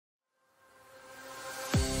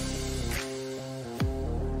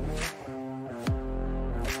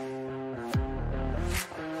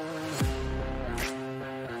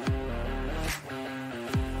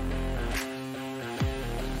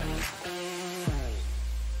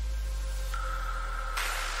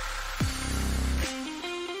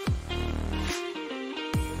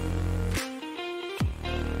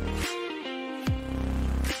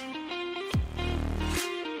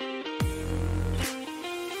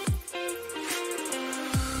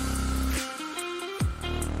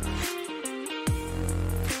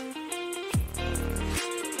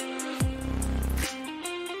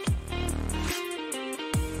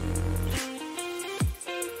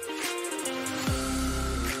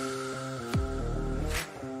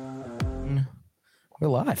We're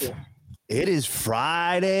live. It is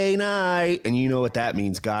Friday night, and you know what that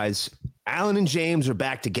means, guys. Alan and James are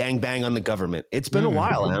back to gangbang on the government. It's been a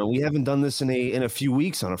while, Alan. We haven't done this in a few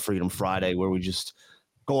weeks on a Freedom Friday where we just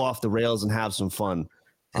go off the rails and have some fun.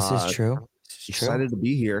 This is true. Excited to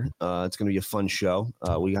be here. It's going to be a fun show.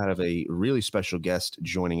 We have a really special guest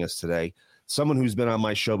joining us today. Someone who's been on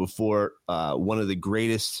my show before, one of the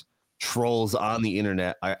greatest trolls on the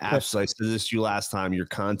internet. I said this to you last time. Your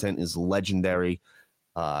content is legendary.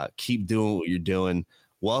 Keep doing what you're doing.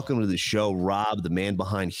 Welcome to the show, Rob, the man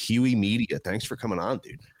behind Huey Media. Thanks for coming on,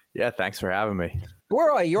 dude. Yeah, thanks for having me.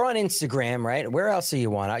 Where are you? You're on Instagram, right? Where else are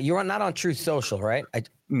you on? You're not on Truth Social, right?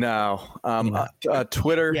 No,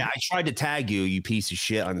 Twitter. Yeah, I tried to tag you, you piece of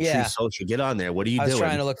shit, on Truth Social. Get on there. What are you doing? I was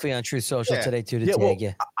trying to look for you on Truth Social today too to tag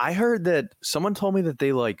you. I heard that someone told me that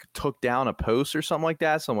they like took down a post or something like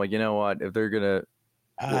that. So I'm like, you know what? If they're gonna,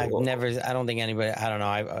 I don't think anybody. I don't know.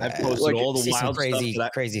 I posted like, all the wild crazy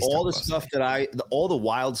stuff. All the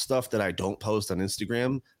wild stuff that I don't post on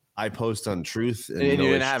Instagram, I post on Truth. And you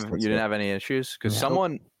didn't have any issues because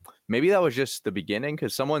someone, maybe that was just the beginning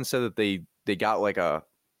because someone said that they got like a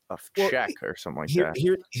check or something like that.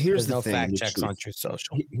 Here's the no thing fact checks on Truth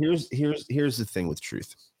Social. Here's the thing with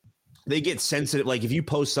Truth. They get sensitive. Like if you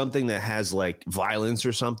post something that has like violence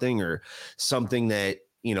or something that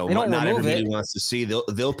not everybody wants to see,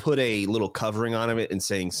 they'll put a little covering on it and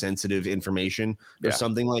saying sensitive information or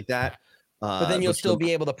something like that. But then you'll still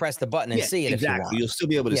be able to press the button and see it. Exactly. You'll still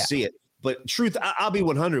be able to see it. But Truth, I'll be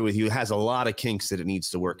 100 with you. It has a lot of kinks that it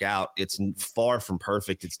needs to work out. It's far from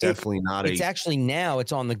perfect. It's definitely not. It's actually now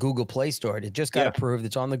it's on the Google Play Store. It just got approved.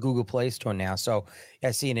 It's on the Google Play Store now. So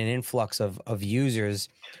I see an influx of users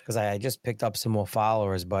because I just picked up some more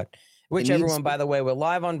followers. But by the way, we're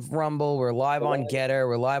live on Rumble. We're live on Getter.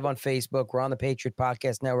 We're live on Facebook. We're on the Patriot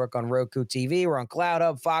Podcast Network on Roku TV. We're on Cloud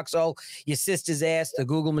Hub, Foxhole, your sister's ass, the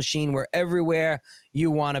Google machine. We're everywhere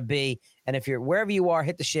you want to be. And if you're wherever you are,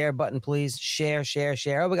 hit the share button, please. Share.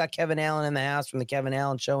 Oh, we got Kevin Allen in the house from the Kevin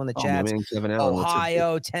Allen Show in the chat. Kevin Allen,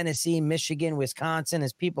 Ohio, Tennessee, Michigan, Wisconsin.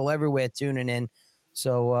 There's people everywhere tuning in.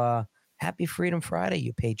 So happy Freedom Friday,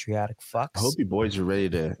 you patriotic fucks. I hope you boys are ready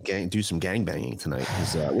to do some gangbanging tonight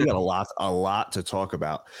because we got a lot to talk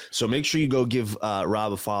about. So make sure you go give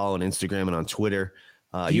Rob a follow on Instagram and on Twitter.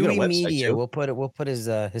 Huey Media. Too. We'll put his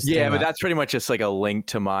yeah, but that's pretty much just like a link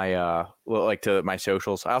to my to my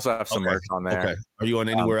socials. I also have some merch on there. Okay. Are you on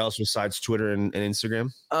anywhere else besides Twitter and Instagram?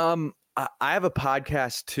 I have a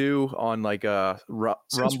podcast too on like Rumble.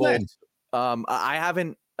 I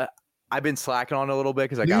haven't. I've been slacking on it a little bit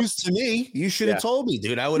because I got news to me. You should have told me,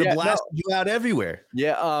 dude. I would have blasted you out everywhere.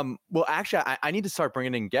 Yeah. Well, actually, I need to start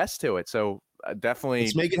bringing in guests to it. So definitely,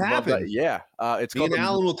 let's make it happen. Yeah. It's me and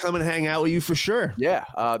Alan will come and hang out with you for sure. Yeah.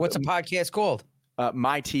 What's a podcast called?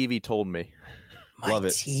 My TV Told Me. Love it.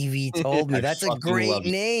 TV Told Me. That's a great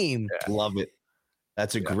name. Yeah. Love it.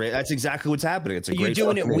 That's that's exactly what's happening. It's a great. You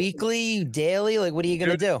doing it weekly, daily? Like, what are you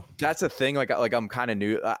gonna do? That's the thing. Like I'm kind of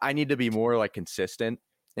new. I need to be more like consistent.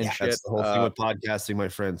 Shit. That's the whole thing with podcasting, my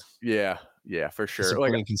friend. Yeah, for sure.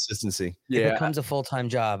 Like consistency. Yeah. It becomes a full-time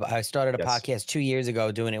job. I started a podcast 2 years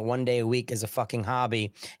ago, doing it 1 day a week as a fucking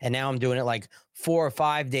hobby. And now I'm doing it like 4 or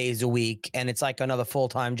 5 days a week. And it's like another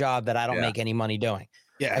full-time job that I don't make any money doing.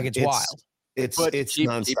 Yeah. Like it's wild. It's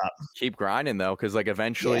nonstop. Keep grinding though. Cause like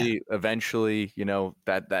eventually,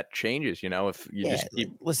 that changes, if you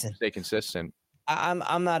just stay consistent.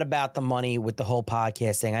 I'm not about the money with the whole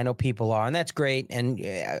podcast thing. I know people are, and that's great. And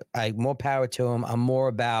I more power to them. I'm more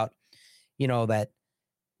about, that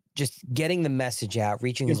just getting the message out,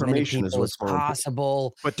 reaching as many people as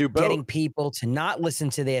possible, but getting people to not listen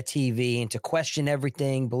to their TV and to question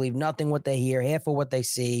everything, believe nothing what they hear, half of what they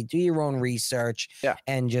see, do your own research,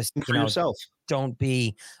 and just yourself. Don't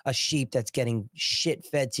be a sheep that's getting shit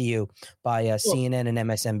fed to you by CNN and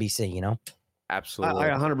MSNBC. Absolutely.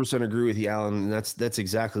 I 100% agree with you, Alan. And that's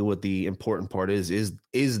exactly what the important part is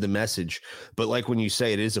the message. But like when you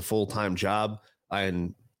say it is a full-time job,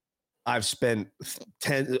 and I've spent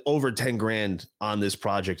over 10 grand on this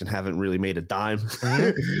project and haven't really made a dime.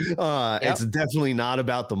 It's definitely not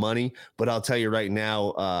about the money, but I'll tell you right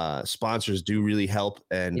now, sponsors do really help.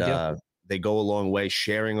 And they go a long way.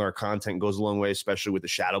 Sharing our content goes a long way, especially with the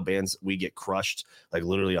shadow bans. We get crushed. Like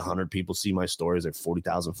literally 100 people see my stories. I have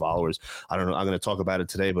 40,000 followers. I don't know. I'm going to talk about it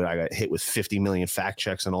today, but I got hit with 50 million fact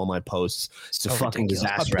checks on all my posts. It's a fucking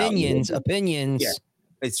disaster. Opinions. Yeah.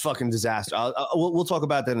 It's fucking disaster. We'll talk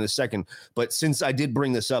about that in a second. But since I did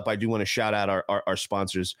bring this up, I do want to shout out our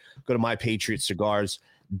sponsors. Go to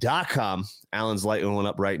mypatriotcigars.com. Alan's lighting one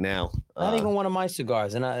up right now. Not even one of my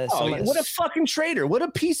cigars. And what a fucking traitor! What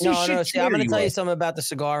a piece of shit! See, I'm going to tell you something about the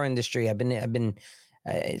cigar industry. I've been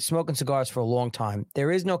smoking cigars for a long time.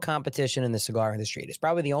 There is no competition in the cigar industry. It's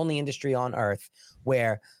probably the only industry on earth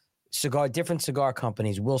where different cigar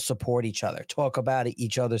companies will support each other, talk about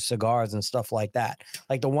each other's cigars and stuff like that.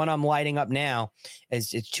 Like the one I'm lighting up now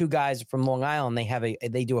it's two guys from Long Island.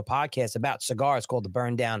 They do a podcast about cigars called the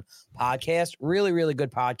Burn Down Podcast. Really, really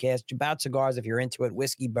good podcast about cigars if you're into it,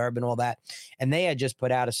 whiskey, bourbon, all that. And they had just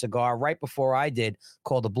put out a cigar right before I did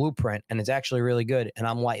called the Blueprint, and it's actually really good. And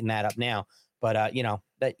I'm lighting that up now. But I'm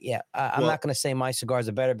not going to say my cigars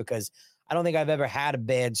are better because I don't think I've ever had a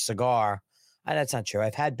bad cigar. That's not true.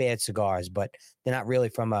 I've had bad cigars, but they're not really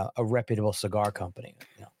from a reputable cigar company.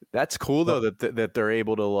 That's cool though that they're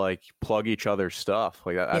able to like plug each other's stuff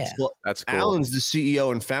like that. That's cool. Alan's the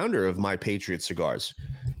CEO and founder of My Patriot Cigars.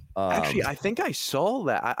 Actually, I think I saw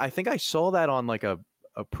that. I think I saw that on like a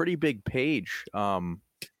pretty big page.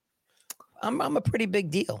 I'm a pretty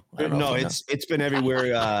big deal. No, it's been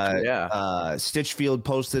everywhere. Stitchfield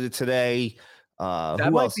posted it today.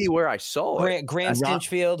 That might be where I saw it. Grant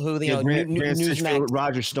Stitchfield, who Grant Stitchfield,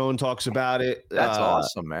 Roger Stone talks about it. That's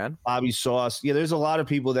awesome, man. Bobby Sauce. Yeah, there's a lot of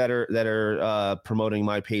people that are promoting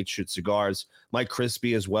My Patriot Cigars. Mike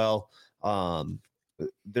Crispy as well.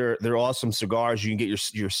 They're awesome cigars. You can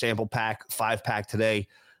get your sample pack, 5-pack today.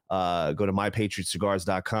 Go to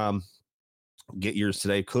mypatriotcigars.com. Get yours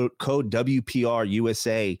today. Code WPR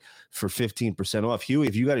USA for 15% off. Huey,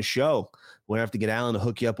 if you got a show, we'll have to get Alan to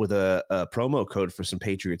hook you up with a promo code for some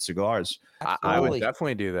Patriot cigars. I would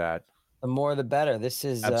definitely do that. The more, the better. This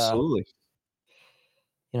is absolutely.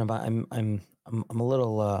 I'm a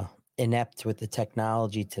little inept with the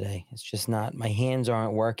technology today. It's just not. My hands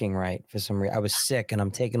aren't working right for some reason. I was sick and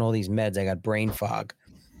I'm taking all these meds. I got brain fog,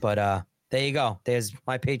 but there you go. There's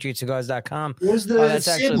mypatriotcigars.com. Where's the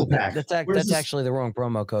sample pack? That's actually the wrong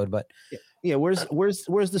promo code, but yeah. Where's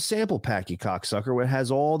the sample pack, you cocksucker? Where it has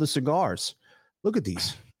all the cigars. Look at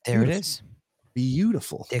these. There it is.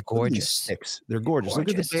 Beautiful. They're gorgeous. They're gorgeous. Look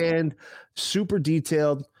at the band. Super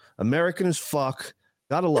detailed. American as fuck.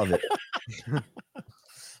 Gotta love it.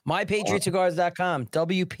 mypatriotcigars.com.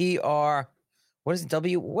 WPR. What is it?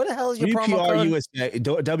 What the hell is your promo code?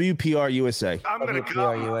 WPR USA.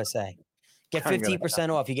 WPR USA. Get 15%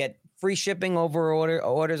 off. You get free shipping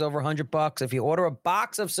orders over $100. If you order a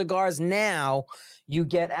box of cigars now, you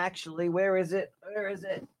get where is it?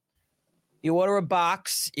 You order a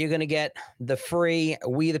box, you're going to get the free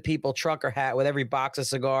We the People trucker hat with every box of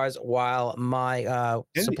cigars while my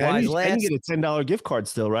supplies last. And you get a $10 gift card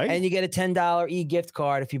still, right? And you get a $10 e-gift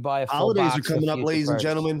card if you buy a full Holidays box. Are coming up, ladies and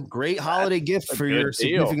gentlemen. Great holiday gift for your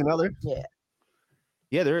significant other.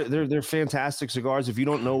 Yeah, they're fantastic cigars. If you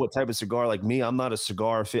don't know what type of cigar like me, I'm not a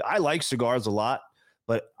cigar fan. I like cigars a lot,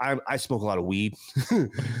 but I smoke a lot of weed.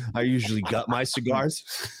 I usually gut my cigars.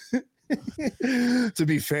 To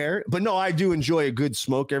be fair, but no, I do enjoy a good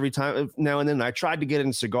smoke every time now and then. I tried to get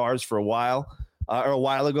in cigars for a while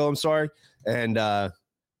ago. I'm sorry, and I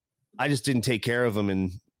just didn't take care of them,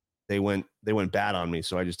 and they went bad on me.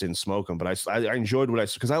 So I just didn't smoke them. But I enjoyed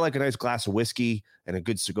because I like a nice glass of whiskey and a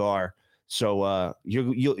good cigar. So I'm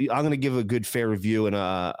going to give a good fair review, and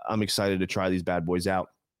I'm excited to try these bad boys out.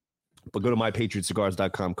 But go to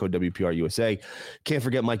mypatriotcigars.com, code WPRUSA. Can't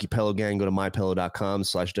forget Mikey Pello Gang. Go to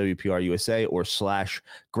mypello.com/WPRUSA or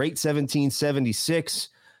 /Great1776.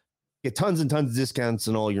 Get tons and tons of discounts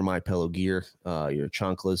on all your My Pello gear, your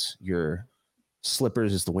chanclas, your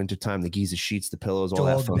slippers. It's the wintertime, the Giza sheets, the pillows, all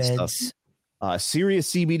that fun stuff.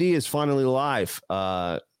 Sirius CBD is finally live.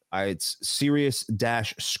 It's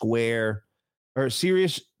Sirius-Square or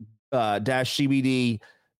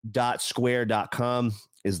Sirius-CBD.square.com.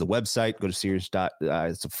 is the website. Go to Sirius.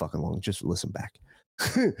 It's a fucking long. Just listen back.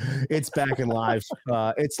 It's back and live.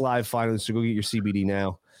 It's live finally. So go get your CBD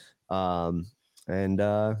now.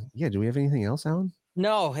 Do we have anything else, Alan?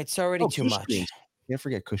 No, it's already too much. Creams. Can't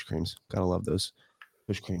forget Kush creams. Gotta love those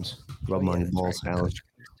Kush creams. Rub them on your balls, right, Alan.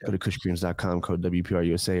 Go to kushcreams.com, code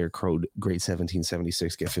WPRUSA or code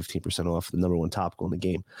GREAT1776. Get 15% off, the number one topical in the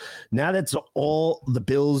game. Now that's all the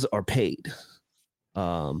bills are paid.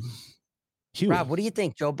 Rob, what do you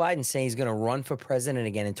think? Joe Biden saying he's going to run for president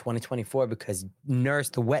again in 2024 because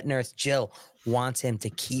the wet nurse Jill wants him to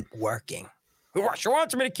keep working. She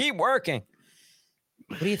wants me to keep working.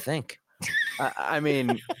 What do you think? I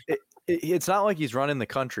mean, it's not like he's running the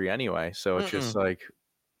country anyway. So it's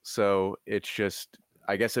just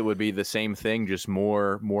I guess it would be the same thing, just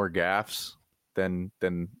more gaffes than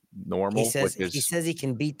normal. He says he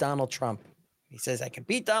can beat Donald Trump. He says I can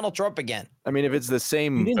beat Donald Trump again. I mean, if it's the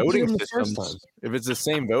same voting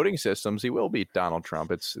systems, he will beat Donald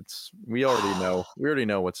Trump. We already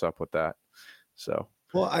know what's up with that. So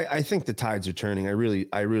Well, I think the tides are turning. I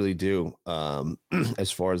really do.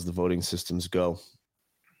 As far as the voting systems go,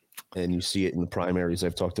 and you see it in the primaries.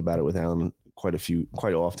 I've talked about it with Alan quite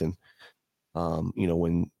often.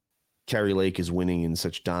 When Kari Lake is winning in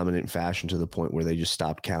such dominant fashion to the point where they just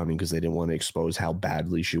stopped counting because they didn't want to expose how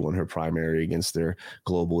badly she won her primary against their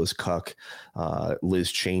globalist cuck.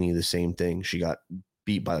 Liz Cheney, the same thing. She got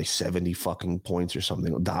beat by like 70 fucking points or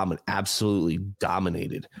something. Absolutely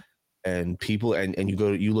dominated. And people, and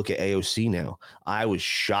you look at AOC now. I was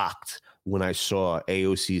shocked when I saw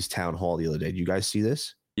AOC's town hall the other day. Did you guys see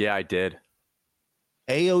this? Yeah, I did.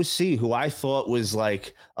 AOC, who I thought was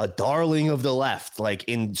like a darling of the left, like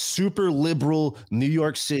in super liberal New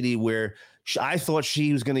York City, where I thought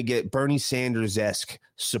she was going to get Bernie Sanders-esque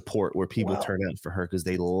support, where people turn out for her because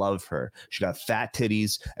they love her. She got fat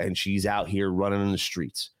titties and she's out here running in the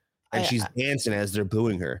streets and she's dancing as they're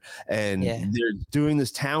booing her. And they're doing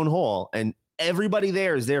this town hall, and everybody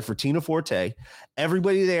there is there for Tina Forte.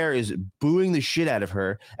 Everybody there is booing the shit out of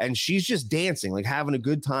her, and she's just dancing, like having a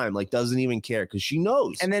good time, like doesn't even care because she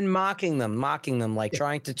knows. And then mocking them, like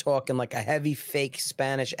trying to talk in like a heavy fake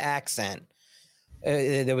Spanish accent.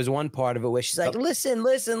 There was one part of it where she's like, listen,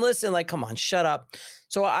 like, come on, shut up.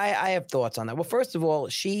 So I have thoughts on that. Well, first of all,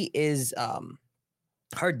 she is,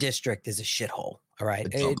 her district is a shithole. All right.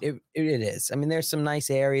 It is. I mean, there's some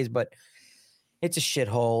nice areas, but it's a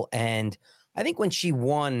shithole. And I think when she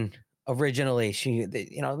won originally,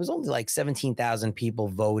 it was only like 17,000 people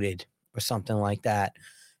voted or something like that.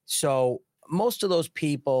 So most of those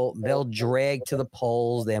people, they'll drag to the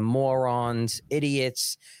polls. They're morons,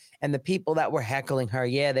 idiots. And the people that were heckling her,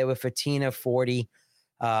 they were for Tina 40.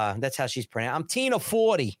 That's how she's pronounced. I'm Tina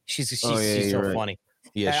 40. She's so right. funny.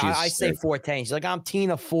 Yeah, I say 14. She's like, I'm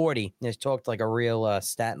Tina 40. And talked like a real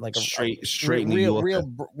stat, like a straight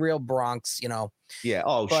real Bronx, Yeah.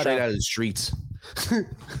 Oh, but, straight out of the streets.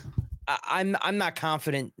 I'm not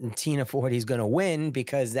confident Tina 40 is going to win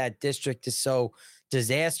because that district is so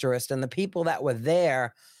disastrous, and the people that were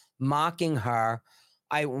there mocking her,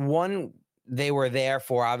 they were there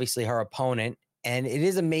for obviously her opponent. And it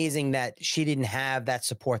is amazing that she didn't have that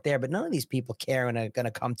support there, but none of these people care and are going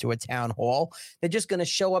to come to a town hall. They're just going to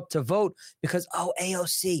show up to vote because,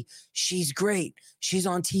 AOC, she's great. She's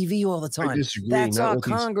on TV all the time. That's our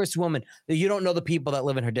congresswoman. You don't know the people that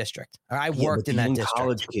live in her district. I worked in that district.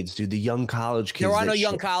 College kids, dude. The young college kids. There are no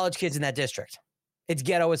young college kids in that district. It's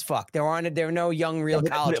ghetto as fuck. There are no young real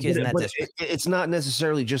college kids in that district. It's not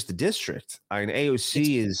necessarily just the district. I mean,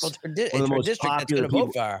 AOC is one of the most popular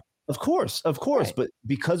people. Of course. Right. But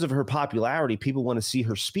because of her popularity, people want to see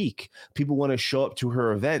her speak. People want to show up to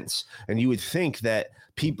her events. And you would think that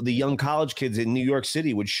the young college kids in New York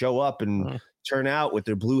City would show up and turn out with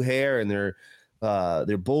their blue hair and their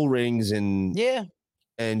bull rings and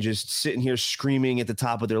just sitting here screaming at the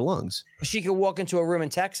top of their lungs. She could walk into a room in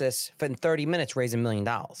Texas for 30 minutes, raise $1 million.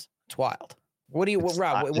 It's wild.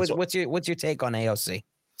 Rob? What's your take on AOC?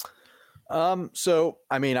 So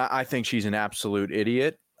I mean, I think she's an absolute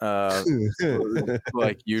idiot.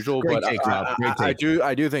 Like usual, but I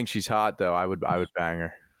do think she's hot though. I would bang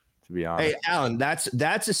her, to be honest. Hey, Alan, that's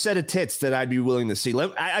a set of tits that I'd be willing to see.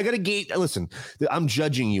 I got to gauge. Listen, I'm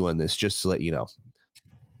judging you on this just to let you know.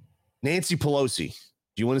 Nancy Pelosi,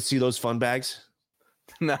 do you want to see those fun bags?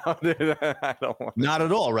 No, dude, I don't want. Not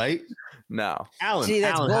at all, right? No, Alan. See,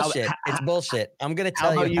 that's bullshit. It's bullshit. I'm gonna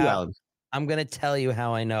tell you, Alan. I'm gonna tell you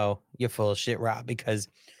how I know you're full of shit, Rob, because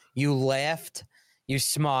you laughed. You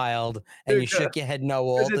smiled and you shook your head no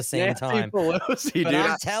all at the same time. Pelosi, but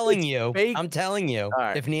I'm telling you,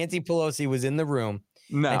 if Nancy Pelosi was in the room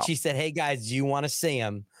and she said, "Hey guys, do you want to see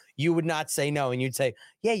him?" You would not say no, and you'd say,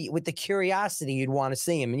 "Yeah." With the curiosity, you'd want to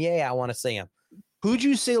see him, and I want to see him. Who'd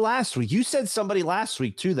you say last week? You said somebody last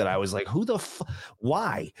week too that I was like, "Who the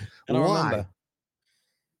why?" I don't remember.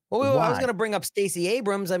 Well, I was going to bring up Stacey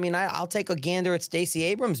Abrams. I mean, I'll take a gander at Stacey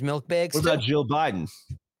Abrams milk bags. What about Jill Biden?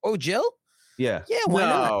 Oh, Jill? Yeah. Why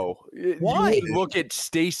not? Why? Look at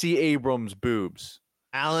Stacey Abrams' boobs.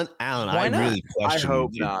 Alan, I really question I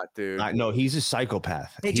hope not, dude. No, he's a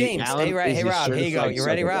psychopath. Hey, James. Hey, Rob. Here you go. You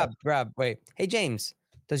ready, Rob? Wait. Hey, James.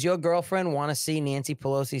 Does your girlfriend want to see Nancy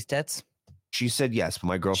Pelosi's tits? She said yes, but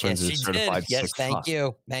my girlfriend's a certified sick fuck. Thank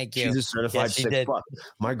you. She's a certified sick fuck.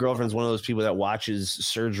 My girlfriend's one of those people that watches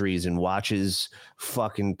surgeries and watches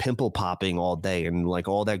fucking pimple popping all day and like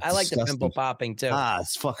all that. I like the pimple popping too.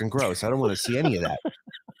 It's fucking gross. I don't want to see any of that.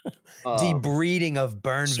 Debreeding of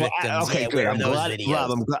burn victims. Okay, good. I'm glad,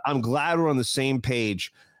 Rob, I'm glad we're on the same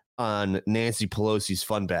page on Nancy Pelosi's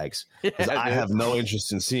fun bags because I have no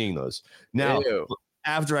interest in seeing those. Now,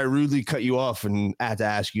 after I rudely cut you off and had to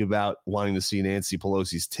ask you about wanting to see Nancy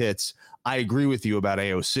Pelosi's tits, I agree with you about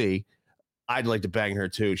AOC. I'd like to bang her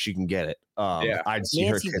too. She can get it. I'd see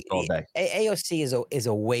Nancy, her tits all day. AOC is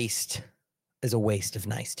a waste of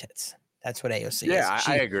nice tits. That's what AOC is. Yeah,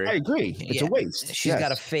 I agree. I agree. It's a waste. She's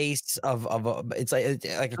got a face of a. It's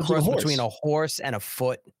like a cross between a horse and a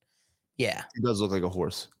foot. Yeah, it does look like a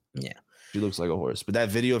horse. Yeah, she looks like a horse. But that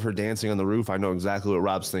video of her dancing on the roof, I know exactly what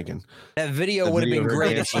Rob's thinking. That video would have been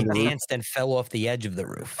great if she danced and fell off the edge of the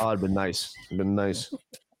roof. Oh, it'd been nice. It'd been nice.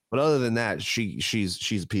 But other than that, she's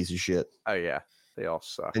a piece of shit. Oh yeah, they all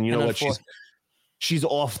suck. And you know what? She's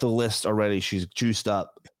off the list already. She's juiced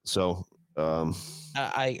up. So.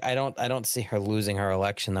 I don't see her losing her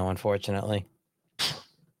election though, unfortunately.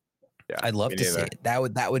 Yeah, I'd love to see it. That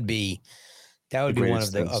would be one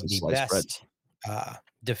of the best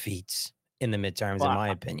defeats in the midterms, in my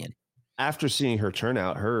opinion. After seeing her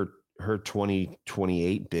turnout, her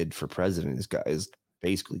 2028 bid for president is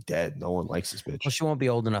basically dead. No one likes this bitch. Well, she won't be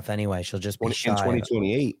old enough anyway. She'll just be in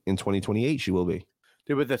 2028. In 2028, she will be.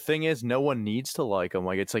 Dude, but the thing is, no one needs to like them.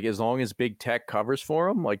 Like, it's like as long as big tech covers for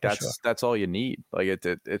them, like that's all you need. Like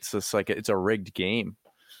it's just like it's a rigged game.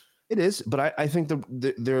 It is, but I think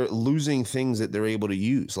they're losing things that they're able to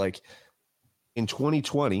use. Like in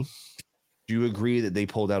 2020, do you agree that they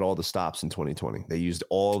pulled out all the stops in 2020? They used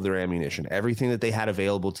all of their ammunition, everything that they had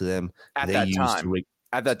available to them at that time.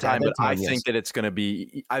 At that time, but I think that it's going to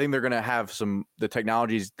be. I think they're going to have the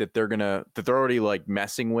technologies that they're already like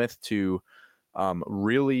messing with to.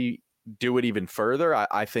 Really do it even further.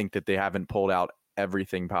 I think that they haven't pulled out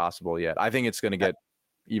everything possible yet. I think it's going to get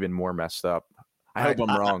even more messed up. I hope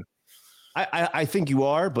I'm wrong. I think you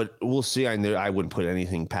are, but we'll see. I wouldn't put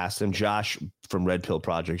anything past them. Josh from Red Pill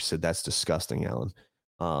Project said that's disgusting, Alan.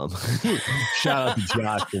 Shout out to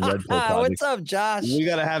Josh from Red Pill Project. What's up, Josh? We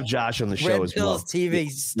got to have Josh on the show Red as Pills well. TV.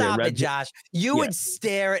 Stop it, Josh. You would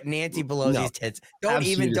stare at Nancy Pelosi's tits. Don't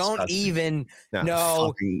even. No.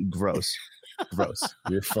 Fucking gross. Gross.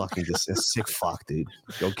 You're fucking just a sick fuck, dude.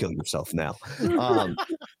 Go kill yourself now.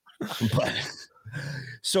 But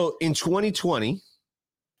so in 2020,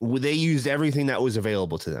 they used everything that was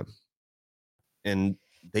available to them, and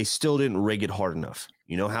they still didn't rig it hard enough.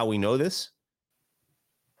 You know how we know this?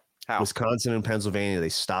 How? Wisconsin and Pennsylvania, they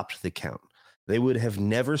stopped the count. They would have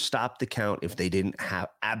never stopped the count if they didn't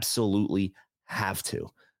absolutely have to,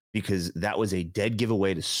 because that was a dead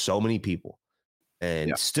giveaway to so many people.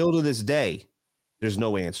 And still to this day, there's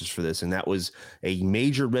no answers for this. And that was a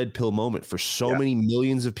major red pill moment for so many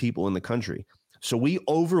millions of people in the country. So we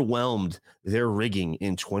overwhelmed their rigging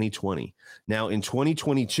in 2020. Now in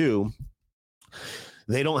 2022,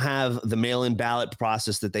 they don't have the mail-in ballot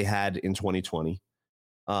process that they had in 2020.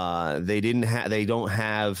 They don't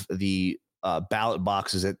have the ballot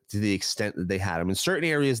boxes to the extent that they had them. In certain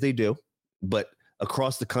areas they do, but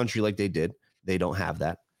across the country like they did, they don't have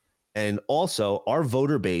that. And also, our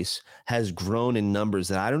voter base has grown in numbers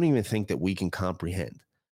that I don't even think that we can comprehend.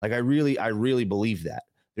 Like I really believe that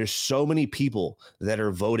there's so many people that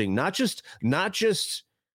are voting, not just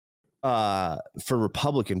for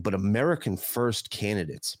Republican, but American first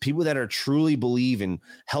candidates, people that are truly believe in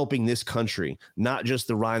helping this country, not just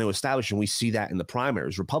the Rhino establishment. We see that in the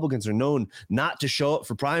primaries. Republicans are known not to show up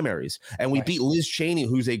for primaries. And we beat Liz Cheney,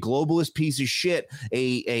 who's a globalist piece of shit,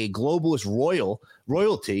 a globalist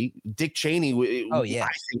royalty. Dick Cheney, I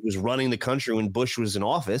think, was running the country when Bush was in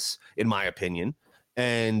office, in my opinion.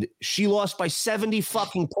 And she lost by 70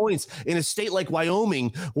 fucking points in a state like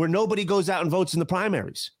Wyoming where nobody goes out and votes in the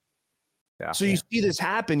primaries. Yeah, so you see this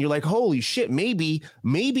happen, you're like, holy shit, maybe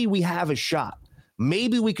we have a shot.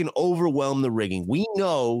 Maybe we can overwhelm the rigging. We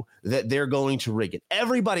know that they're going to rig it.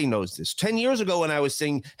 Everybody knows this. 10 years ago when I was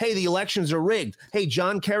saying, hey, the elections are rigged. Hey,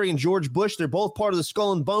 John Kerry and George Bush, they're both part of the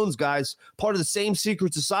Skull and Bones guys, part of the same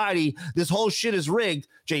secret society. This whole shit is rigged.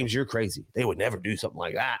 James, you're crazy. They would never do something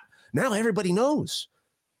like that. Now everybody knows.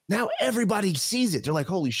 Now everybody sees it. They're like,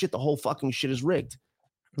 holy shit, the whole fucking shit is rigged.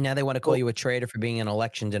 Now they want to call you a traitor for being an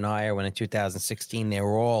election denier when in 2016 they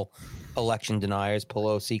were all election deniers.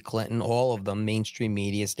 Pelosi, Clinton, all of them, mainstream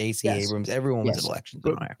media, Stacey Abrams, everyone was an election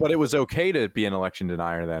denier. But it was okay to be an election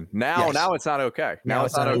denier then. Now it's not okay. Now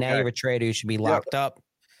it's not okay. Now you're a traitor. You should be locked up.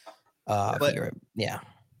 You're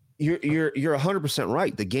 100%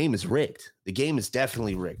 right. The game is rigged. The game is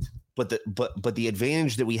definitely rigged. But the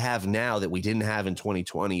advantage that we have now that we didn't have in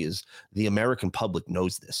 2020 is the American public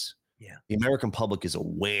knows this. Yeah, the American public is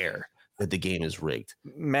aware that the game is rigged.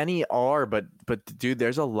 Many are, but dude,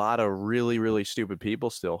 there's a lot of really, really stupid people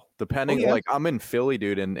still. Depending, like I'm in Philly,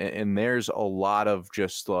 dude, and there's a lot of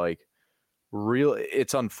just like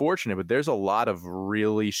it's unfortunate, but there's a lot of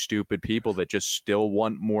really stupid people that just still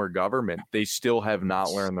want more government. They still have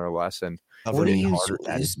not learned their lesson. What are you,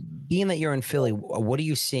 being that you're in Philly, what are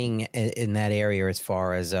you seeing in that area as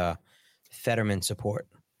far as Fetterman support?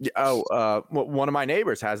 One of my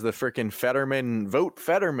neighbors has the freaking Fetterman, vote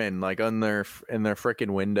Fetterman, like in their freaking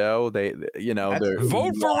window. They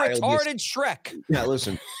vote for retarded Shrek. Yeah,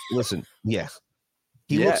 listen. Yeah,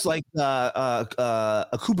 he looks like a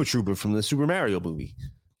Koopa Trooper from the Super Mario movie.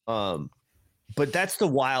 But that's the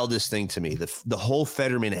wildest thing to me. The whole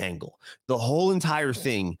Fetterman angle, the whole entire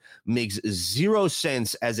thing makes zero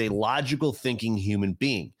sense as a logical thinking human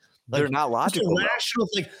being. Like, they're not logical. Rational,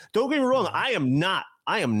 like, don't get me wrong. I am not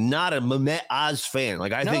a Mehmet Oz fan.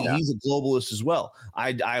 Like, I think he's a globalist as well.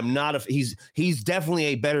 I am not he's definitely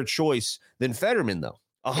a better choice than Fetterman, though.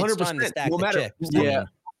 100%. No matter,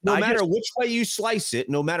 no matter which way you slice it,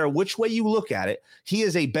 no matter which way you look at it, he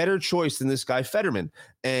is a better choice than this guy Fetterman.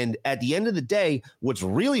 And at the end of the day, what's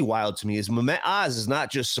really wild to me is Mehmet Oz is not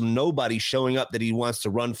just some nobody showing up that he wants to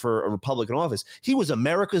run for a Republican office. He was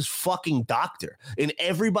America's fucking doctor in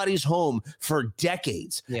everybody's home for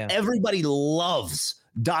decades. Yeah. Everybody loves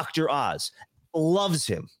Dr. Oz, loves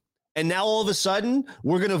him. And now all of a sudden,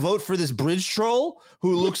 we're going to vote for this bridge troll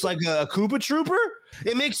who looks like a Koopa Trooper?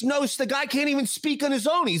 It makes no sense. The guy can't even speak on his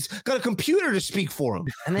own. He's got a computer to speak for him.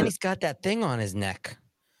 And then he's got that thing on his neck.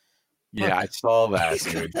 Yeah, look, I saw that.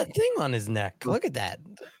 He's got that thing on his neck. Look at that.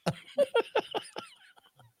 Yeah,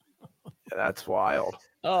 that's wild.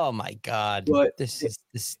 Oh my God! But this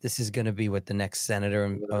is going to be what the next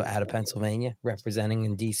senator out of Pennsylvania representing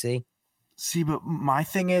in D.C. See, but my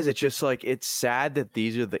thing is, it's just like, it's sad that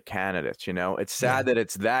these are the candidates, you know? It's sad that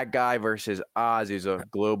it's that guy versus Oz, who's a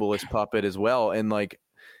globalist puppet as well. And like,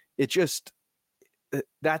 it just,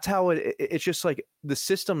 that's how it's just like the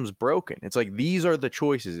system's broken. It's like, these are the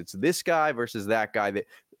choices. It's this guy versus that guy. That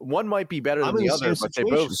one might be better than the other, but they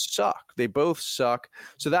both suck. They both suck.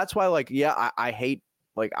 So that's why, like, I hate,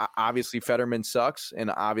 like, obviously Fetterman sucks.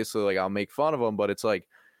 And obviously, like, I'll make fun of him, but it's like,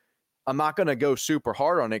 I'm not going to go super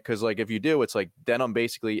hard on it because, like, if you do, it's like then I'm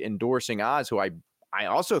basically endorsing Oz, who I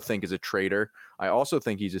also think is a traitor. I also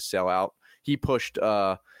think he's a sellout. He pushed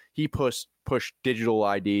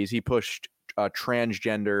digital IDs. He pushed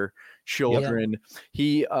transgender children.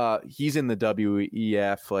 Yeah. He's in the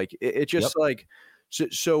WEF. Like it just like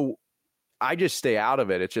so. I just stay out of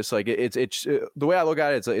it. It's just like it's the way I look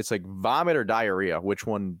at it. It's like vomit or diarrhea. Which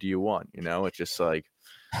one do you want? You know, it's just like.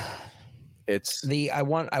 I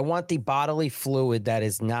want the bodily fluid that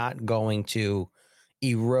is not going to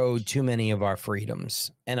erode too many of our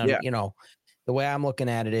freedoms. And you know, the way I'm looking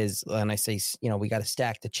at it is, and I say, you know, we got to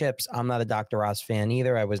stack the chips. I'm not a Dr. Oz fan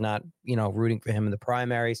either. I was not, you know, rooting for him in the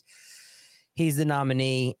primaries. He's the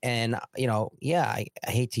nominee, and you know, I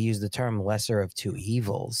hate to use the term lesser of two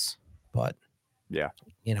evils, but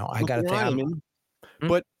you know, I got to think.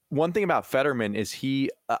 But one thing about Fetterman is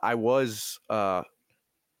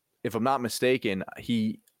if I'm not mistaken,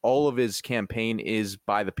 all of his campaign is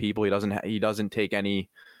by the people. He doesn't take any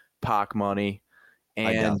PAC money,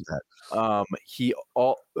 and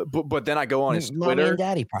but then I go on his Twitter. Mommy and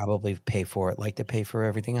Daddy probably pay for it, like they pay for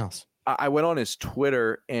everything else. I went on his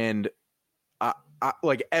Twitter, and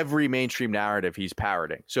like every mainstream narrative he's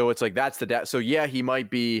parroting. So it's like that's so yeah, he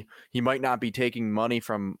might not be taking money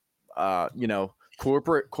from you know.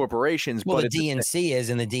 Corporations, well, but the DNC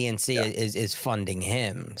is, and the DNC is funding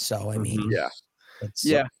him. So I mean,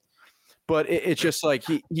 but it's just like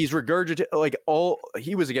he's regurgitating like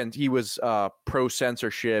he was pro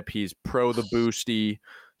censorship. He's pro the boosty.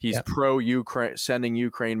 He's pro Ukraine, sending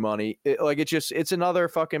Ukraine money. It's another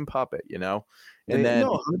fucking puppet, you know. And then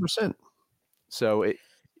 100%. So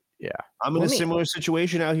I'm in a similar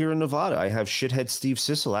situation out here in Nevada. I have shithead Steve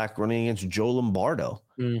Sisolak running against Joe Lombardo.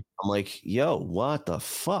 I'm like, yo, what the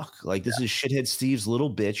fuck? Like, this is shithead Steve's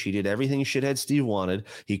little bitch. He did everything shithead Steve wanted.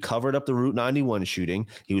 He covered up the Route 91 shooting.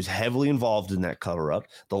 He was heavily involved in that cover up,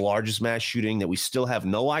 the largest mass shooting that we still have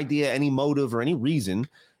no idea, any motive or any reason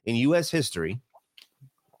in U.S. history.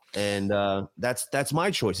 And that's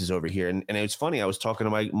my choices over here. And it's funny. I was talking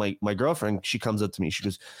to my girlfriend. She comes up to me. She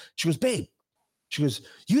goes, babe. She goes,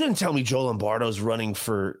 you didn't tell me Joe Lombardo's running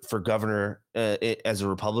for governor as a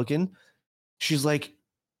Republican. She's like,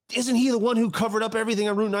 isn't he the one who covered up everything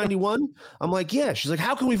on Route 91? I'm like, yeah. She's like,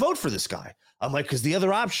 how can we vote for this guy? I'm like, because the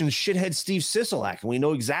other option is shithead Steve Sisolak, and we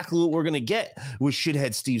know exactly what we're going to get with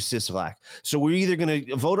shithead Steve Sisolak. So we're either going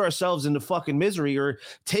to vote ourselves into fucking misery or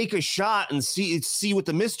take a shot and see what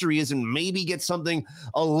the mystery is and maybe get something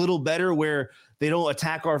a little better where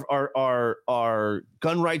attack our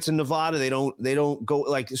gun rights in Nevada. They don't go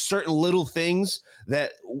like certain little things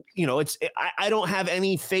that, you know, I don't have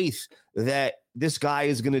any faith that this guy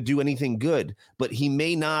is going to do anything good, but he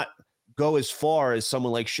may not go as far as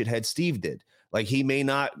someone like Shithead Steve did. Like he may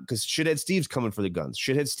not, because Shithead Steve's coming for the guns.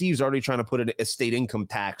 Shithead Steve's already trying to put a state income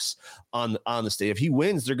tax on the state. If he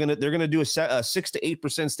wins, they're gonna do a 6 to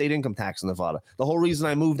 8% state income tax in Nevada. The whole reason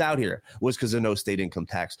I moved out here was because of no state income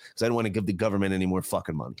tax, because I didn't want to give the government any more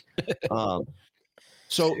fucking money.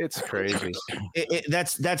 So it's crazy.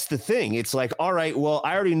 That's the thing. It's like, all right, well,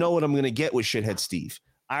 I already know what I'm gonna get with Shithead Steve.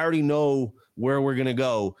 I already know where we're going to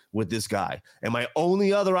go with this guy. And my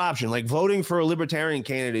only other option, like voting for a libertarian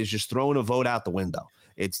candidate, is just throwing a vote out the window.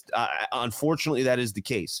 It's unfortunately that is the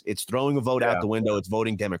case. It's throwing a vote out the window. It's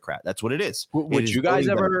voting Democrat. That's what it is. Would you guys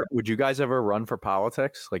ever run for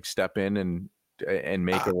politics? Like step in and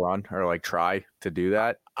make a run, or like try to do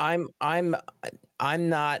that? I'm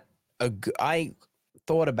not I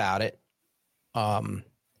thought about it.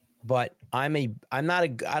 But I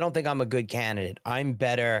don't think I'm a good candidate. I'm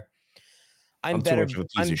better behind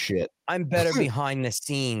the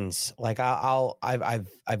scenes. Like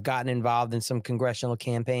I've gotten involved in some congressional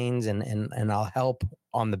campaigns and I'll help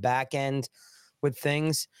on the back end with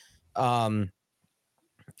things. I'd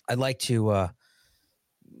like to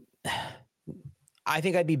I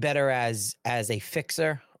think I'd be better as a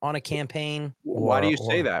fixer on a campaign. Why do you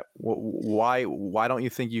say that? Why don't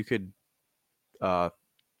you think you could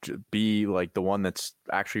be like the one that's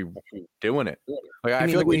actually doing it? Like I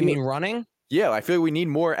feel like you mean running? Yeah, I feel like we need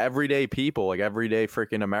more everyday people, like everyday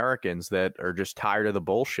freaking Americans that are just tired of the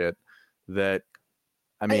bullshit. That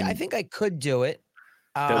I mean, I think I could do it.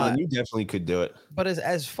 You definitely could do it. But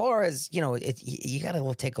as far as you know, you got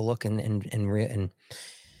to take a look and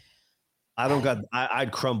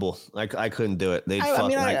I'd crumble. Like I couldn't do it.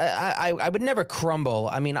 I would never crumble.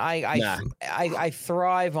 I mean, I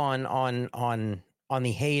thrive on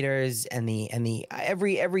the haters and the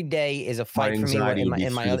every day is a fight for me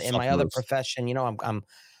in my other profession. You know,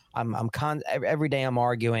 every day I'm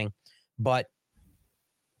arguing, but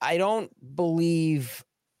I don't believe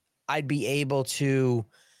I'd be able to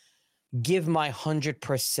give my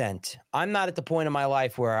 100%. I'm not at the point in my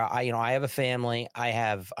life where I have a family. I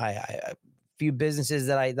have a few businesses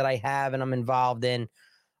that I have and I'm involved in.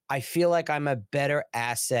 I feel like I'm a better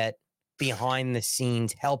asset behind the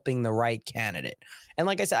scenes helping the right candidate. And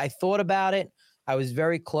like I said, I thought about it. I was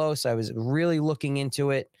very close. I was really looking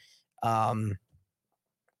into it. Had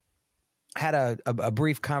a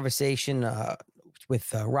brief conversation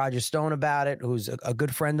with Roger Stone about it, who's a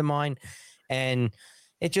good friend of mine. And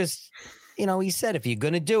it just, he said, if you're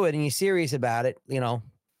going to do it and you're serious about it,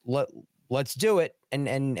 let's do it.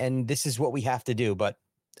 And this is what we have to do. But,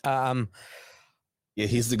 yeah,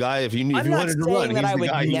 he's the guy. If you wanted to run, he's the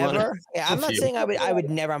guy. I'm not saying I would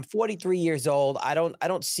never. I'm 43 years old. I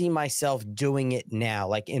don't see myself doing it now.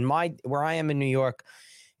 Like where I am in New York,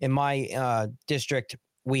 in my district,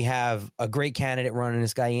 we have a great candidate running,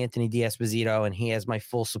 this guy Anthony D'Esposito, and he has my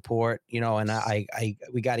full support. And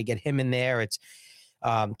we got to get him in there. It's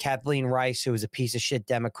Kathleen Rice, who is a piece of shit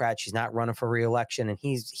Democrat. She's not running for re-election, and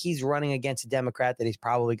he's running against a Democrat that he's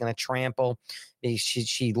probably going to trample.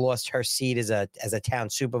 She lost her seat as a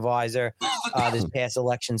town supervisor this past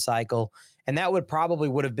election cycle, and that would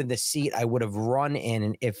have been the seat I would have run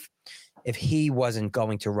in if he wasn't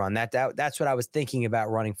going to run. That's what I was thinking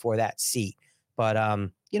about running for, that seat. But I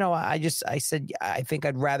said I think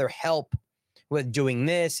I'd rather help with doing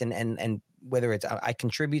this and whether it's I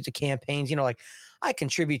contribute to campaigns, like I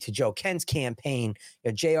contribute to Joe Kent's campaign,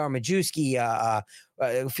 J.R. Majewski,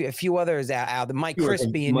 a few others out, Mike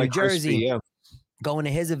Crispy in New Jersey, going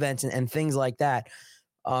to his events and things like that.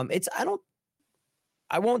 I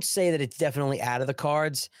won't say that it's definitely out of the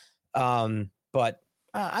cards, but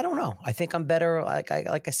I don't know. I think I'm better. Like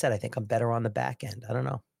I said, I think I'm better on the back end. I don't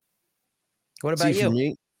know. What about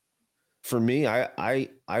you? For me,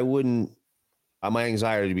 I wouldn't. My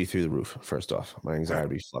anxiety would be through the roof. First off, my anxiety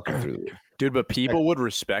would be fucking through the roof. Dude, but people would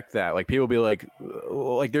respect that. Like people be like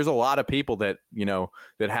there's a lot of people that,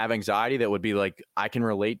 that have anxiety that would be like, I can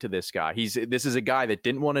relate to this guy. This is a guy that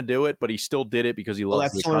didn't want to do it, but he still did it because he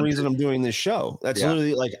loves That's the reason I'm doing this show. That's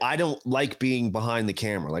literally like, I don't like being behind the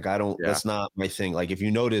camera. Like that's not my thing. Like if you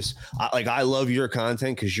notice, I love your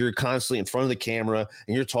content because you're constantly in front of the camera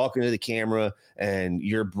and you're talking to the camera and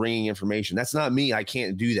you're bringing information. That's not me. I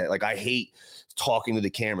can't do that. Like I hate talking to the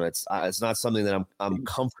camera. It's not something that I'm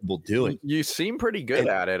comfortable doing. You seem pretty good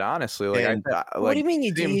at it, honestly. Like, what do you mean?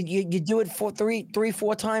 You do it for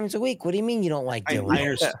 3-4 times a week. What do you mean you don't like doing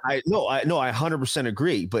it? I 100%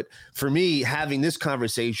 agree. But for me, having this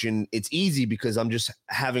conversation, it's easy because I'm just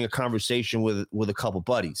having a conversation with a couple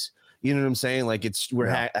buddies. You know what I'm saying? Like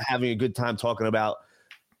we're having a good time talking about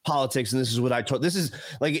politics, and this is what I told. This is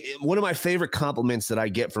like one of my favorite compliments that I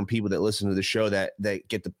get from people that listen to the show that I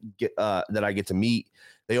get to meet.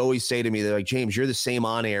 They always say to me, they're like, James, you're the same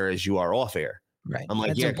on air as you are off air. Right. I'm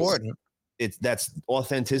like, that's important. That's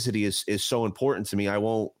authenticity is so important to me. I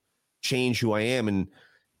won't change who I am. And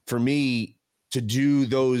for me to do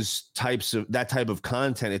that type of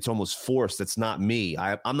content, it's almost forced. That's not me.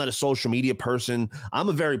 I'm not a social media person. I'm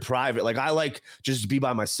a very private, like I like just to be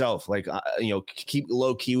by myself, like, keep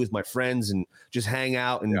low key with my friends and just hang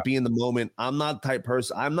out and be in the moment. I'm not the type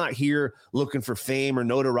person. I'm not here looking for fame or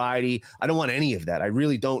notoriety. I don't want any of that. I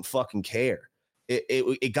really don't fucking care.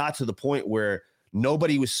 It got to the point where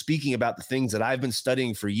nobody was speaking about the things that I've been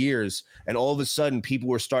studying for years. And all of a sudden people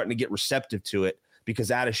were starting to get receptive to it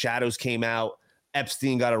because Out of Shadows came out.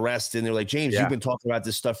 Epstein got arrested, and they're like, James, you've been talking about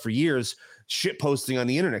this stuff for years, shit posting on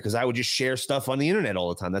the internet, because I would just share stuff on the internet all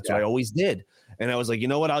the time. That's what I always did. And I was like, you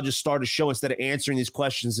know what? I'll just start a show instead of answering these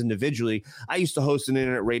questions individually. I used to host an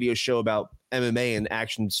internet radio show about MMA and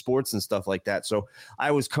action sports and stuff like that. So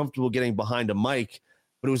I was comfortable getting behind a mic,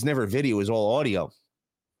 but it was never video. It was all audio.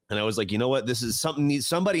 And I was like, you know what? This is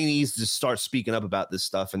somebody needs to start speaking up about this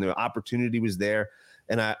stuff. And the opportunity was there.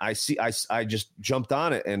 And I just jumped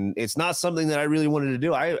on it, and it's not something that I really wanted to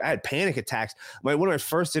do. I had panic attacks. One of my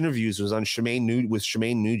first interviews was on Shemaine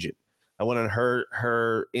Nugent. I went on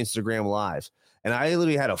her Instagram Live, and I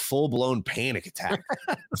literally had a full-blown panic attack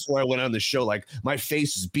before I went on the show. Like, my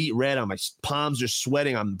face is beet red, my palms are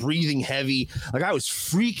sweating, I'm breathing heavy. Like, I was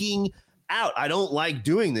freaking out. I don't like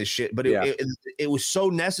doing this shit, but it was so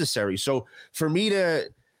necessary. So for me to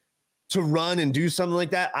run and do something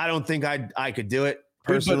like that, I don't think I could do it.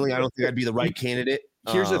 Personally, I don't think I'd be the right candidate.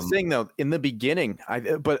 Here's the thing, though. In the beginning,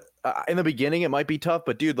 it might be tough.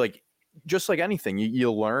 But dude, like, just like anything,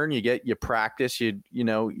 you learn, you practice, you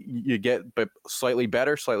get slightly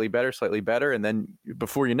better, and then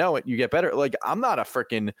before you know it, you get better. Like, I'm not a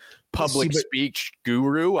freaking public speech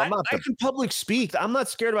guru. I can public speak. I'm not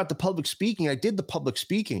scared about the public speaking. I did the public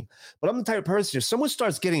speaking, but I'm the type of person, if someone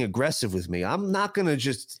starts getting aggressive with me, I'm not gonna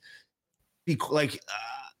just be like.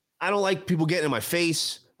 I don't like people getting in my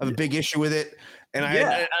face. I have a big issue with it. And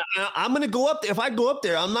I'm going to go up there. If I go up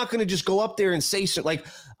there, I'm not going to just go up there and say something. Like,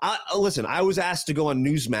 listen, I was asked to go on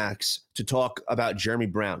Newsmax to talk about Jeremy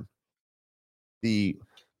Brown, the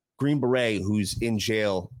Green Beret who's in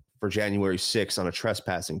jail for January 6th on a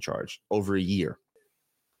trespassing charge over a year.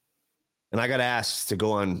 And I got asked to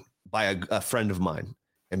go on by a friend of mine.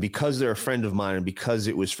 And because they're a friend of mine and because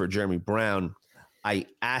it was for Jeremy Brown, I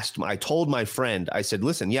told my friend, I said,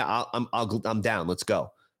 listen, I'm down. Let's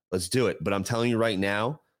go. Let's do it. But I'm telling you right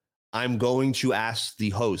now, I'm going to ask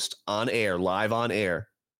the host on air, live on air,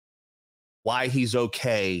 why he's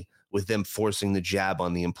okay with them forcing the jab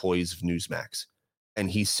on the employees of Newsmax.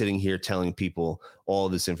 And he's sitting here telling people all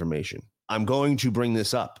this information. I'm going to bring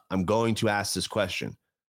this up. I'm going to ask this question.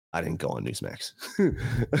 I didn't go on Newsmax.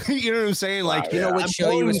 You know what I'm saying? Like, you know what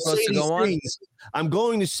show you were supposed to go on? I'm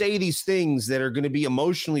going to say these things that are going to be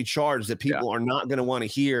emotionally charged that people are not going to want to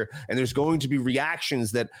hear. And there's going to be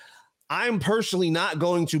reactions that I'm personally not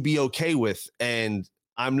going to be okay with. And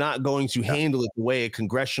I'm not going to handle it the way a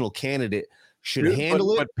congressional candidate should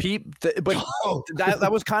handle it. But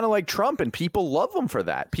that was kind of like Trump, and people love him for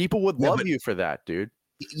that. People would love you for that, dude.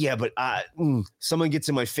 Yeah, but someone gets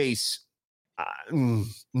in my face.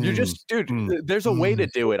 There's a way to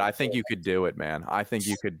do it. I think you could do it, man. I think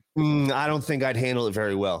you could. I don't think I'd handle it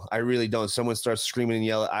very well. I really don't. Someone starts screaming and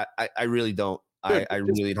yelling. I really don't. Dude, I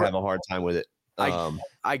really have a hard time with it.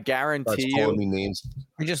 I guarantee you. Names.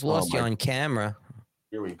 We just lost you on camera.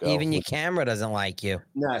 Here we go. Even your camera doesn't like you.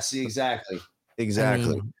 Nah, see, exactly.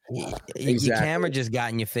 Your camera just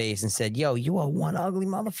got in your face and said, yo, you are one ugly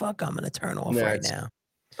motherfucker. I'm going to turn off right now.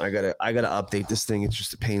 I gotta update this thing. It's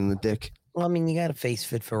just a pain in the dick. Well, I mean, you got a face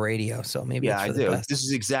fit for radio, so maybe. Yeah, I do. This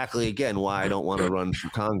is exactly, again, why I don't want to run for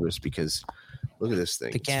Congress, because look at this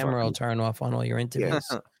thing. The camera will turn off on all your interviews.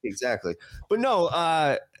 Yeah, exactly. But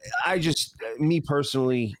no, me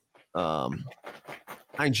personally, I've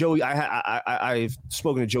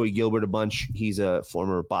spoken to Joey Gilbert a bunch. He's a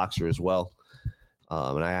former boxer as well.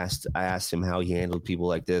 And I asked him how he handled people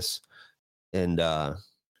like this. And,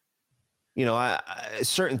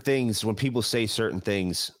 certain things, when people say certain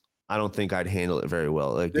things, I don't think I'd handle it very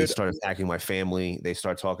well. Like, they start attacking my family. They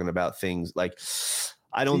start talking about things like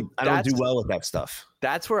I don't do well with that stuff.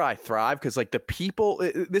 That's where I thrive, because like the people,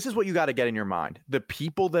 this is what you got to get in your mind. The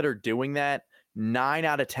people that are doing that 9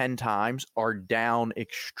 out of 10 times are down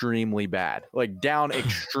extremely bad, like down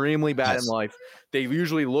extremely bad in life. They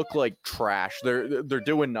usually look like trash. They're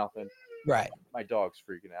doing nothing. Right. My dog's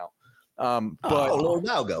freaking out. But little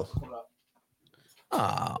Dalgo.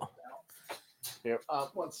 Oh. Here,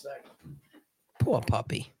 1 second. Poor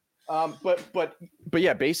puppy. But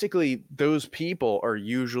yeah, basically those people are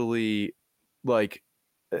usually like,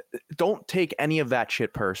 don't take any of that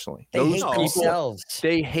shit personally. They hate themselves.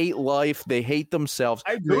 They hate life. They hate themselves.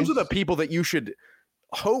 Those are the people that you should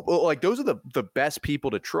hope, like those are the best people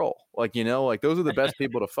to troll. Like, you know, like those are the best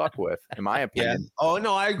people to fuck with, in my opinion. Yeah. Oh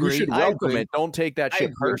no, I agree. You should welcome it. Don't take that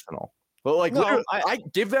shit personal. But like, no, I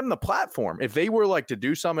give them the platform. If they were like to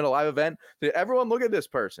do something at a live event, everyone look at this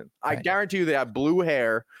person. I guarantee you they have blue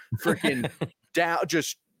hair, freaking down,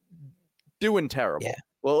 just doing terrible. Yeah.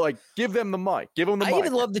 Well, like, give them the mic. Give them the mic. I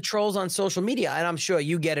even love the trolls on social media, and I'm sure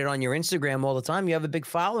you get it on your Instagram all the time. You have a big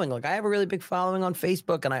following. Like, I have a really big following on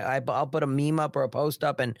Facebook, and I'll put a meme up or a post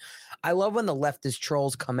up, and I love when the leftist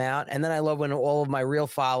trolls come out, and then I love when all of my real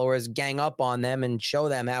followers gang up on them and show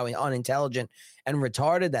them how unintelligent and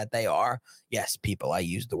retarded that they are. Yes, people, I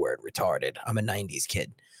use the word retarded. I'm a 90s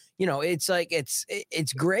kid. You know, it's like, it's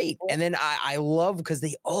great. And then I love, because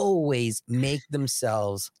they always make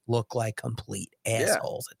themselves look like complete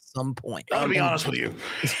assholes at some point. I'll be honest with you.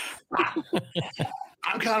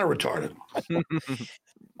 I'm kind of retarded.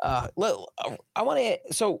 I want to,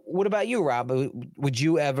 so what about you, Rob? Would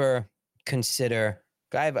you ever consider,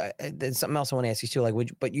 there's something else I want to ask you too, like,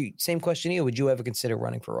 same question to you, would you ever consider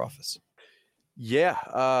running for office?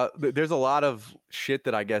 Yeah. There's a lot of shit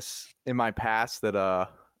that I guess in my past that,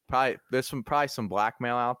 there's probably some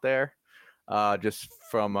blackmail out there, just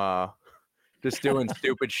from just doing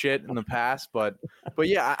stupid shit in the past. But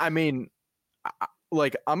yeah, I mean,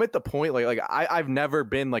 like I'm at the point like I've never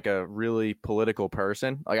been like a really political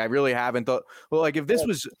person. Like I really haven't thought. Well, like if this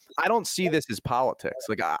was, I don't see this as politics.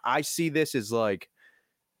 Like I see this as like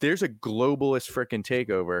there's a globalist freaking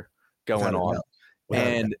takeover going on,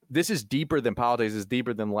 and this is deeper than politics. It's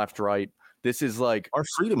deeper than left right. This is like our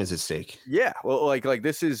freedom is at stake. Yeah. Well, like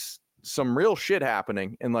this is some real shit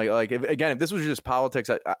happening. And like, if this was just politics,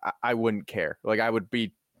 I wouldn't care. Like I would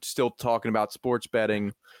be still talking about sports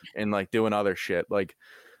betting and like doing other shit. Like,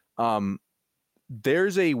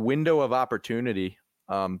 there's a window of opportunity.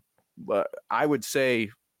 I would say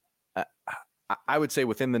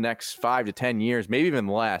within the next 5 to 10 years, maybe even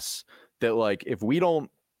less, that like, if we don't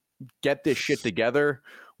get this shit together,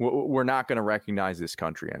 we're not going to recognize this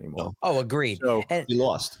country anymore. Oh, agreed. So we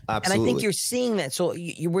lost. Absolutely. And I think you're seeing that. So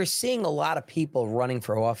we're seeing a lot of people running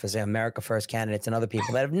for office, America First candidates and other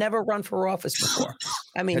people that have never run for office before.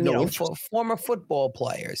 I mean, former football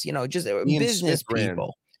players, just Ian business Smith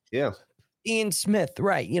people. Yeah. Ian Smith,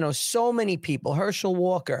 right. So many people, Herschel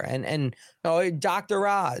Walker and Dr.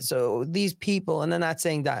 Oz. So these people, and they're not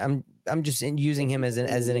saying that I'm just using him as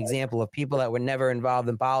an example of people that were never involved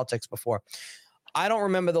in politics before. I don't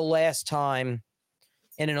remember the last time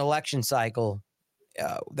in an election cycle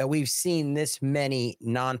that we've seen this many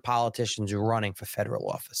non-politicians running for federal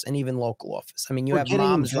office and even local office. I mean, you have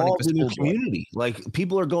moms running for school community. Like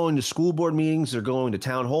people are going to school board meetings, they're going to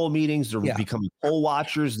town hall meetings, they're becoming poll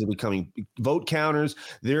watchers, they're becoming vote counters.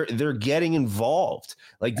 They're getting involved.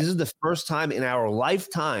 Like this is the first time in our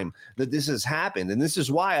lifetime that this has happened, and this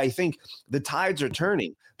is why I think the tides are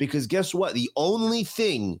turning. Because guess what? The only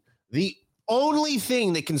thing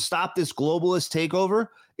that can stop this globalist takeover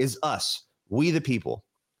is us. We the people.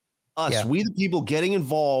 We the people getting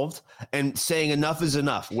involved and saying enough is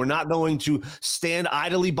enough. We're not going to stand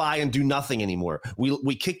idly by and do nothing anymore.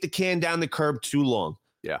 We kicked the can down the curb too long.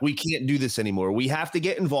 Yeah. We can't do this anymore. We have to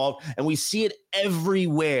get involved, and we see it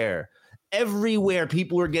everywhere. Everywhere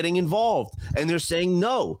people are getting involved, and they're saying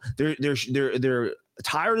no. They're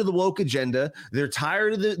tired of the woke agenda. They're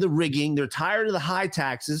tired of the rigging. They're tired of the high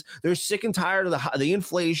taxes. They're sick and tired of the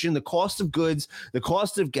inflation, the cost of goods, the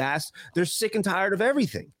cost of gas. They're sick and tired of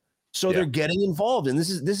everything. So they're getting involved. And this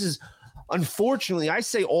is unfortunately, I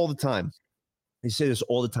say all the time. I say this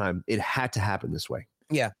all the time. It had to happen this way.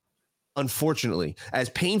 Yeah. Unfortunately, as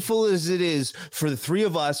painful as it is for the three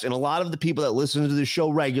of us and a lot of the people that listen to the show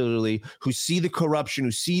regularly, who see the corruption,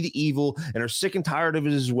 who see the evil and are sick and tired of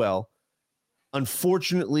it as well,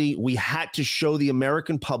 Unfortunately, we had to show the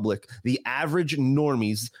American public, the average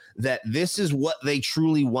normies, that this is what they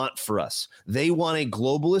truly want for us. They want a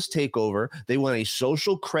globalist takeover. They want a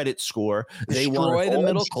social credit score. They destroy the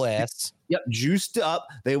middle class. Yep, juiced up.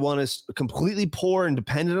 They want us completely poor and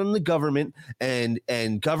dependent on the government and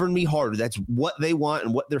govern me harder. That's what they want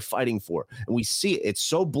and what they're fighting for. And we see it. It's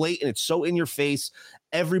so blatant. It's so in your face.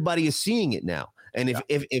 Everybody is seeing it now. And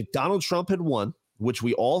if Donald Trump had won, which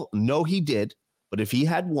we all know he did, but if he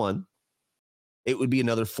had won, it would be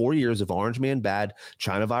another 4 years of Orange Man bad,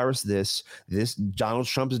 China virus this, Donald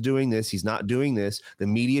Trump is doing this, he's not doing this, the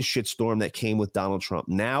media shitstorm that came with Donald Trump.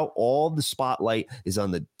 Now all the spotlight is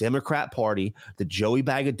on the Democrat Party, the Joey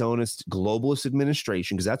Bag of Donuts globalist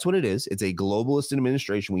administration, because that's what it is. It's a globalist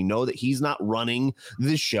administration. We know that he's not running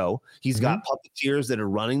this show. He's got puppeteers that are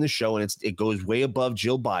running the show, and it goes way above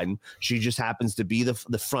Jill Biden. She just happens to be the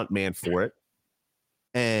front man for it.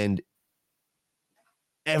 And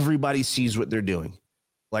everybody sees what they're doing.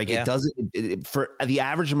 Like it doesn't for the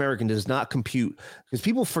average American does not compute, because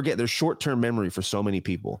people forget. There's short-term memory for so many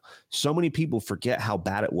people. So many people forget how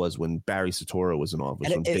bad it was when Barry Soetoro was in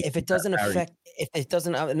office. And if it doesn't affect, if it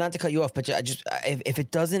doesn't, not to cut you off, but if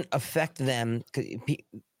it doesn't affect them,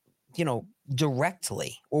 you know,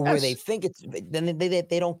 directly or where they think it's, then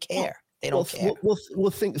they don't care. They don't care.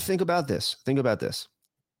 Well, think about this. Think about this.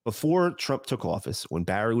 Before Trump took office, when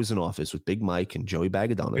Barry was in office with Big Mike and Joey Bag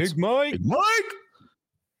of Donuts,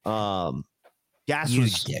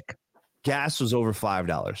 gas was over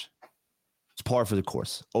 $5. It's par for the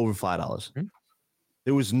course, over $5. Mm-hmm.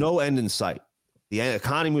 There was no end in sight. The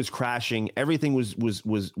economy was crashing. Everything was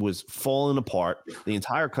falling apart. The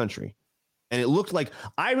entire country, and it looked like,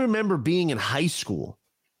 I remember being in high school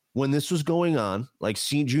when this was going on, like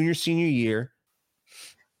junior, senior year.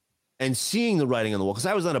 And seeing the writing on the wall, because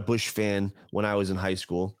I was not a Bush fan when I was in high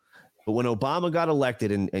school. But when Obama got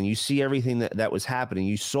elected and you see everything that was happening,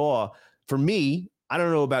 you saw, for me, I don't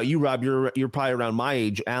know about you, Rob, you're probably around my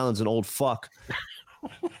age. Alan's an old fuck.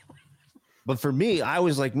 But for me, I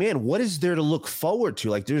was like, man, what is there to look forward to?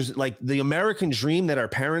 Like, there's like the American dream that our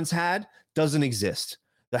parents had doesn't exist.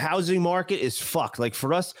 The housing market is fucked. Like,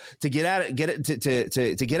 for us to get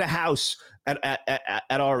a house at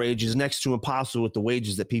our age is next to impossible with the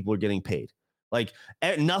wages that people are getting paid. Like,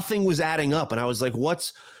 nothing was adding up. And I was like,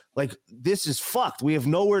 this is fucked. We have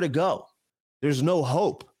nowhere to go. There's no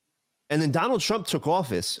hope. And then Donald Trump took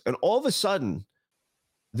office, and all of a sudden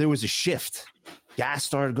there was a shift. Gas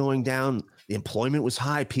started going down. The employment was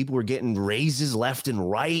high. People were getting raises left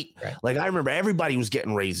and right. Like, I remember everybody was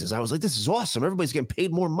getting raises. I was like, this is awesome. Everybody's getting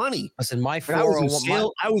paid more money. Listen, I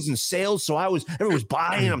was in sales, so everyone was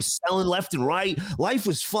buying. I'm selling left and right. Life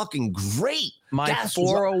was fucking great. My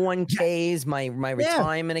 401ks, my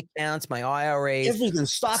retirement accounts, my IRAs, everything,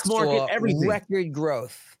 stock market, everything, record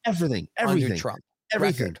growth, everything, under Trump,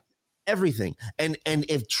 everything. Record. Everything. And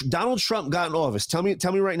if Donald Trump got in office, tell me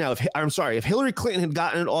right now, if Hillary Clinton had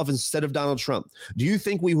gotten in office instead of Donald Trump, do you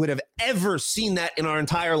think we would have ever seen that in our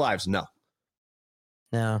entire lives? No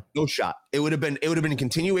shot. It would have been a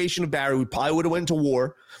continuation of Barry. We probably would have went to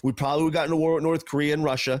war. We probably would have gotten to war with North Korea and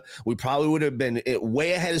Russia. We probably would have been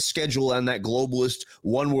way ahead of schedule on that globalist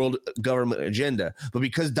one world government agenda. But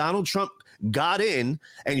because Donald Trump got in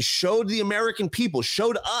and showed the American people,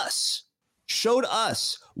 showed us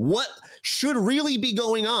what should really be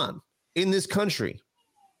going on in this country,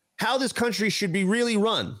 how this country should be really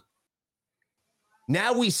run.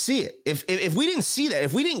 Now we see it. If we didn't see that,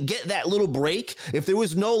 if we didn't get that little break, if there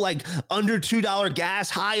was no like under $2 gas,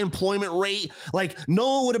 high employment rate, like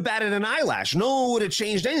no one would have batted an eyelash. No one would have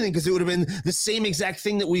changed anything, because it would have been the same exact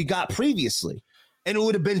thing that we got previously. And it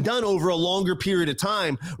would have been done over a longer period of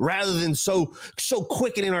time rather than so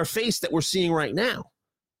quick and in our face that we're seeing right now.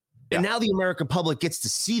 And now the American public gets to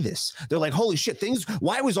see this. They're like, holy shit,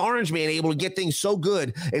 why was Orange Man able to get things so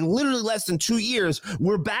good? In literally less than 2 years,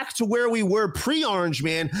 we're back to where we were pre-Orange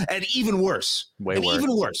Man, and even worse.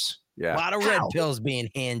 Even worse. Yeah. A lot of red pills being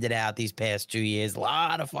handed out these past 2 years. A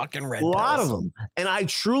lot of fucking red pills. A lot of them. And I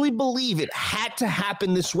truly believe it had to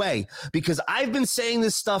happen this way, because I've been saying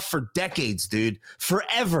this stuff for decades, dude,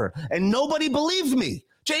 forever. And nobody believed me.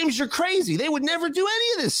 James, you're crazy. They would never do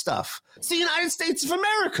any of this stuff. It's the United States of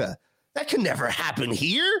America. That can never happen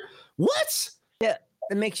here. What? Yeah,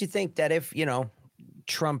 it makes you think that if,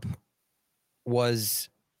 Trump was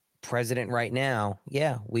president right now,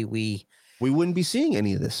 we wouldn't be seeing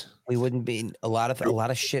any of this. We wouldn't be. A lot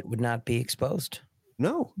of shit would not be exposed.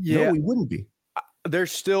 No, we wouldn't be.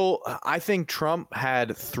 There's still, I think Trump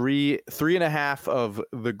had three and a half of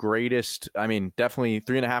the greatest. I mean, definitely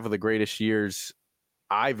 3.5 of the greatest years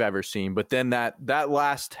I've ever seen. But then that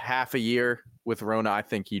last half a year with Rona, I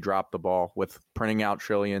think he dropped the ball with printing out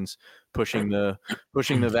trillions, pushing the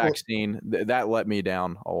vaccine. That let me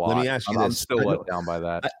down a lot. Let me ask you this. I'm still let down by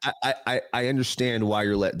that. I understand why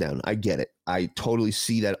you're let down. I get it. I totally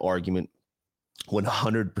see that argument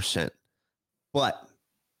 100%. But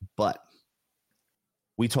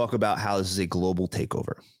we talk about how this is a global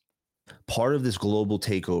takeover. Part of this global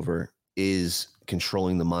takeover is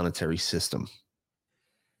controlling the monetary system.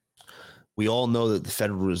 We all know that the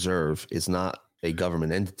Federal Reserve is not a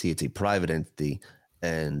government entity. It's a private entity.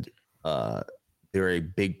 And they're a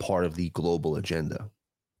big part of the global agenda,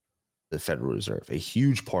 the Federal Reserve, a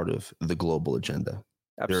huge part of the global agenda.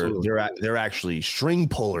 Absolutely. They're actually string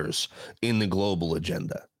pullers in the global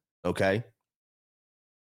agenda. Okay.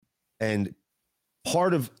 And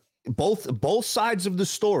part of both sides of the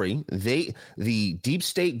story, the deep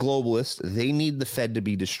state globalists, they need the Fed to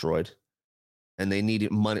be destroyed. And they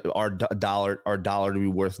needed money, our dollar to be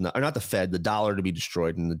worth nothing, or not the Fed, the dollar to be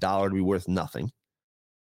destroyed and the dollar to be worth nothing.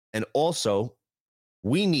 And also,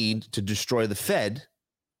 we need to destroy the Fed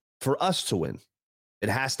for us to win. It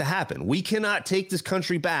has to happen. We cannot take this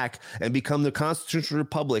country back and become the constitutional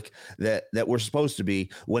republic that we're supposed to be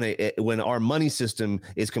when our money system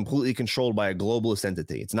is completely controlled by a globalist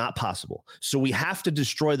entity. It's not possible. So we have to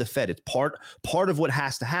destroy the Fed. It's part of what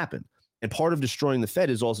has to happen. And part of destroying the Fed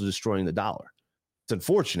is also destroying the dollar. It's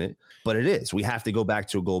unfortunate, but it is. We have to go back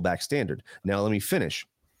to a gold-backed standard. Now, let me finish.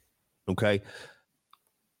 Okay.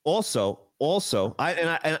 Also,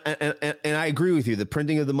 I agree with you. The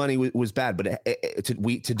printing of the money was bad, but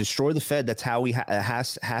to destroy the Fed, that's how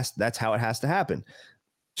that's how it has to happen.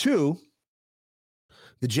 2,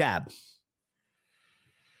 the jab.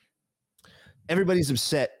 Everybody's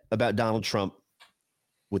upset about Donald Trump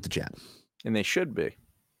with the jab, and they should be.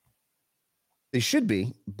 They should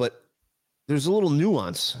be, but there's a little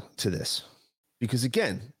nuance to this because,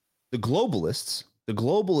 again, the globalists, the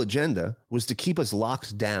global agenda was to keep us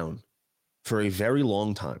locked down for a very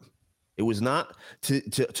long time. It was not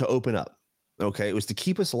to open up. Okay. It was to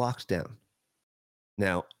keep us locked down.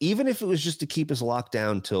 Now, even if it was just to keep us locked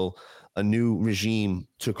down till a new regime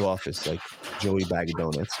took office, like Joey Bag of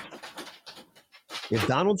Donuts, if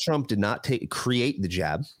Donald Trump did not create the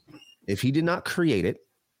jab, if he did not create it,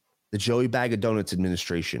 the Joey Bag of Donuts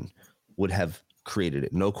administration would have created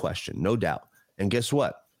it. No question, no doubt. And guess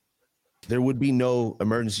what? There would be no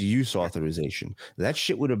emergency use authorization. That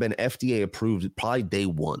shit would have been FDA approved probably day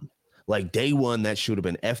one. Like day one, that should have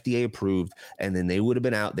been FDA approved, and then they would have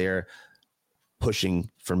been out there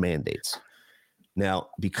pushing for mandates. Now,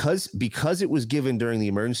 because it was given during the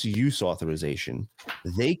emergency use authorization,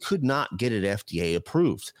 they could not get it FDA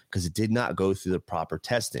approved because it did not go through the proper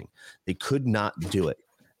testing. They could not do it.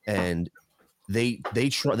 And they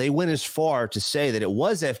went as far to say that it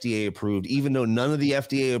was FDA approved, even though none of the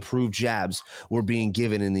FDA approved jabs were being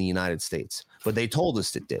given in the United States. But they told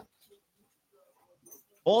us it did.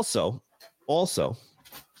 Also,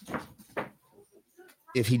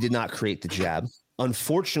 if he did not create the jab,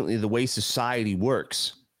 unfortunately, the way society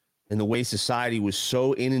works and the way society was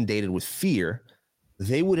so inundated with fear,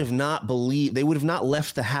 they would have not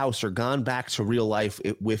left the house or gone back to real life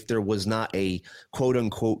if there was not a quote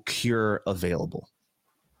unquote cure available.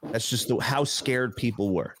 That's just how scared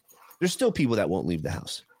people were. There's still people that won't leave the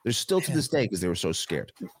house. There's still to this day because they were so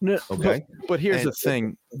scared. No, okay. But here's the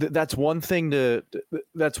thing. That's one thing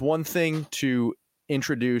to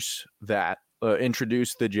introduce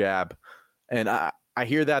the jab. And I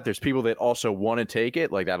hear that there's people that also want to take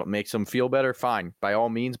it, like that makes them feel better. Fine, by all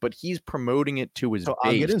means. But he's promoting it to his base.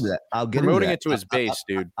 I'll get into that. Dude. I'll get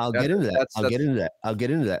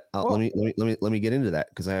into that. Let me get into that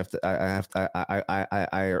because I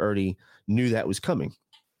already knew that was coming.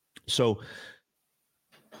 So,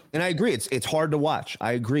 and I agree. It's hard to watch.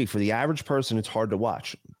 I agree. For the average person, it's hard to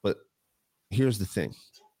watch. But here's the thing.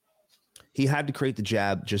 He had to create the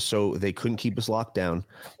jab just so they couldn't keep us locked down.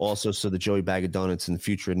 Also, so the Joey Bag of Donuts and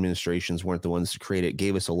future administrations weren't the ones to create it,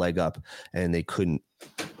 gave us a leg up, and they couldn't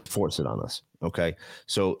force it on us. Okay.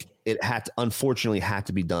 So it unfortunately had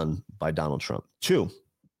to be done by Donald Trump. 2,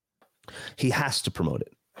 he has to promote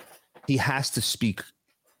it. He has to speak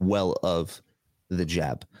well of the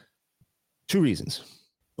jab. 2 reasons.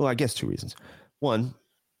 Well, I guess 2 reasons. 1,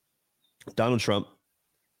 Donald Trump,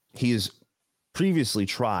 he has previously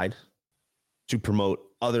tried to promote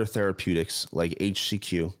other therapeutics like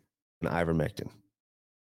HCQ and ivermectin.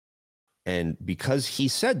 And because he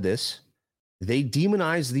said this, They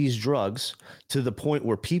demonized these drugs to the point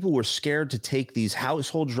where people were scared to take these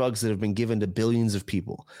household drugs that have been given to billions of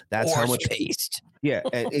people. That's how much paste. Yeah,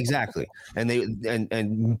 exactly.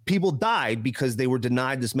 And people died because they were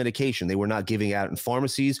denied this medication. They were not giving out in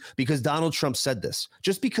pharmacies because Donald Trump said this.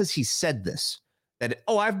 Just because he said this, that,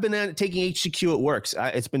 I've been taking HCQ, it works.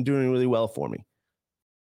 It's been doing really well for me.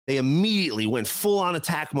 They immediately went full on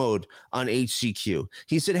attack mode on HCQ.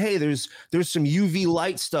 He said, hey, there's some UV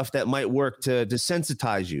light stuff that might work to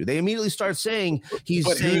desensitize you. They immediately start saying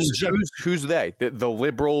who's they? The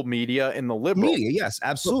liberal media and the liberal media. Yes,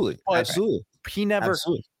 absolutely. Absolutely. He never.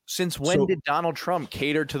 Absolutely. Since when did Donald Trump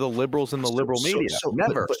cater to the liberals and the liberal media?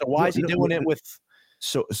 Never. So why is he doing it with?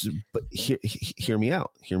 But hear me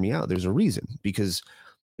out. Hear me out. There's a reason, because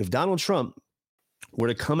if Donald Trump were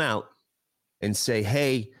to come out and say,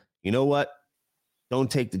 hey, you know what?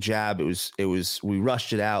 Don't take the jab. We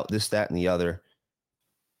rushed it out, this, that, and the other.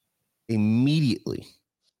 Immediately,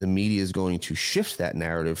 the media is going to shift that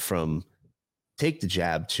narrative from take the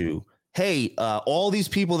jab to, hey, all these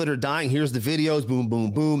people that are dying, here's the videos, boom,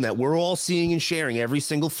 boom, boom, that we're all seeing and sharing every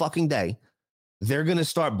single fucking day. They're going to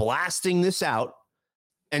start blasting this out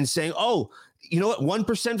and saying, oh, you know what?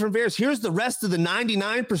 1% from VAERS. Here's the rest of the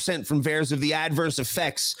 99% from VAERS of the adverse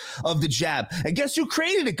effects of the jab. And guess who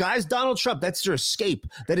created it, guys? Donald Trump. That's their escape.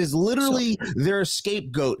 That is literally their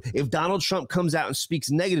scapegoat. If Donald Trump comes out and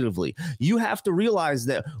speaks negatively, you have to realize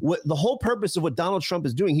that what the whole purpose of what Donald Trump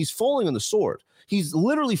is doing, he's falling on the sword. He's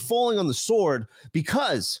literally falling on the sword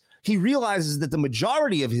because he realizes that the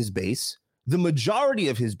majority of his base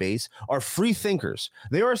are free thinkers.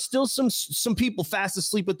 There are still some people fast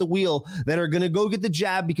asleep at the wheel that are going to go get the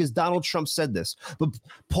jab because Donald Trump said this. But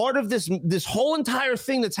part of this whole entire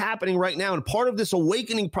thing that's happening right now, and part of this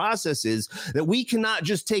awakening process, is that we cannot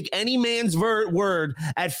just take any man's word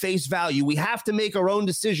at face value. We have to make our own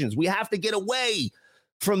decisions. We have to get away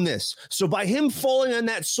from this. So by him falling on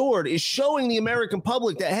that sword is showing the American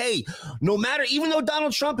public that, hey, no matter, even though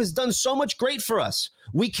Donald Trump has done so much great for us,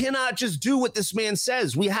 we cannot just do what this man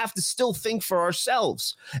says. We have to still think for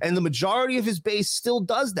ourselves. And the majority of his base still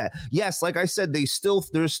does that. Yes, like I said, there's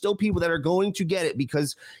still people that are going to get it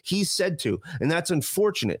because he said to, and that's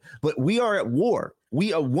unfortunate. But we are at war.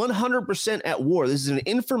 We are 100% at war. This is an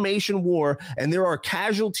information war, and there are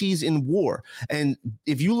casualties in war. And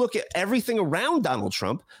if you look at everything around Donald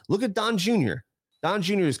Trump, look at Don Jr. Don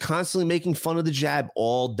Jr. is constantly making fun of the jab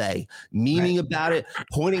all day, memeing about it,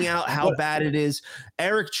 pointing out how bad it is.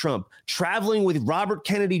 Eric Trump traveling with Robert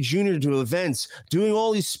Kennedy Jr. to events, doing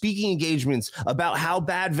all these speaking engagements about how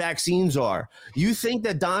bad vaccines are. You think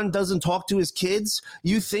that Don doesn't talk to his kids?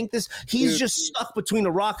 You think this? He's just stuck between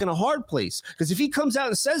a rock and a hard place. Because if he comes out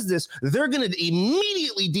and says this, they're going to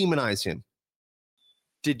immediately demonize him.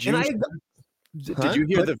 Did you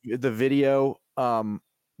hear the video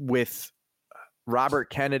with Robert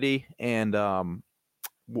Kennedy and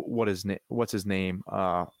what's his name?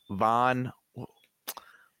 Vaughn.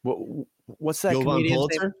 What's that comedian's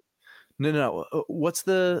name? No. What's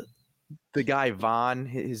the guy Vaughn?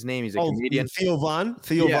 His name. He's a comedian. Theo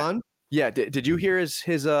Vaughn. Yeah. Did you hear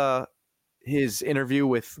his interview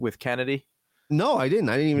with Kennedy? No, I didn't.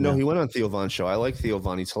 I didn't even know he went on Theo Vaughn's show. I like Theo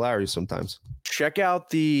Vaughn. He's hilarious sometimes. Check out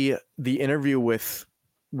the interview with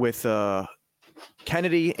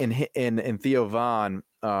Kennedy and Theo Vaughn.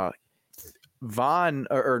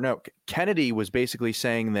 Kennedy was basically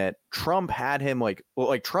saying that Trump had him like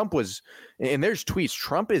Trump was, and there's tweets.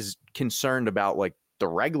 Trump is concerned about like the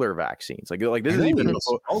regular vaccines. Like this is even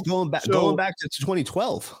going back to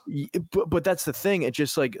 2012. But that's the thing. It's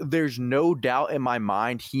just like there's no doubt in my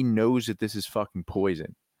mind he knows that this is fucking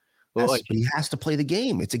poison. Yes, like he has to play the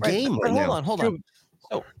game. It's a game right now. Hold on.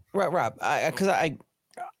 So, Rob,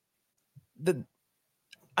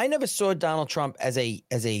 I never saw Donald Trump as a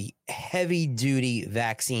heavy duty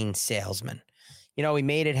vaccine salesman. You know, he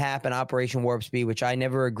made it happen, Operation Warp Speed, which I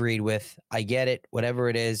never agreed with. I get it, whatever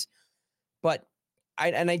it is. But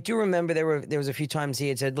I do remember there was a few times he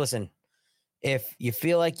had said, listen, if you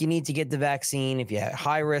feel like you need to get the vaccine, if you're at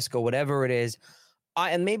high risk or whatever it is,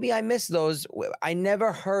 and maybe I missed those. I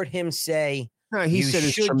never heard him say, he said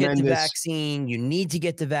you should get the vaccine. You need to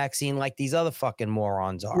get the vaccine like these other fucking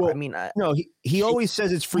morons are. Well, I mean, he always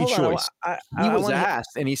says it's free choice. He was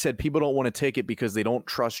asked, and he said people don't want to take it because they don't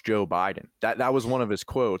trust Joe Biden. That was one of his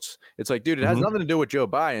quotes. It's like, dude, it has nothing to do with Joe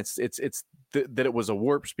Biden. It's that it was a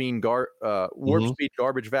warp speed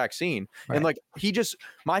garbage vaccine. Right. And like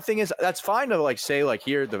my thing is that's fine to like say like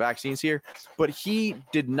here the vaccine's here, but he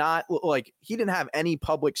didn't have any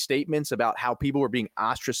public statements about how people were being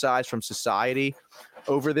ostracized from society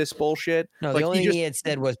over this bullshit. No, the only thing he had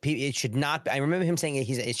said was it should not. I remember him saying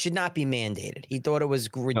it should not be mandated. He thought it was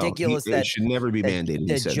ridiculous that it should never be mandated.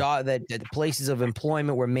 That the places of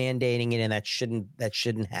employment were mandating it, and that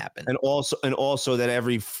shouldn't happen. And also that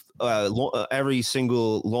every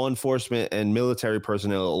single law enforcement and military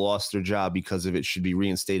personnel lost their job because of it should be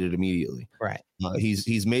reinstated immediately. Right.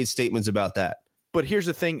 He's made statements about that. But here's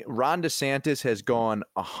the thing: Ron DeSantis has gone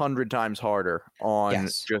 100 times harder on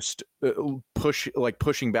just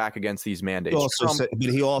pushing back against these mandates.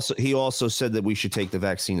 He also said that we should take the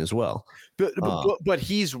vaccine as well. But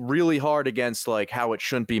he's really hard against like how it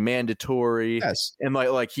shouldn't be mandatory. Yes, and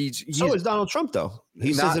like he's so is Donald Trump though.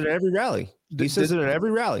 He says it at every rally.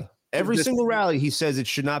 Every single rally, he says it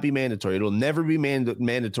should not be mandatory. It will never be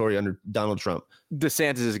mandatory under Donald Trump.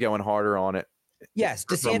 DeSantis is going harder on it. Yes,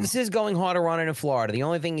 DeSantis is going harder on it in Florida. The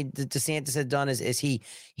only thing DeSantis had done is he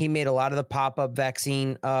made a lot of the pop-up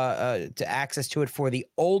vaccine to access to it for the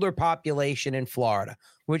older population in Florida,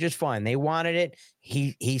 which is fine. They wanted it.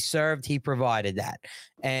 He provided that.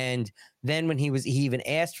 And then when he even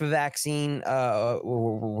asked for vaccine,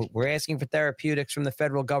 we're asking for therapeutics from the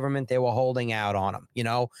federal government, they were holding out on him,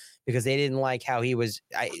 because they didn't like how he was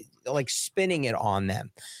spinning it on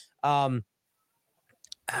them.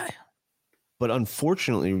 But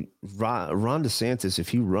unfortunately, Ron DeSantis, if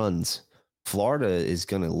he runs, Florida is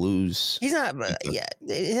going to lose. He's not.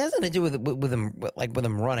 It has nothing to do with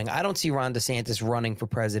him running. I don't see Ron DeSantis running for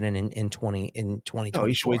president in 2020. No,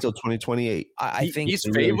 he should wait till 2028. I think he's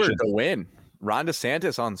favored to win. Ron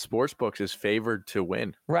DeSantis on sports books is favored to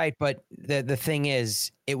win. Right, but the thing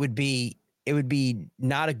is, it would be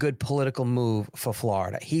not a good political move for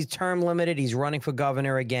Florida. He's term limited. He's running for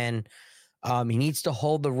governor again. He needs to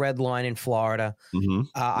hold the red line in Florida. Mm-hmm.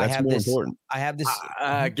 That's more important. I have this.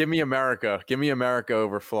 Give me America. Give me America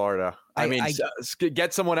over Florida.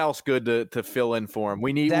 Get someone else good to fill in for him.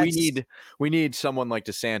 We need someone like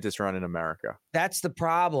DeSantis running America. That's the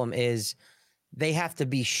problem. Is they have to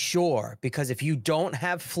be sure, because if you don't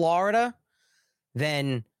have Florida,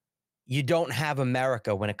 then you don't have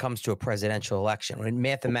America when it comes to a presidential election,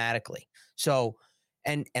 mathematically. So,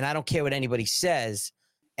 and I don't care what anybody says.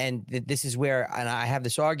 And this is where, and I have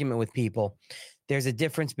this argument with people, there's a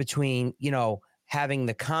difference between, having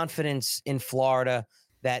the confidence in Florida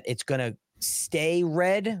that it's going to stay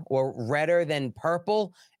red or redder than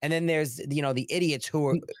purple. And then there's, the idiots who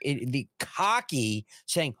are the cocky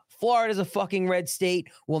saying Florida's a fucking red state.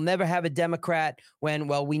 We'll never have a Democrat when,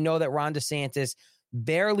 we know that Ron DeSantis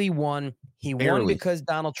barely won. He won because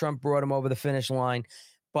Donald Trump brought him over the finish line.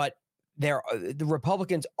 But the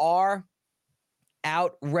Republicans are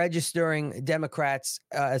out registering Democrats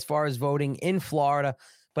as far as voting in Florida,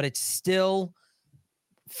 but it's still,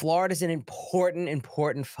 Florida's an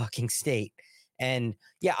important fucking state. And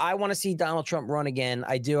yeah, I want to see Donald Trump run again.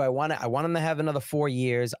 I do. I want him to have another 4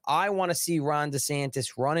 years. I want to see Ron DeSantis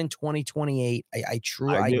run in 2028.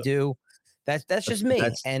 I do. That's just me.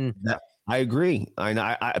 I agree.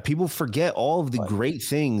 I people forget all of the great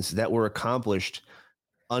things that were accomplished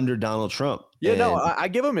under Donald Trump. Yeah, no, I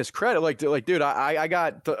give him his credit. Like, dude, I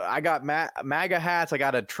got MAGA hats. I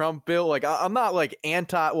got a Trump bill. Like, I'm not like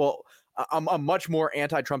I'm much more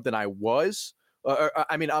anti-Trump than I was.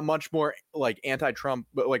 I'm much more like anti-Trump,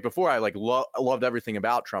 but like before I loved everything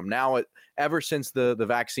about Trump. Now ever since the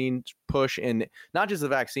vaccine push, and not just the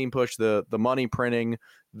vaccine push, the money printing,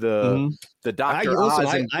 the Dr. Oz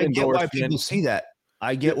I get why people see that.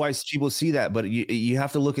 I get why people see that, but you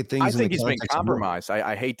have to look at things. I think he's been compromised.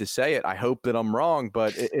 I hate to say it. I hope that I'm wrong,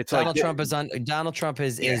 but it's Donald Trump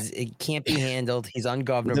is it can't be handled. He's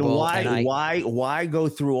ungovernable. Then why go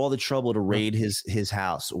through all the trouble to raid his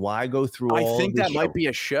house? Why go through? I think that might be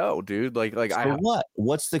a show, dude.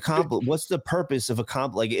 What's the purpose of a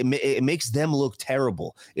comp? Like it makes them look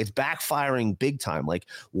terrible. It's backfiring big time. Like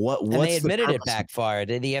what? And they admitted it backfired.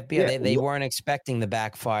 The FBI they weren't expecting the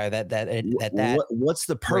backfire that. What's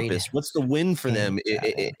the purpose? What's the win for them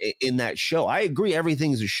in that show? I agree,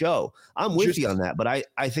 everything's a show. I'm with you on that, but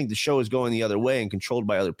I think the show is going the other way and controlled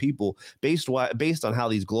by other people based on how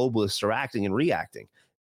these globalists are acting and reacting.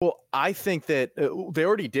 Well, I think that they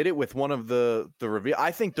already did it with one of the reveal.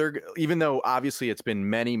 I think even though obviously it's been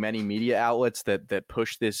many media outlets that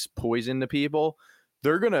push this poison to people,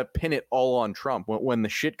 they're gonna pin it all on Trump when the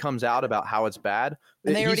shit comes out about how it's bad.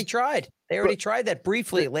 And they already tried. They already tried that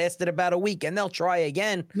briefly. It lasted about a week, and they'll try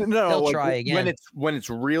again. They'll try again. When it's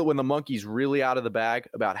real, when the monkey's really out of the bag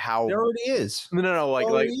about how it already is. No,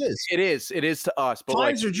 like it is to us. But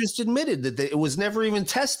Pfizer just admitted that it was never even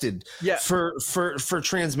tested for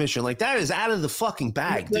transmission. Like that is out of the fucking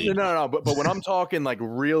bag, dude. No. But when I'm talking like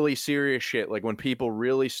really serious shit, like when people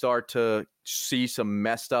really start to see some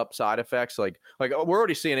messed up side effects, like we're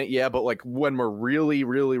already seeing it, but like when we're really you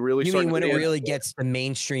mean when it really gets the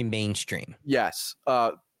mainstream yes,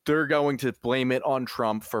 they're going to blame it on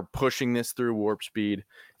Trump for pushing this through warp speed.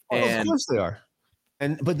 And of course they are.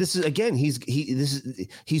 But this is again,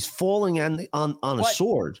 he's falling on a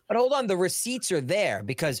sword. But hold on, the receipts are there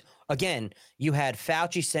because again, you had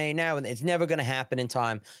Fauci saying now it's never going to happen in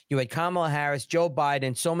time. You had Kamala Harris, Joe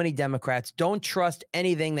Biden, so many Democrats don't trust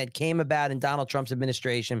anything that came about in Donald Trump's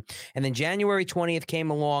administration. And then January 20th came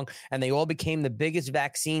along and they all became the biggest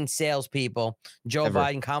vaccine salespeople. Joe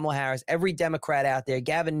Biden, Kamala Harris, every Democrat out there,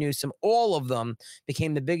 Gavin Newsom, all of them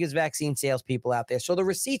became the biggest vaccine salespeople out there. So the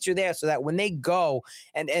receipts are there so that when they go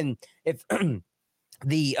and if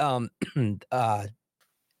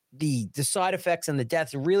the side effects and the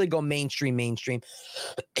deaths really go mainstream,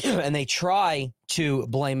 and they try to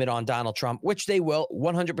blame it on Donald Trump, which they will,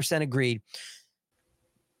 100% agreed.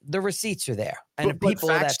 The receipts are there, and but people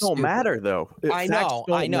facts don't matter, though. I know.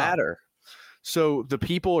 Matter. So the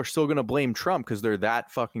people are still going to blame Trump because they're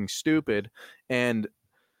that fucking stupid, and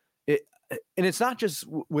it's not just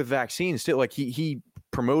with vaccines. Still, like he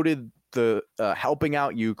promoted the helping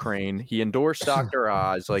out Ukraine. He endorsed Dr.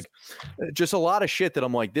 Oz, like just a lot of shit that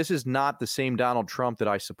I'm like, this is not the same Donald Trump that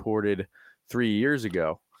I supported 3 years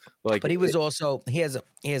ago. Like, but he was he has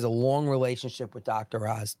a long relationship with Dr.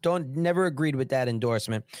 Oz. Never agreed with that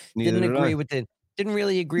endorsement. Didn't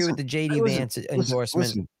really agree with the JD Vance endorsement.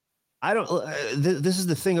 Listen, I don't. This is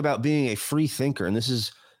the thing about being a free thinker, and this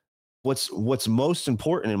is what's most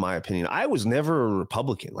important in my opinion. I was never a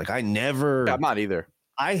Republican. Like I'm not either.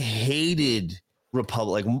 I hated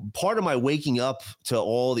Republic. Like part of my waking up to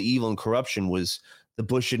all the evil and corruption was the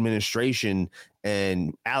Bush administration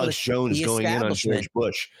and Alex Jones going in on George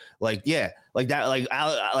Bush. Like, yeah, like that.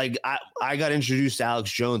 I got introduced to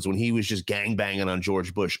Alex Jones when he was just gangbanging on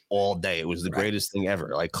George Bush all day. It was the greatest thing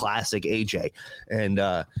ever. Like classic AJ.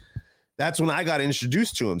 And, that's when I got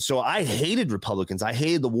introduced to him. So I hated Republicans. I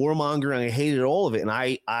hated the warmongering. I hated all of it. And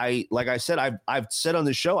I like I said, I've said on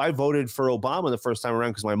the show, I voted for Obama the first time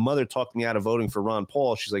around because my mother talked me out of voting for Ron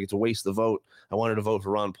Paul. She's like, it's a waste of the vote. I wanted to vote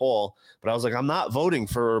for Ron Paul, but I was like, I'm not voting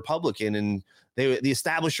for a Republican. And the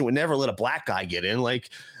establishment would never let a black guy get in.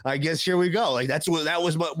 Like, I guess here we go. Like that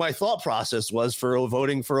was what my thought process was for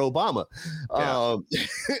voting for Obama. Yeah.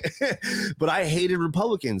 But I hated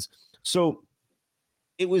Republicans. So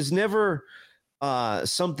it was never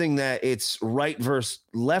something that it's right versus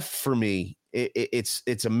left for me.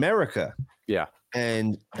 It's America. Yeah.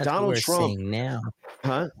 And that's Donald Trump now.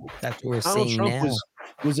 Huh? That's what we're Donald seeing Trump now.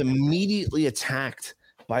 Was immediately attacked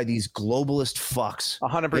by these globalist fucks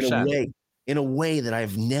 100%. In a way that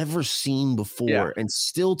I've never seen before. Yeah. And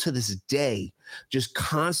still to this day, just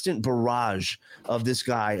constant barrage of this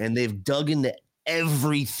guy. And they've dug into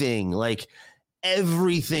everything, like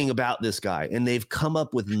everything about this guy, and they've come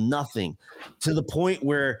up with nothing, to the point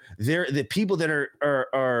where the people that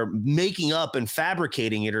are making up and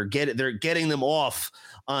fabricating it they're getting them off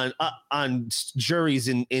on juries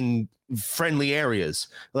in friendly areas.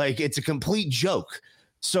 Like it's a complete joke.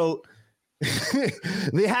 So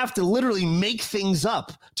they have to literally make things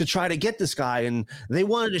up to try to get this guy, and they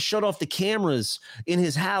wanted to shut off the cameras in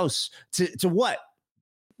his house to what?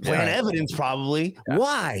 Plant evidence, probably. Yeah.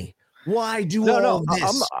 Why do all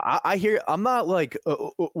this? I'm not like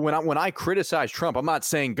when I criticize Trump, I'm not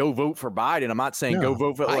saying go vote for Biden. I'm not saying go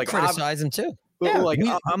vote for. Like, I criticize him too. Yeah, like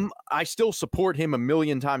I still support him a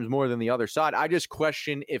million times more than the other side. I just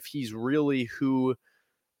question if he's really who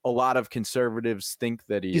a lot of conservatives think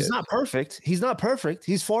that he is. He's not perfect. He's not perfect.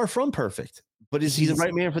 He's far from perfect. But is he the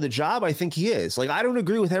right man for the job? I think he is. Like, I don't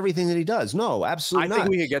agree with everything that he does. No, absolutely not. I think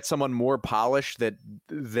we could get someone more polished that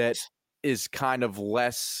is kind of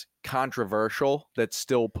less controversial, that's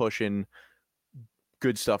still pushing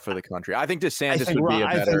good stuff for the country. I think DeSantis would be a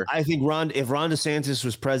better. I think if Ron DeSantis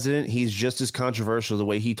was president, he's just as controversial. The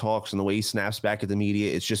way he talks and the way he snaps back at the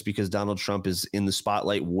media, it's just because Donald Trump is in the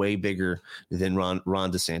spotlight way bigger than Ron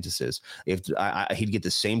DeSantis is. If he'd get the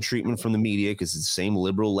same treatment from the media because it's the same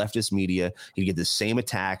liberal leftist media, he'd get the same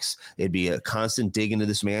attacks. It'd be a constant dig into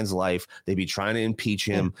this man's life. They'd be trying to impeach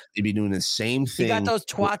him. They'd be doing the same thing. You got those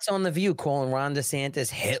twats on The View calling Ron DeSantis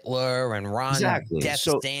Hitler and Ron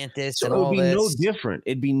DeSantis and all this. No different.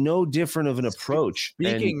 It'd be no different of an approach.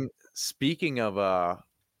 Speaking of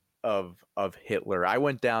of Hitler. I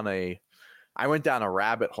went down a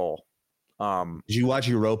rabbit hole. Did you watch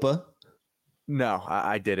Europa? No,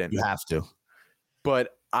 I didn't. You have to. But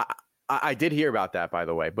I did hear about that, by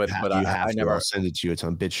the way. But I never. I'll send it to you. It's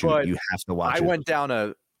on BitChute. You have to watch it. I went down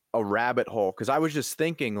a rabbit hole because I was just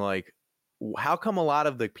thinking, like, how come a lot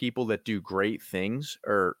of the people that do great things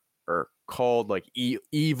are called like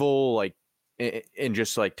evil, like, and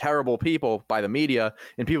just like terrible people by the media,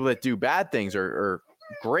 and people that do bad things are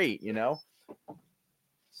great, you know?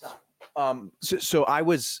 So I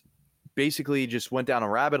was basically just went down a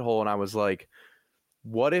rabbit hole, and I was like,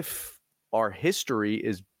 what if our history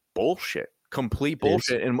is bullshit, complete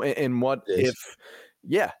bullshit? And what if,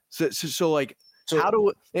 yeah. So like, how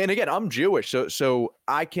do, and again, I'm Jewish, so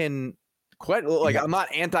I can I'm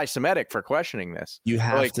not anti-Semitic for questioning this. You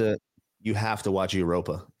have to watch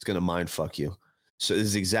Europa. It's going to mind fuck you. So this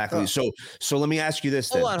is exactly so let me ask you this.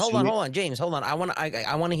 Hold on, James. Hold on. I want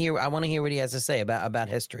to hear what he has to say about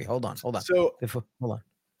history. Hold on. So hold on.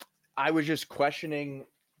 I was just questioning.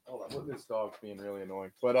 Hold on, look at this dog being really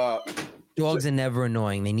annoying. But dogs are never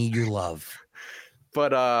annoying. They need your love.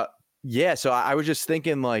 But yeah. So I was just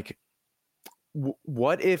thinking, like,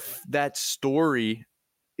 what if that story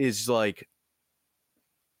is like,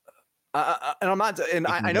 and I'm not, and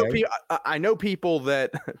I know people. I know people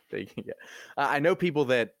that I know people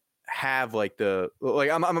that have like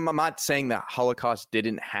I'm not saying that Holocaust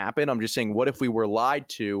didn't happen. I'm just saying, what if we were lied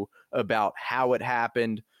to about how it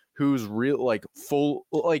happened? Who's real? Like full?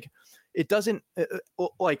 Like it doesn't.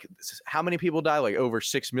 Like how many people die? Like over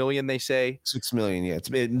 6 million. They say 6 million. Yeah,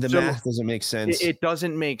 math doesn't make sense. It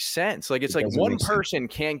doesn't make sense. Like it's like one person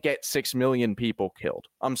can't get 6 million people killed.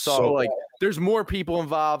 I'm sorry. So, like there's more people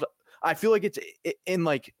involved. I feel like it's in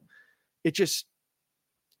like it just.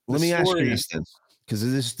 Let me ask you this then,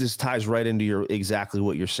 because this ties right into exactly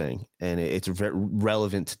what you're saying, and it's very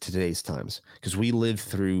relevant to today's times because we lived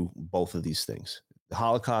through both of these things. The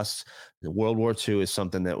Holocaust, the World War II is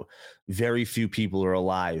something that very few people are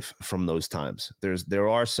alive from those times. There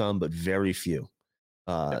are some, but very few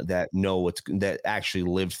that know that actually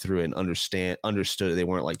lived through and understood. They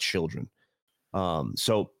weren't like children.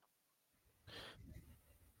 So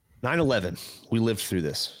 9/11, we lived through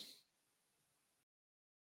this.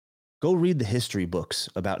 Go read the history books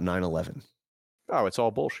about 9/11. Oh, it's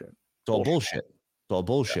all bullshit. It's all bullshit. It's all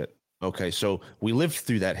bullshit. Yeah. Okay, so we lived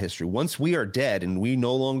through that history. Once we are dead and we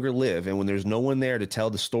no longer live, and when there's no one there to tell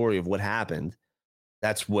the story of what happened,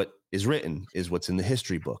 that's what is written, is what's in the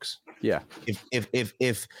history books. Yeah.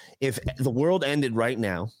 If the world ended right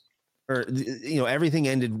now, or everything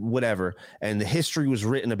ended, whatever, and the history was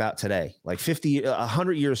written about today, like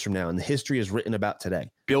 100 years from now, and the history is written about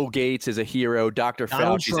today. Bill Gates is a hero. Dr.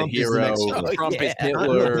 Fauci is a hero. Trump is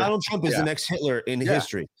Hitler. Donald Trump is the next Hitler in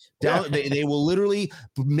history. They will literally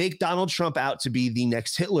make Donald Trump out to be the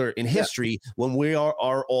next Hitler in history when we are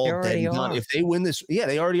all dead and done. If they win this,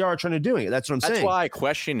 they already are trying to doing it. That's what I'm saying. That's why I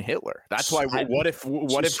question Hitler. That's why. What if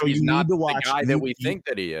he's not the guy that we think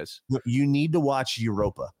that he is? You need to watch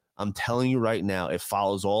Europa. I'm telling you right now, it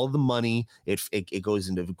follows all of the money. It goes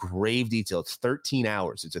into grave detail. It's 13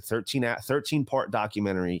 hours. It's a 13-part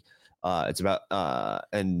documentary. It's about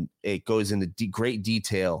and it goes into great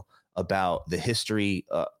detail about the history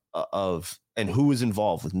of and who was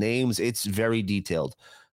involved with names. It's very detailed.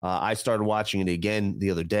 I started watching it again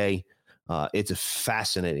the other day. It's a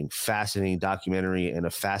fascinating documentary and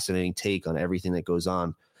a fascinating take on everything that goes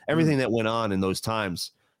on, everything that went on in those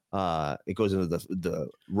times. It goes into the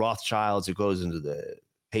Rothschilds. It goes into the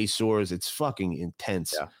Pacers. It's fucking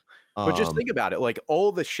intense. Yeah. But just think about it. Like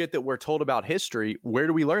all the shit that we're told about history, where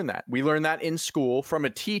do we learn that? We learn that in school from a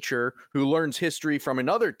teacher who learns history from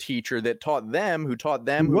another teacher that taught them, who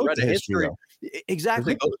read a history.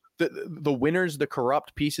 Exactly. The winners, the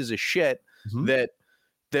corrupt pieces of shit that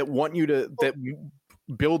want you to that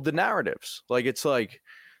build the narratives. Like it's like.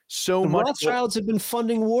 So much. Rothschilds have been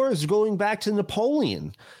funding wars going back to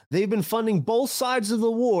Napoleon. They've been funding both sides of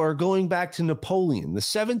the war going back to Napoleon, the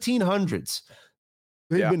 1700s.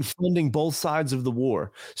 They've been funding both sides of the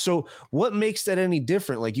war. So what makes that any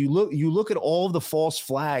different? Like you look at all of the false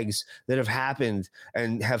flags that have happened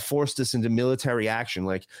and have forced us into military action,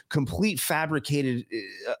 like complete fabricated,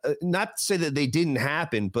 not to say that they didn't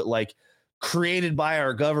happen, but like created by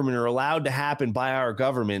our government or allowed to happen by our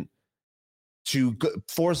government to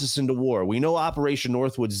force us into war. We know Operation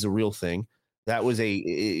Northwoods is a real thing. That was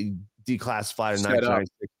a declassified in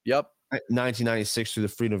 1996. Yep. 1996 through the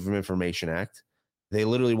Freedom of Information Act. They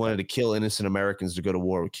literally wanted to kill innocent Americans to go to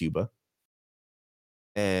war with Cuba.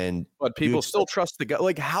 But people still trust the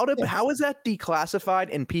government. Like, how is that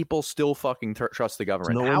declassified and people still fucking trust the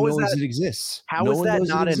government? No one knows it exists. How is that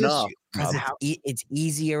not enough? Because it's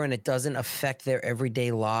easier and it doesn't affect their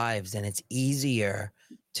everyday lives, and it's easier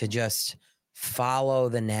to just follow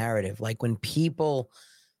the narrative. Like when people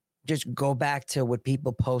just go back to what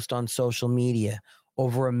people post on social media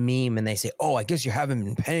over a meme and they say, oh, I guess you haven't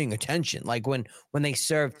been paying attention. Like when they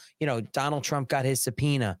served, Donald Trump got his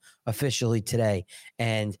subpoena officially today,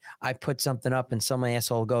 and I put something up and some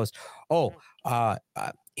asshole goes, oh,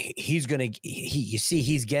 he's getting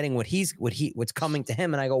what's coming to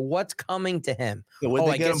him. And I go, what's coming to him?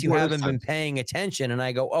 I guess you haven't been paying attention. And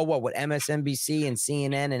I go, oh, what MSNBC and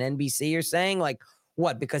CNN and NBC are saying? Like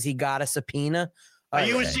what? Because he got a subpoena. Are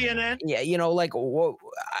you a CNN? Yeah.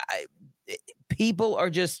 People are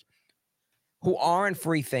just who aren't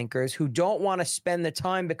free thinkers, who don't want to spend the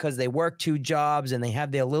time because they work 2 jobs and they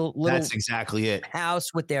have their little that's exactly it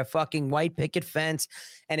house with their fucking white picket fence,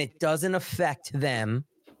 and it doesn't affect them.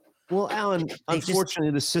 Well, Alan,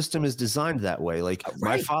 unfortunately, the system is designed that way. Like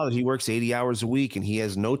my father, he works 80 hours a week and he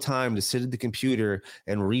has no time to sit at the computer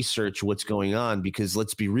and research what's going on because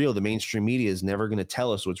let's be real, the mainstream media is never going to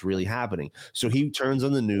tell us what's really happening. So he turns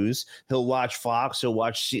on the news, he'll watch Fox, he'll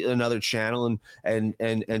watch another channel and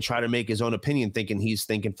try to make his own opinion, thinking he's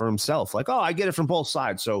thinking for himself. Like, oh, I get it from both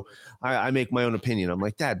sides. So I make my own opinion. I'm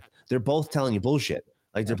like, Dad, they're both telling you bullshit.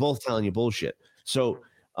 Like they're both telling you bullshit. So,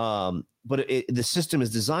 but the system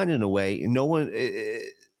is designed in a way no one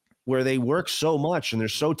where they work so much and they're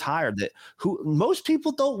so tired that most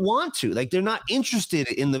people don't want to, like, they're not interested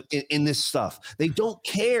in this stuff. They don't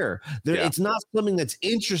care. It's not something that's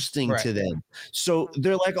interesting to them. So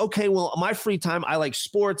they're like, okay, well, my free time, I like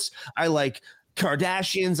sports. I like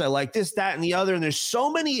Kardashians, I like this, that, and the other. And there's so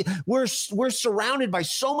many, we're surrounded by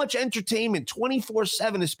so much entertainment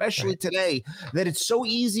 24/7, especially today, that it's so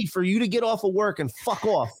easy for you to get off of work and fuck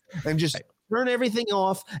off and just turn everything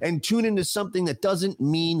off and tune into something that doesn't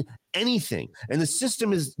mean anything. And the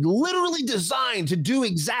system is literally designed to do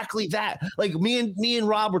exactly that. Like me and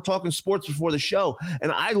Rob were talking sports before the show,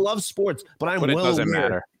 and I love sports, but I'm well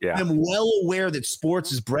aware. Yeah. I'm well aware that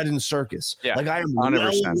sports is bread and circus. Yeah. Like I am 100%.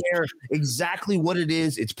 Well aware exactly what it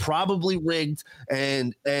is. It's probably rigged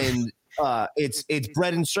and it's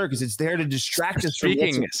bread and circus. It's there to distract us.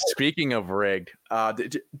 Speaking of rigged,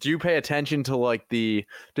 do you pay attention to like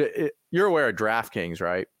you're aware of DraftKings,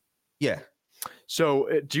 right? Yeah. So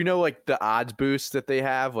do you know like the odds boosts that they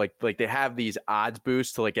have? Like they have these odds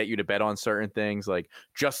boosts to like get you to bet on certain things, like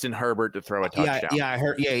Justin Herbert to throw a touchdown. Yeah, I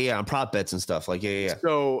heard. Yeah, on prop bets and stuff. Like yeah.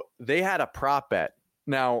 So they had a prop bet.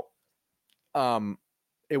 Now,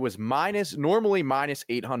 it was normally minus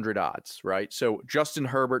 800 odds, right? So Justin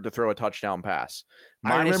Herbert to throw a touchdown pass.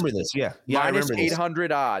 I remember this. Yeah, minus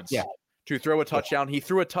 800 odds. Yeah. To throw a touchdown. He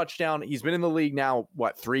threw a touchdown. He's been in the league now,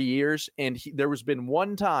 3 years? And there has been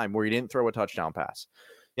one time where he didn't throw a touchdown pass.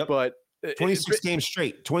 Yep. But 26 games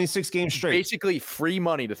straight. Basically free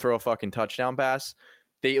money to throw a fucking touchdown pass.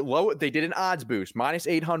 They did an odds boost, minus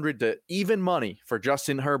 800 to even money for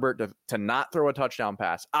Justin Herbert to not throw a touchdown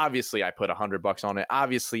pass. Obviously, I put $100 on it.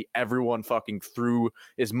 Obviously, everyone fucking threw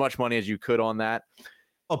as much money as you could on that.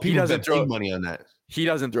 Oh, people doesn't throw money on that. He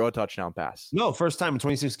doesn't throw a touchdown pass. No, first time in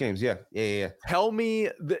 26 games. Yeah. Tell me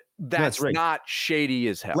that's not shady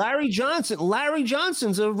as hell. Larry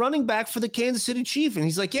Johnson's a running back for the Kansas City Chiefs, and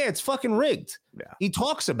he's like, yeah, it's fucking rigged. Yeah. He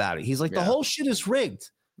talks about it. He's like, the whole shit is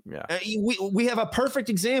rigged. Yeah. We have a perfect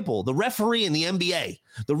example. The referee in the NBA.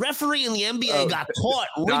 The referee in the NBA got caught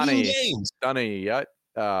rigging games.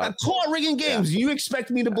 Got caught rigging games. You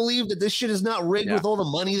expect me to believe that this shit is not rigged with all the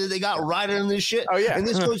money that they got riding in this shit? Oh yeah. And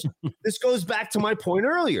this goes back to my point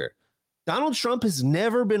earlier. Donald Trump has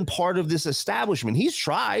never been part of this establishment. He's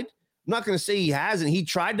tried. I'm not going to say he hasn't. He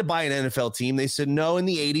tried to buy an NFL team. They said no in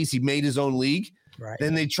the 80s. He made his own league. Right.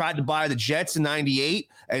 Then they tried to buy the Jets in 98,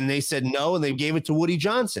 and they said no, and they gave it to Woody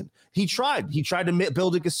Johnson. He tried to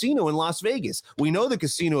build a casino in Las Vegas. We know the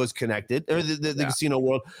casino is connected, or the casino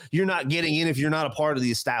world. You're not getting in if you're not a part of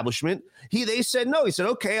the establishment. They said no. He said,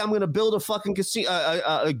 okay, I'm going to build a fucking casino,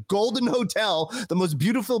 a Golden Hotel, the most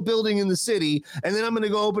beautiful building in the city, and then I'm going to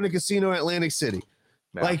go open a casino in Atlantic City.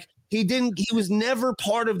 Yeah. Like, he was never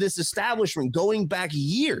part of this establishment going back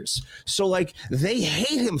years. So like they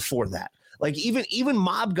hate him for that. Like even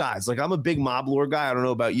mob guys, like I'm a big mob lore guy. I don't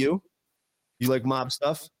know about you. You like mob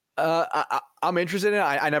stuff? I'm interested in it.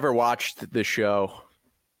 I never watched the show.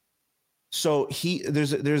 So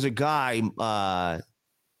there's a guy,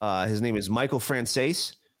 his name is Michael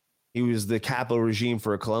Frances. He was the capo regime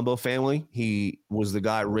for a Colombo family. He was the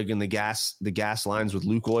guy rigging the gas lines with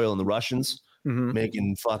Lukoil and the Russians,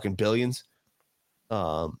 making fucking billions.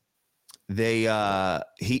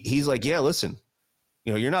 He's like, yeah, listen,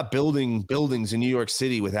 you're not building buildings in New York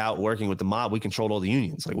City without working with the mob. We controlled all the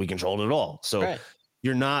unions. Like, we controlled it all. So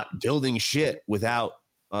you're not building shit without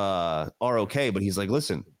ROK. But he's like,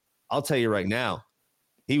 listen, I'll tell you right now,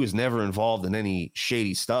 he was never involved in any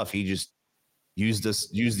shady stuff. He just used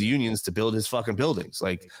the unions to build his fucking buildings.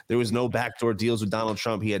 Like, there was no backdoor deals with Donald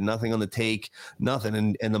Trump. He had nothing on the take,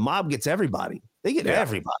 nothing. And the mob gets everybody. They get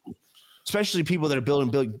everybody, especially people that are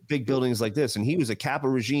building big buildings like this. And he was a capo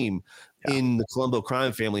regime in the Colombo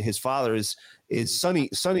crime family. His father is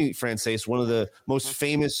Sonny Frances, one of the most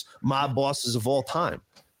famous mob bosses of all time.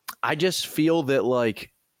 I just feel that,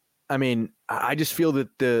 I just feel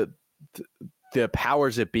that the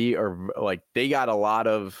powers that be are like, they got a lot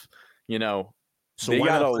of, they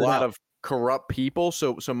got a lot of corrupt people.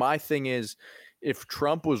 So my thing is, if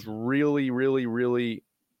Trump was really, really, really,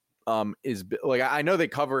 is like, I know they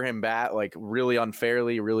cover him bad, like really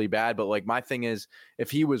unfairly, really bad. But like, my thing is, if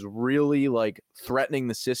he was really like threatening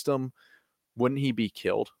the system, wouldn't he be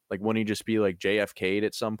killed? Like, wouldn't he just be like JFK'd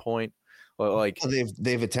at some point? Like,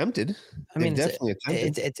 they've attempted. I mean, definitely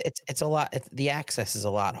attempted. It's a lot. The access is a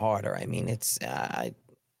lot harder. I mean, it's not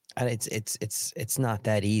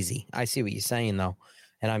that easy. I see what you're saying though,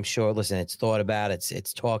 and I'm sure. Listen, it's thought about.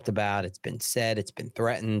 It's talked about. It's been said. It's been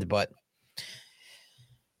threatened. But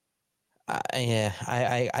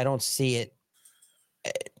I don't see it,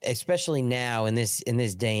 especially now in this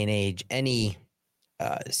day and age. Any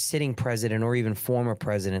sitting president or even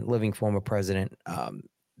living former president,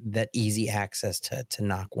 that easy access to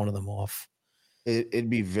knock one of them off. It'd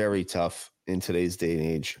be very tough in today's day and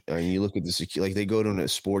age. I mean, you look at the security, like they go to a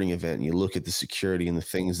sporting event and you look at the security and the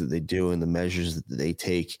things that they do and the measures that they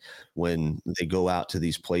take when they go out to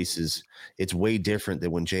these places. It's way different than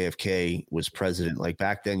when JFK was president. Like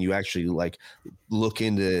back then, you actually like look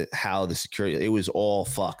into how the security, it was all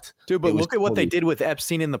fucked. Dude, but look at what they did with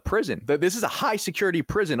Epstein in the prison. This is a high security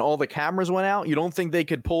prison. All the cameras went out. You don't think they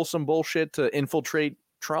could pull some bullshit to infiltrate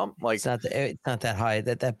Trump? Like, it's not that high.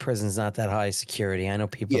 That prison's not that high security. I know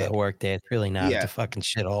people that work there. It's really not. It's a fucking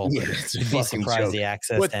shithole. Yeah, you'd be surprised the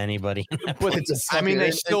access to anybody. But I mean,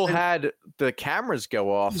 they still had the cameras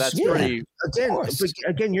go off. That's pretty.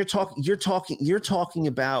 Again, you're talking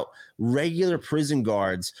about regular prison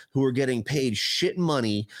guards who are getting paid shit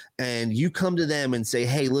money, and you come to them and say,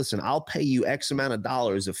 "Hey, listen, I'll pay you X amount of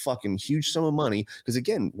dollars, a fucking huge sum of money." Because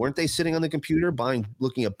again, weren't they sitting on the computer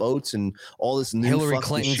looking at boats and all this new Hillary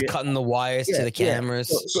Clinton's shit? Cutting the wires to the cameras.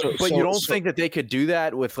 But you don't think that they could do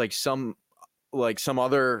that with like some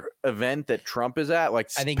other event that Trump is at? Like,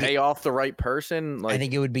 I think pay off the right person. Like, I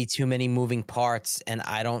think it would be too many moving parts, and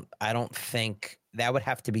I don't think that would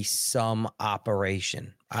have to be some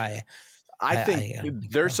operation. I think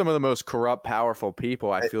they're some of the most corrupt, powerful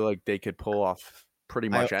people. I feel like they could pull off pretty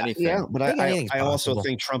much anything. Yeah, but I also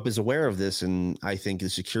think Trump is aware of this, and I think the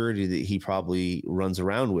security that he probably runs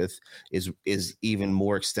around with is even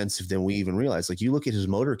more extensive than we even realize. Like, you look at his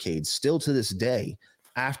motorcade, still to this day,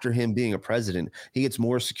 after him being a president, he gets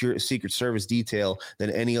more Secret Service detail than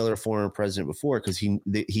any other former president before, because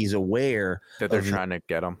he's aware that they're trying to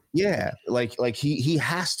get him. Yeah, like he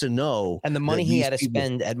has to know. And the money he had to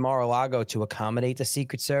spend at Mar-a-Lago to accommodate the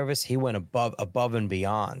Secret Service, he went above and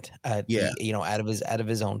beyond. Out of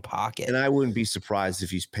his own pocket. And I wouldn't be surprised if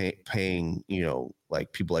he's paying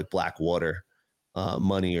like people like Blackwater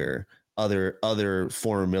money, or other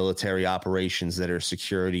former military operations that are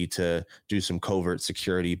security, to do some covert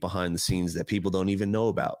security behind the scenes that people don't even know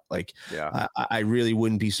about. Like, I really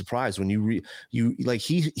wouldn't be surprised when he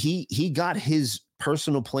got his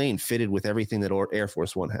personal plane fitted with everything that Air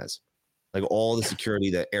Force One has. Like all the security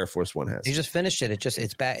that Air Force One has. He just finished it.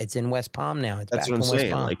 It's back. It's in West Palm now. That's what I'm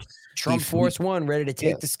saying. Like, Trump Force One ready to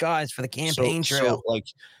take the skies for the campaign trail. So, like,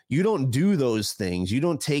 you don't do those things. You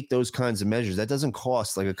don't take those kinds of measures. That doesn't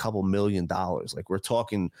cost like a couple $1 million. Like, we're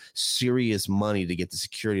talking serious money to get the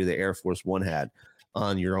security the Air Force One had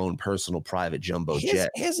on your own personal private jumbo jet.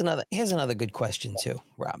 Here's another good question too,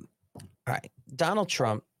 Rob. All right, Donald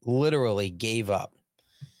Trump literally gave up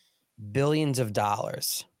billions of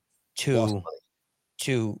dollars to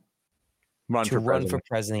run for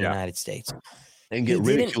president of the United States and get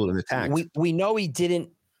ridiculed and attacked. We know he didn't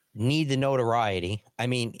need the notoriety. I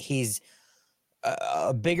mean, he's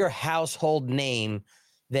a bigger household name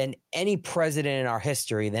than any president in our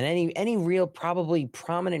history, than any real probably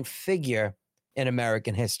prominent figure in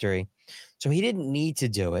American history. So he didn't need to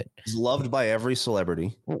do it. He's loved by every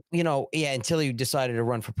celebrity. Until he decided to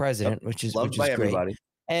run for president, which is loved by great. Everybody.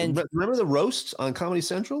 And remember the roast on Comedy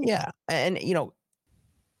Central? Yeah. And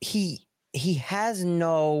he has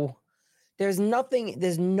There's nothing.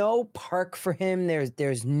 There's no perk for him.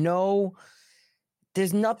 There's nothing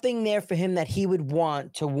there for him that he would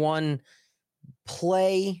want to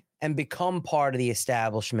play and become part of the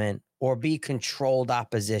establishment or be controlled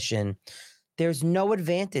opposition. There's no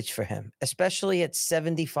advantage for him, especially at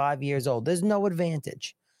 75 years old. There's no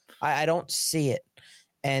advantage. I don't see it.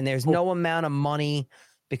 And there's no amount of money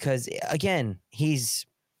because, again, he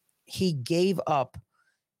gave up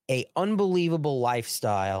a unbelievable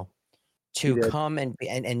lifestyle to come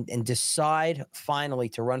and decide finally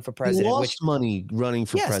to run for president. He lost money running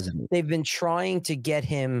for president. They've been trying to get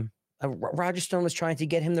him. Roger Stone was trying to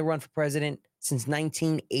get him to run for president since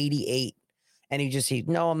 1988. And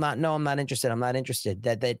no, I'm not interested. I'm not interested.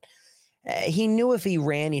 He knew if he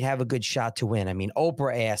ran, he'd have a good shot to win. I mean,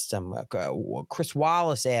 Oprah asked him, Chris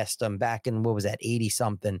Wallace asked him back in, 80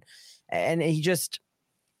 something. And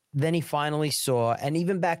then he finally saw, and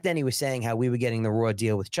even back then he was saying how we were getting the raw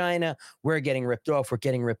deal with China. We're getting ripped off.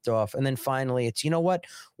 And then finally it's, you know what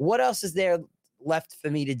else is there left for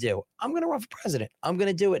me to do? I'm going to run for president. I'm going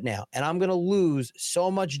to do it now. And I'm going to lose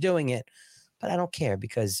so much doing it, but I don't care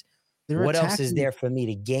because what else is there for me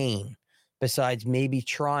to gain besides maybe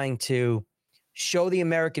trying to show the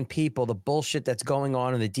American people the bullshit that's going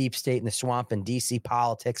on in the deep state and the swamp and DC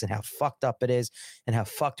politics and how fucked up it is and how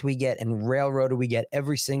fucked we get and railroaded we get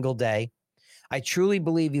every single day. I truly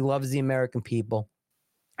believe he loves the American people.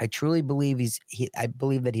 I truly believe I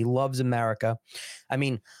believe that he loves America. I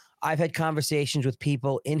mean, I've had conversations with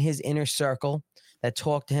people in his inner circle that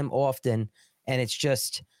talk to him often, and it's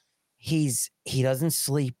just he doesn't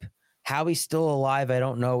sleep. How he's still alive, I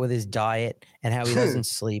don't know, with his diet and how he doesn't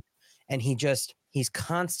sleep. And he's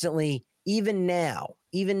constantly, even now,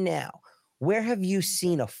 where have you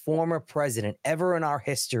seen a former president ever in our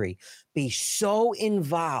history be so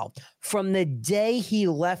involved from the day he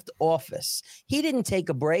left office? He didn't take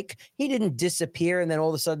a break. He didn't disappear and then all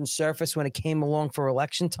of a sudden surface when it came along for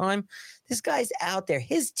election time. This guy's out there.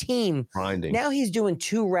 His team, grinding. Now he's doing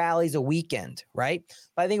 2 rallies a weekend, right?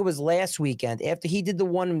 But I think it was last weekend after he did the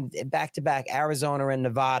one back-to-back Arizona and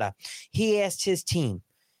Nevada. He asked his team,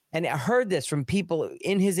 and I heard this from people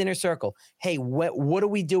in his inner circle. Hey, what are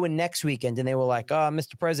we doing next weekend? And they were like,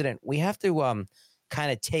 Mr. President, we have to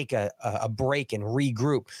kind of take a break and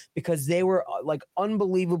regroup because they were like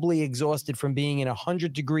unbelievably exhausted from being in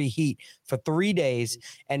 100-degree heat for 3 days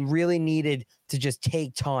and really needed to just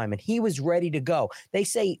take time. And he was ready to go. They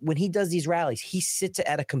say when he does these rallies, he sits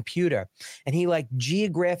at a computer and he like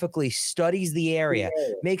geographically studies the area,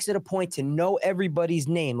 makes it a point to know everybody's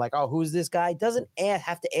name. Like, oh, who's this guy? Doesn't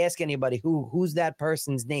have to ask anybody who's that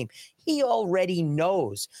person's name. He already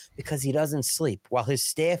knows because he doesn't sleep. While his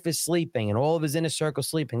staff is sleeping and all of his inner circle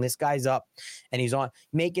sleeping, this guy's up and he's on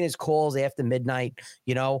making his calls after midnight,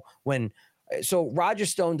 so Roger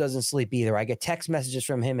Stone doesn't sleep either. I get text messages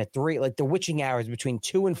from him at 3, like the witching hours between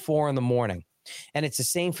 2 and 4 in the morning. And it's the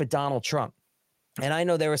same for Donald Trump. And I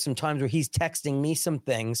know there were some times where he's texting me some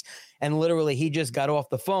things and literally he just got off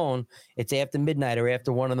the phone. It's after midnight or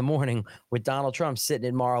after 1 in the morning with Donald Trump sitting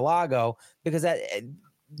in Mar-a-Lago because that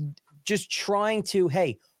just trying to,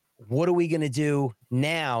 hey, what are we going to do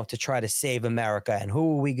now to try to save America? And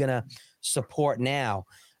who are we going to support now?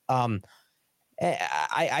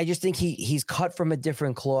 I just think he's cut from a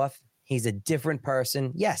different cloth. He's a different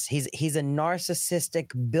person. Yes, he's a narcissistic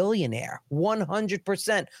billionaire,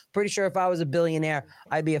 100%. Pretty sure if I was a billionaire,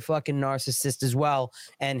 I'd be a fucking narcissist as well.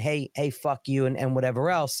 And hey, fuck you and whatever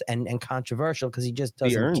else and controversial because he just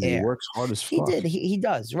doesn't care. He works hard as fuck. He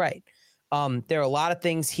does, right. There are a lot of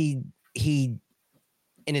things he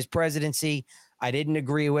in his presidency I didn't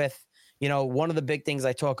agree with. One of the big things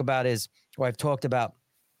I've talked about is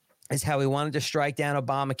how he wanted to strike down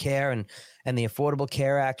Obamacare and the Affordable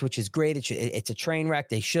Care Act, which is great. It's a train wreck.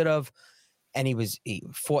 They should have. And he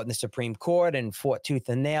fought in the Supreme Court and fought tooth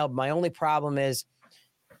and nail. My only problem is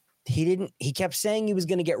he kept saying he was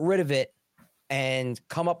going to get rid of it and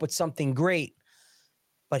come up with something great,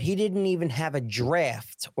 but he didn't even have a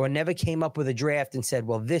draft or never came up with a draft and said,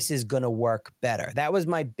 well, this is going to work better. That was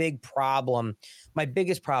my big problem. My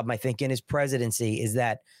biggest problem, I think, in his presidency is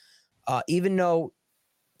that even though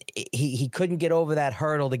he couldn't get over that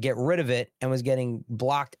hurdle to get rid of it and was getting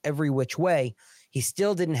blocked every which way, he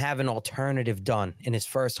still didn't have an alternative done in his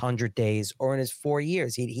first 100 days or in his 4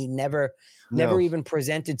 years. He never even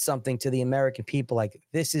presented something to the American people like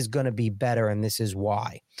this is going to be better and this is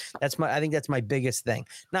why. I think that's my biggest thing.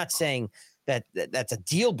 Not saying that that's a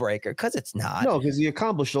deal breaker because it's not. No, because he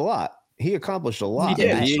accomplished a lot. He accomplished a lot.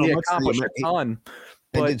 He accomplished a ton.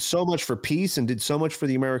 And did so much for peace and did so much for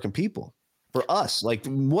the American people. For us, like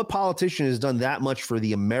what politician has done that much for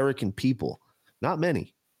the American people? Not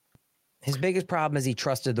many. His biggest problem is he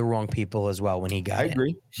trusted the wrong people as well when he got I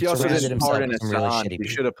agree. He also didn't pardon Assange. Really he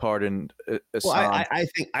should have pardoned Assange. Well,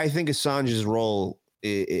 I think Assange's role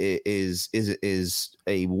is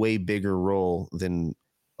a way bigger role than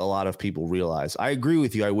a lot of people realize. I agree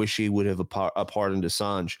with you. I wish he would have pardoned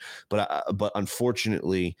Assange, but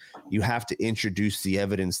unfortunately, you have to introduce the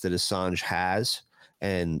evidence that Assange has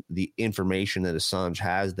and the information that Assange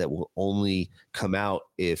has that will only come out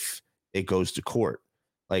if it goes to court.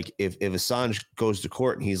 Like if Assange goes to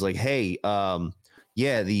court and he's like, hey,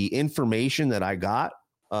 yeah, the information that I got,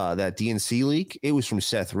 that DNC leak, it was from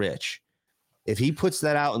Seth Rich. If he puts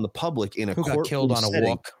that out in the public in a got killed on a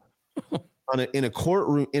walk. in a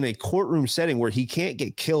courtroom setting where he can't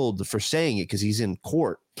get killed for saying it because he's in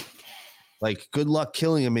court. Like, good luck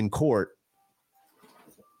killing him in court.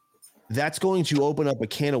 That's going to open up a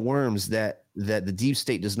can of worms that the deep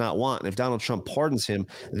state does not want. And if Donald Trump pardons him,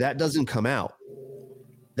 that doesn't come out.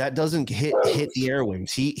 That doesn't hit the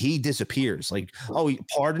airwaves. He disappears. Like, oh,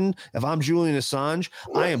 pardon? If I'm Julian Assange,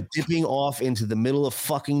 I am dipping off into the middle of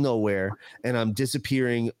fucking nowhere, and I'm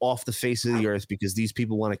disappearing off the face of the earth because these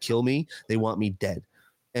people want to kill me. They want me dead.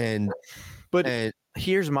 But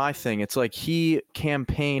here's my thing. It's like he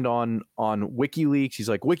campaigned on WikiLeaks. He's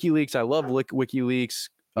like, WikiLeaks. I love WikiLeaks.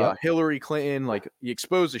 Yep. Hillary Clinton, like, he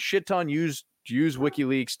exposed a shit ton. Use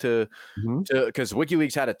WikiLeaks to because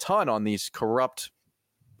WikiLeaks had a ton on these corrupt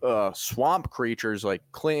swamp creatures like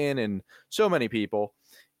Clinton and so many people,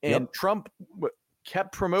 and Trump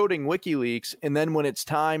kept promoting WikiLeaks, and then when it's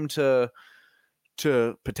time to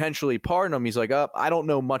potentially pardon him, he's like, I don't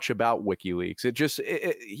know much about WikiLeaks. It just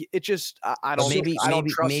I don't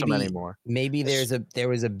trust him anymore. Maybe there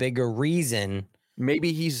was a bigger reason.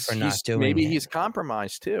 Maybe he's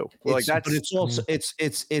compromised too.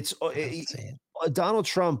 Donald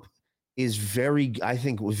Trump is very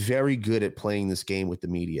good at playing this game with the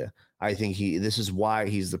media. I think this is why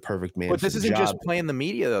he's the perfect man. But this isn't just playing the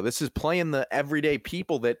media though. This is playing the everyday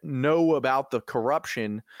people that know about the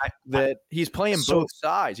corruption. He's playing both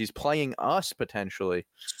sides. He's playing us potentially.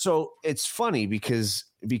 So it's funny because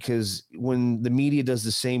when the media does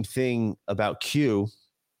the same thing about Q,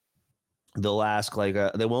 they'll ask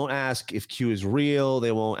they won't ask if Q is real.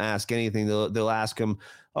 They won't ask anything. They'll ask him,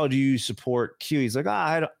 oh, do you support Q? He's like,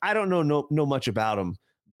 I don't know much about him,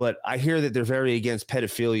 but I hear that they're very against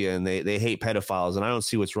pedophilia and they hate pedophiles, and I don't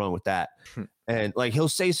see what's wrong with that. And like, he'll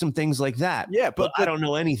say some things like that. Yeah, but I don't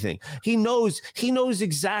know anything. He knows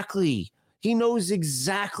exactly. He knows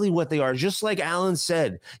exactly what they are. Just like Alan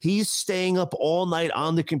said, he's staying up all night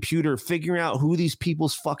on the computer figuring out who these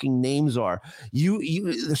people's fucking names are.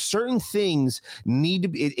 Certain things need to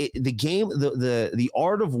be the game. The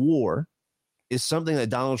art of war is something that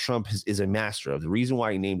Donald Trump is a master of. The reason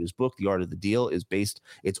why he named his book The Art of the Deal is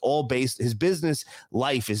it's all based. His business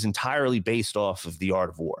life is entirely based off of the art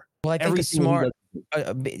of war. Well, I think it's smart.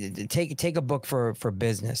 Take a book for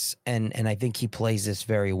business, and I think he plays this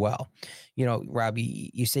very well. You know,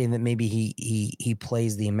 Robbie, you saying that maybe he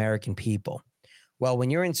plays the American people. Well,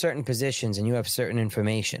 when you're in certain positions and you have certain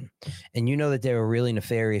information, and you know that there are really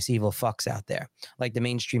nefarious, evil fucks out there, like the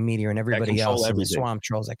mainstream media and everybody else, and the swamp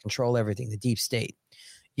trolls that control everything, the deep state.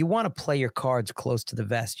 You want to play your cards close to the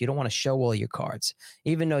vest. You don't want to show all your cards,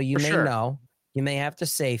 even though you know, you may have to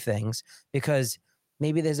say things because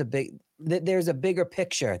maybe there's a bigger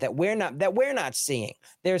picture that we're not seeing.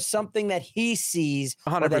 There's something that he sees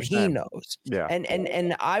or that he knows. Yeah.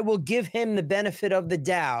 And I will give him the benefit of the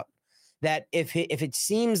doubt that if it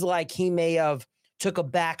seems like he may have took a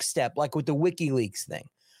back step, like with the WikiLeaks thing,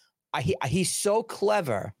 he's so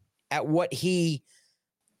clever at what he's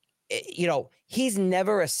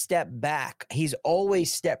never a step back. He's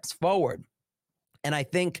always steps forward. And I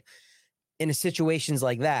think in situations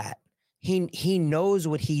like that, he knows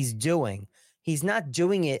what he's doing. He's not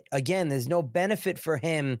doing it again. There's no benefit for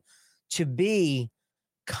him to be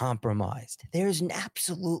compromised. There's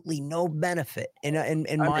absolutely no benefit in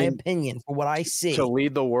my opinion for what I see to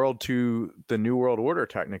lead the world to the new world order.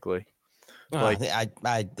 Technically, I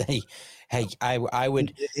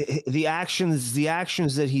would. The actions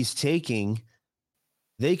that he's taking,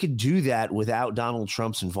 they could do that without Donald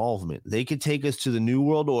Trump's involvement. They could take us to the new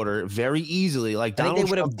world order very easily. Like I think they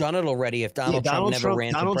would have done it already if Donald Trump never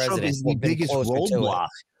ran for president. Trump is the biggest roadblock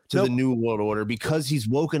to the new world order because he's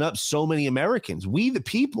woken up so many Americans. We, the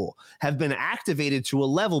people, have been activated to a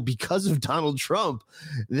level because of Donald Trump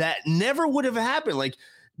that never would have happened. Like,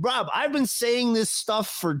 Rob, I've been saying this stuff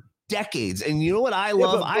for decades, and you know what I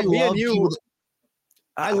love? I love you.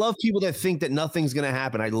 I love people that think that nothing's going to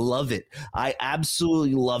happen. I love it. I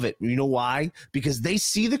absolutely love it. You know why? Because they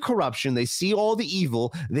see the corruption. They see all the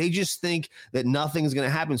evil. They just think that nothing's going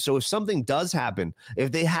to happen. So if something does happen,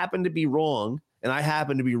 if they happen to be wrong, and I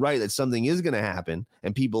happen to be right that something is going to happen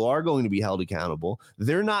and people are going to be held accountable,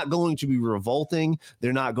 they're not going to be revolting.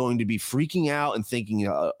 They're not going to be freaking out and thinking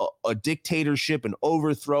a dictatorship, an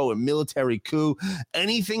overthrow, a military coup,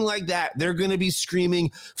 anything like that. They're going to be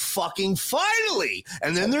screaming, fucking finally.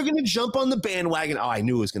 And then they're going to jump on the bandwagon. Oh, I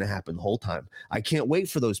knew it was going to happen the whole time. I can't wait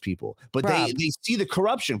for those people. But they see the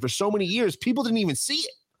corruption for so many years. People didn't even see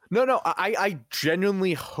it. No, I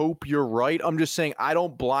genuinely hope you're right. I'm just saying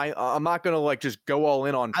I'm not gonna like just go all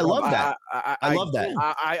in on Trump. I love that. I love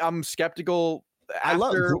that. I'm skeptical. I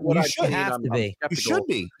love what you I should have to be. You should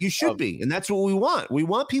be. You should be, and that's what we want. We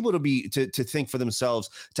want people to be to think for themselves,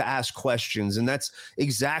 to ask questions, and that's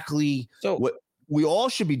exactly what we all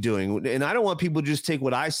should be doing. And I don't want people to just take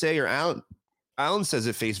what I say or Alan says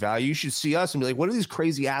at face value. You should see us and be like, what are these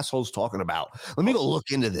crazy assholes talking about? Let me go look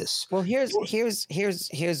into this. Well, here's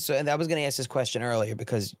and I was going to ask this question earlier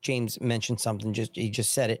because James mentioned something, he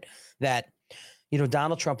just said it, that,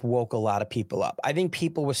 Donald Trump woke a lot of people up. I think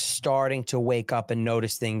people were starting to wake up and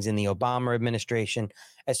notice things in the Obama administration,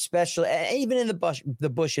 especially even in the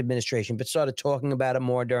Bush administration, but started talking about it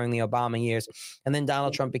more during the Obama years. And then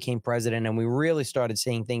Donald Trump became president, and we really started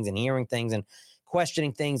seeing things and hearing things and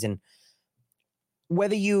questioning things. And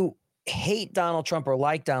whether you hate Donald Trump or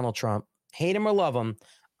like Donald Trump, hate him or love him,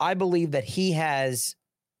 I believe that he has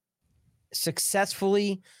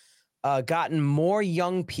successfully gotten more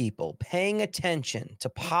young people paying attention to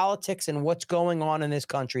politics and what's going on in this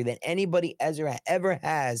country than anybody ever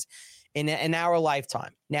has in our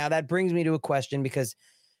lifetime. Now, that brings me to a question, because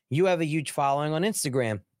you have a huge following on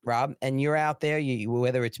Instagram, Rob, and you're out there,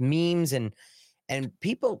 whether it's memes and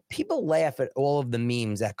people laugh at all of the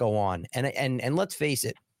memes that go on. And let's face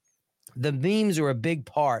it, the memes are a big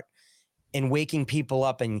part in waking people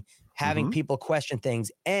up and having people question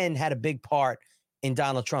things, and had a big part in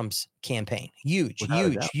Donald Trump's campaign. Huge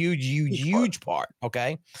part.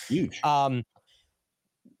 Okay. Huge.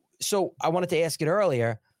 So I wanted to ask it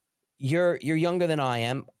earlier. You're younger than I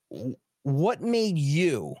am. What made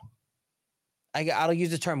you, I'll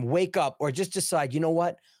use the term, wake up, or just decide, you know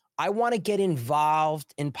what? I want to get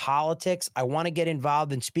involved in politics. I want to get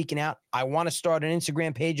involved in speaking out. I want to start an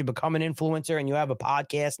Instagram page and become an influencer, and you have a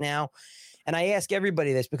podcast now. And I ask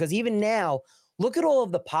everybody this because even now, look at all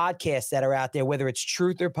of the podcasts that are out there, whether it's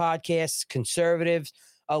truther podcasts, conservatives,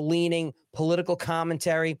 leaning, political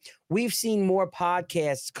commentary. We've seen more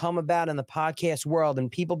podcasts come about in the podcast world,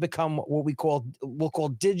 and people become what we'll call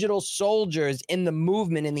digital soldiers in the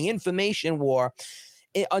movement, in the information war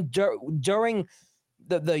during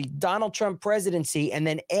the Donald Trump presidency, and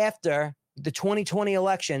then after the 2020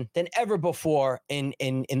 election, than ever before in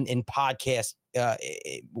podcast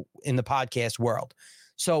in the podcast world.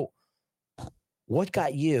 So, what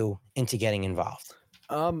got you into getting involved?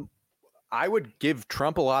 I would give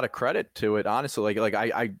Trump a lot of credit to it, honestly. Like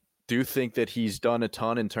I do think that he's done a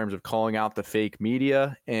ton in terms of calling out the fake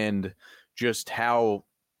media and just how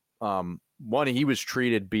he was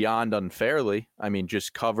treated beyond unfairly. I mean,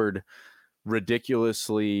 just covered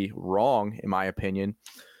ridiculously wrong, in my opinion.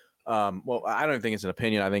 Well, I don't think it's an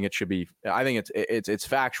opinion. I think it should be. I think it's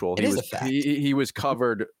factual. He was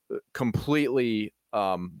covered completely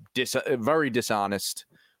very dishonest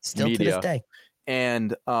still media. To this day.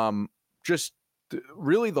 And just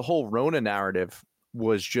really the whole Rona narrative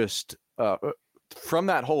was just from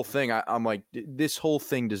that whole thing. I'm like, this whole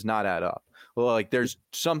thing does not add up. Well, like there's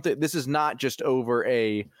something. This is not just over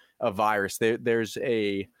a virus. There's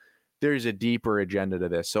a deeper agenda to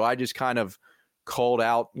this. So I just kind of called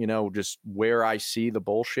out, just where I see the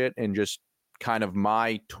bullshit and just kind of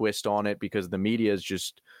my twist on it, because the media is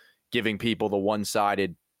just giving people the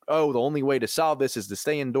one-sided, the only way to solve this is to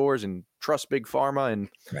stay indoors and trust big pharma. And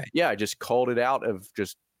I just called it out of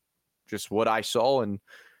just what I saw, and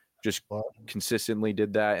just consistently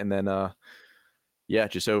did that. And then,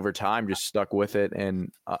 just over time, just stuck with it.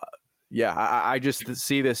 And, I just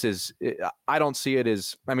see this as, I don't see it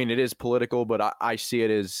as, I mean, it is political, but I see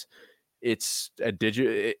it as, it's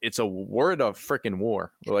a word of freaking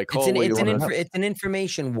war. Like, it's an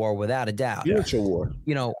information war without a doubt. It's a war.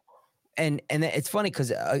 And it's funny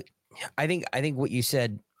because I think what you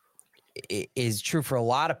said is true for a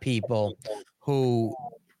lot of people who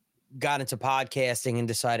got into podcasting and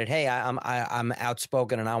decided, hey, I'm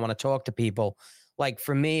outspoken and I want to talk to people. Like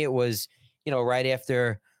for me, it was, right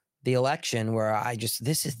after the election where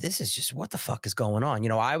this is just what the fuck is going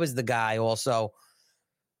on. I was the guy also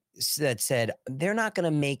that said, they're not going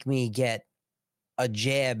to make me get a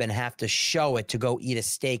jab and have to show it to go eat a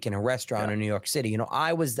steak in a restaurant in New York City. You know,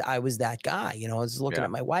 I was that guy. You know, I was looking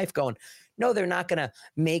at my wife going, no, they're not going to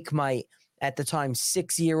make my, at the time,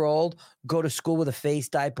 6-year-old go to school with a face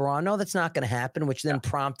diaper on. No, that's not going to happen, which then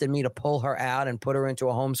prompted me to pull her out and put her into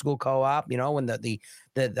a homeschool co-op, you know, when the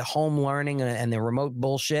home learning and the remote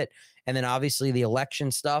bullshit. And then obviously the election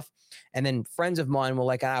stuff. And then friends of mine were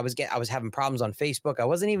like, I was having problems on Facebook. I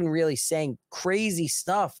wasn't even really saying crazy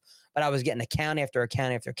stuff, but I was getting account after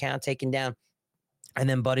account after account taken down. And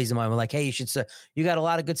then buddies of mine were like, hey, you should say, you got a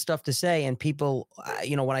lot of good stuff to say. And people,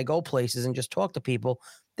 you know, when I go places and just talk to people,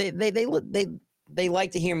 they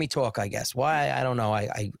like to hear me talk, I guess. Why? I don't know.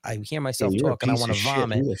 I hear myself talk and I want to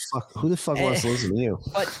vomit. Who the fuck wants to listen to you?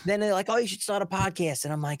 But then they're like, oh, you should start a podcast.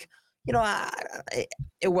 And I'm like, you know,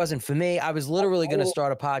 it wasn't for me. I was literally going to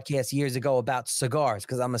start a podcast years ago about cigars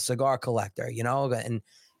because I'm a cigar collector, you know,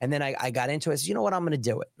 and then I got into it. I said, you know what, I'm going to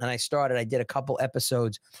do it. And I did a couple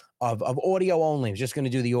episodes of audio only. I was just going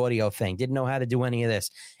to do the audio thing. Didn't know how to do any of this.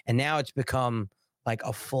 And now it's become like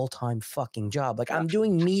a full-time fucking job. Like I'm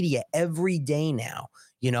doing media every day now,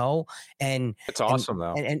 you know, and it's awesome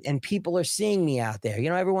though. And people are seeing me out there, you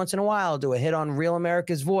know, every once in a while I'll do a hit on Real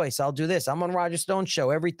America's Voice. I'll do this. I'm on Roger Stone's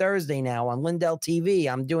show every Thursday now on Lindell TV.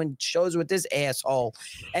 I'm doing shows with this asshole.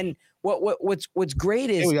 And what's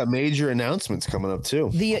great is we got major announcements coming up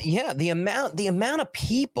too. The amount of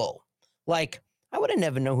people, like, I would have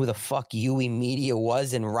never known who the fuck Yui Media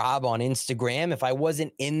was and Rob on Instagram if I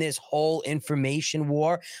wasn't in this whole information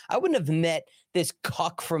war. I wouldn't have met this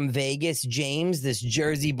cuck from Vegas, James, this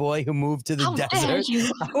Jersey boy who moved to the desert.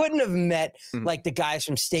 I wouldn't have met like the guys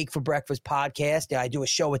from Steak for Breakfast podcast. I do a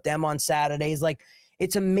show with them on Saturdays. Like,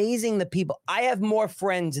 it's amazing the people. I have more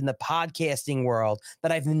friends in the podcasting world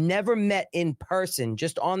that I've never met in person,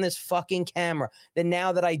 just on this fucking camera, than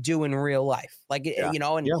now that I do in real life. Like, you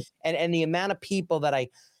know, and the amount of people that I,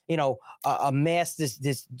 you know, amassed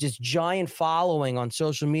this giant following on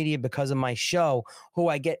social media because of my show, who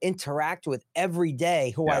I interact with every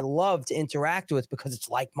day, who I love to interact with because it's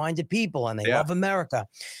like-minded people and they love America.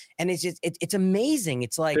 And it's just, it's amazing.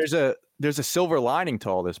 It's like there's a silver lining to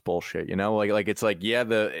all this bullshit, you know, like it's like,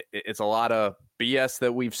 it's a lot of BS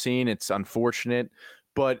that we've seen. It's unfortunate,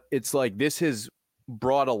 but it's like, this has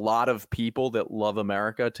brought a lot of people that love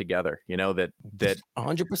America together, you know, that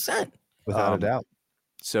 100% without a doubt.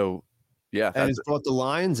 So yeah, and it's brought the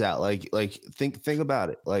Lions out. Like think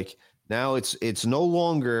about it. Like now it's no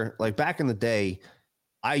longer like back in the day.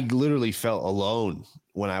 I literally felt alone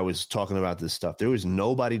when I was talking about this stuff. There was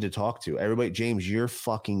nobody to talk to. Everybody, James, you're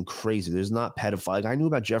fucking crazy. There's not pedophile. Like, I knew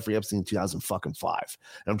about Jeffrey Epstein in 2005,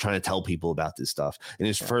 and I'm trying to tell people about this stuff. In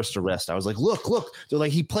his first arrest, I was like, look. They're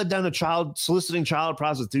like, he pled down to soliciting child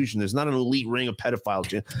prostitution. There's not an elite ring of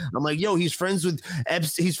pedophiles. I'm like, yo, he's friends with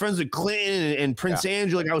Epstein. He's friends with Clinton and Prince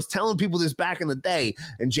Andrew. Like, I was telling people this back in the day.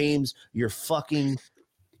 And James, you're fucking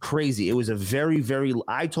crazy. It was a very, very,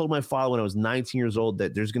 I told my father when I was 19 years old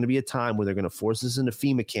that there's going to be a time where they're going to force us into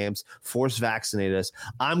FEMA camps, force vaccinate us.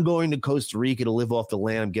 I'm going to Costa Rica to live off the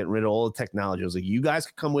land. I'm getting rid of all the technology. I was like, you guys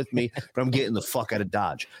can come with me, but I'm getting the fuck out of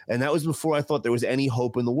Dodge. And that was before I thought there was any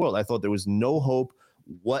hope in the world. I thought there was no hope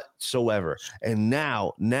whatsoever. And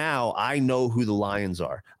now I know who the Lions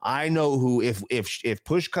are. I know who, if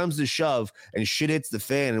push comes to shove and shit hits the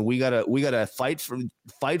fan and we gotta fight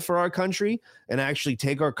for our country and actually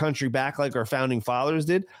take our country back like our founding fathers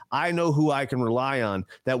did, I know who I can rely on.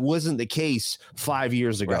 That wasn't the case 5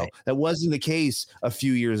 years ago. Right. That wasn't the case a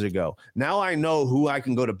few years ago. Now I know who I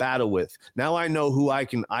can go to battle with. Now I know who I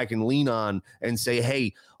can lean on and say,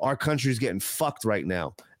 hey, our country's getting fucked right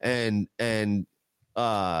now. And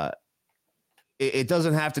it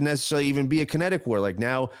doesn't have to necessarily even be a kinetic war. Like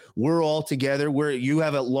now we're all together. You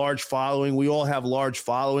have a large following. We all have large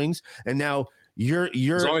followings. And now you're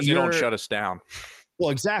as long as you don't shut us down. Well,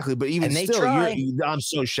 exactly. But even still, I'm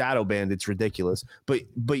so shadow banned. It's ridiculous.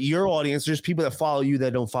 But your audience, there's people that follow you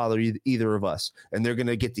that don't follow either of us. And they're going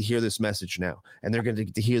to get to hear this message now. And they're going to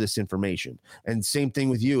get to hear this information. And same thing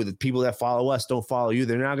with you. The people that follow us don't follow you.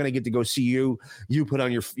 They're not going to get to go see you put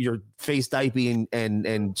on your face diaper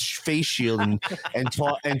and face shield and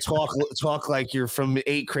talk like you're from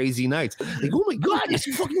 8 Crazy Nights. Like, oh my God, this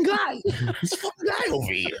fucking guy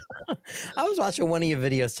over here. I was watching one of your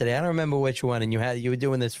videos today. I don't remember which one. And you were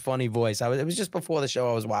doing this funny voice. It was just before the show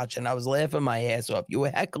I was watching. I was laughing my ass off. You were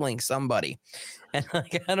heckling somebody, and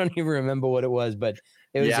like I don't even remember what it was, but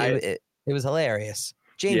it was it was hilarious.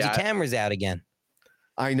 James, your camera's out again.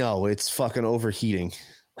 I know, it's fucking overheating.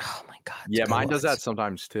 Oh my God. Yeah, mine does that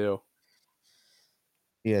sometimes too.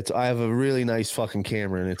 Yeah, I have a really nice fucking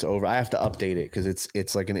camera, and it's over. I have to update it because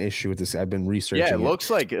it's like an issue with this. I've been researching. Yeah, it looks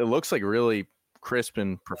like really crisp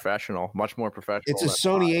and professional, much more professional. It's a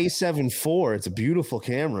Sony A7 IV. It's a beautiful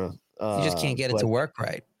camera. You just can't get it to work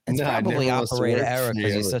right. It's probably operator error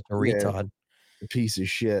because he's such a retard. Piece of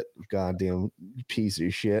shit, goddamn piece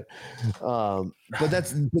of shit. But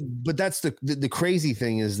that's the crazy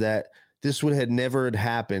thing is that this would have never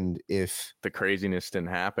happened if the craziness didn't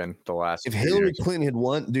happen. If Hillary Clinton had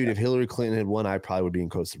won, dude. If Hillary Clinton had won, I probably would be in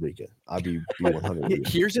Costa Rica. I'd be 100.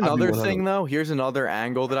 Here's another thing, though. Here's another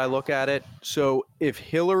angle that I look at it. So if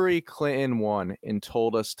Hillary Clinton won and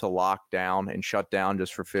told us to lock down and shut down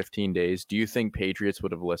just for 15 days, do you think Patriots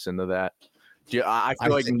would have listened to that? I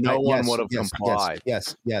feel like no one would have complied.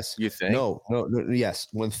 Yes. You think? No. Yes,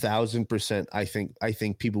 1000%. I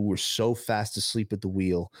think people were so fast asleep at the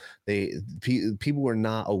wheel. People were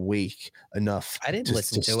not awake enough. I didn't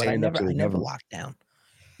listen to it. I never locked down.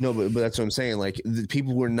 No, but that's what I'm saying. Like the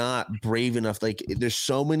people were not brave enough. Like there's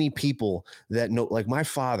so many people that know. Like my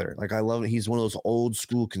father. Like I love it. He's one of those old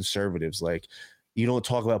school conservatives. Like you don't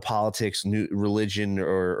talk about politics, religion,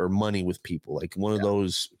 or money with people. Like one of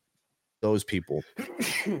those people.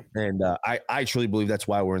 And I truly believe that's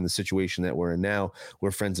why we're in the situation that we're in now,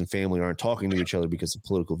 where friends and family aren't talking to each other because of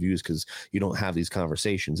political views, because you don't have these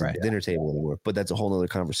conversations at the dinner table anymore. But that's a whole nother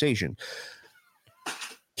conversation.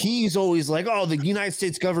 He's always like, oh, the United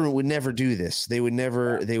States government would never do this. They would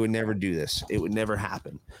never do this. It would never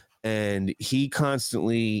happen. And he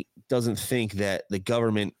constantly doesn't think that the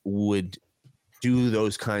government would do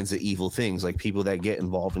those kinds of evil things. Like people that get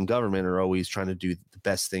involved in government are always trying to do the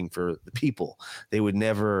best thing for the people. They would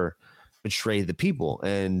never betray the people,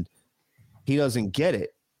 and he doesn't get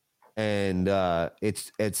it. And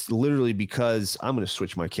it's literally because I'm going to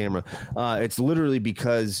switch my camera. It's literally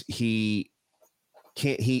because he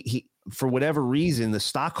can't, he for whatever reason, the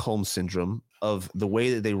Stockholm syndrome of the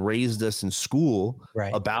way that they raised us in school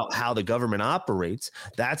about how the government operates.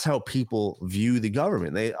 That's how people view the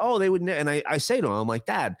government. They would. And I say to him, I'm like,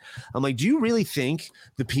 Dad, do you really think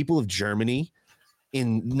the people of Germany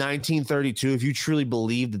in 1932, if you truly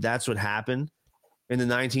believed that that's what happened in the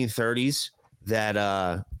 1930s,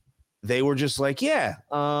 that they were just like,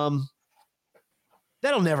 that'll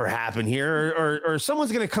never happen here, or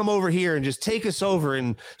someone's going to come over here and just take us over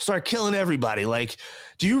and start killing everybody. Like,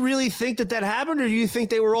 do you really think that happened? Or do you think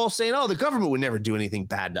they were all saying, oh, the government would never do anything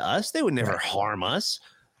bad to us? They would never harm us.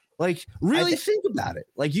 Like, really think about it.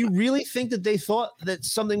 Like, you really think that they thought that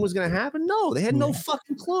something was going to happen? No, they had no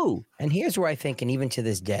fucking clue. And here's where I think, and even to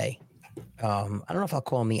this day, I don't know if I'll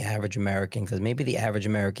call him the average American, because maybe the average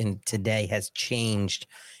American today has changed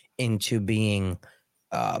into being,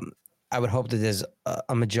 I would hope that there's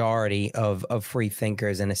a majority of free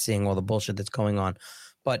thinkers and is seeing all the bullshit that's going on.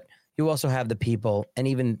 But you also have the people, and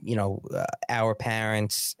even, our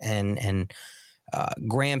parents and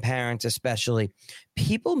grandparents especially,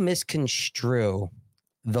 people misconstrue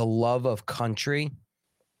the love of country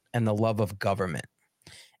and the love of government.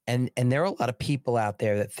 And there are a lot of people out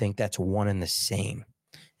there that think that's one and the same.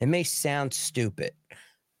 It may sound stupid,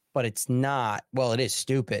 but it's not. Well, it is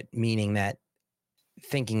stupid, meaning that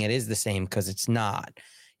thinking it is the same, because it's not.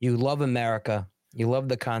 You love America, you love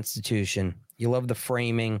the Constitution, you love the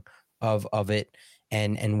framing of it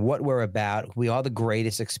and what we're about. We are the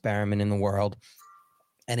greatest experiment in the world,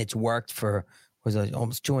 and it's worked for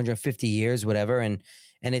almost 250 years, whatever. And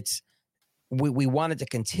it's we want it to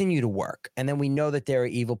continue to work. And then we know that there are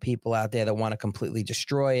evil people out there that want to completely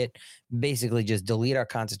destroy it, basically just delete our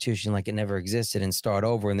Constitution like it never existed and start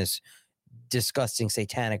over in this disgusting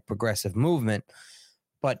satanic progressive movement.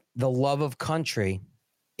 But the love of country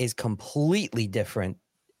is completely different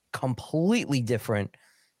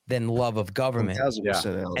than love of government.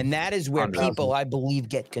 And that is where people, I believe,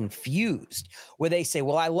 get confused, where they say,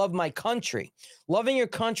 well, I love my country. Loving your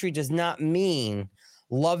country does not mean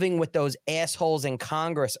loving what those assholes in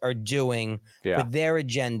Congress are doing with their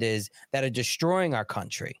agendas that are destroying our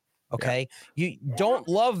country. Okay. You don't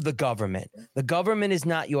love the government. The government is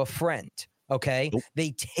not your friend. Okay. Nope.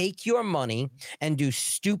 They take your money and do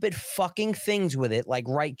stupid fucking things with it, like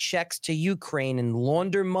write checks to Ukraine and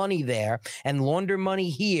launder money there and launder money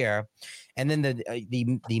here. And then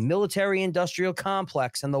the military industrial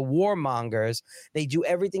complex and the warmongers, they do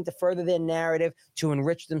everything to further their narrative, to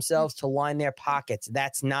enrich themselves, to line their pockets.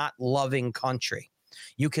 That's not loving country.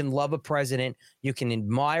 You can love a president. You can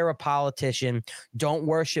admire a politician. Don't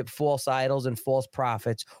worship false idols and false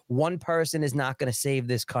prophets. One person is not going to save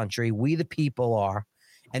this country. We, the people, are.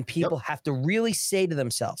 And people have to really say to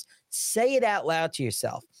themselves, say it out loud to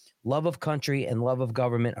yourself. Love of country and love of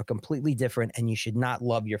government are completely different, and you should not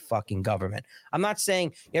love your fucking government. I'm not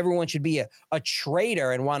saying everyone should be a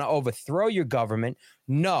traitor and want to overthrow your government.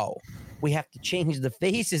 No, we have to change the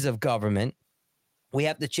faces of government We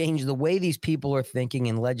have to change the way these people are thinking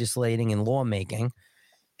and legislating and lawmaking.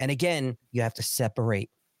 And again, you have to separate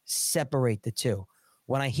the two.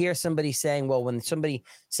 When I hear somebody saying, well, when somebody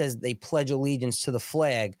says they pledge allegiance to the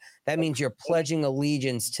flag, that means you're pledging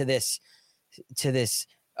allegiance to this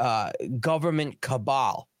government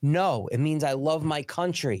cabal. No, it means I love my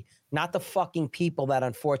country, not the fucking people that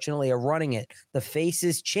unfortunately are running it. The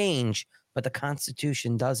faces change, but the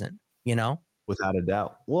Constitution doesn't, you know? Without a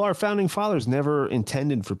doubt. Well, our founding fathers never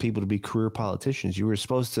intended for people to be career politicians. You were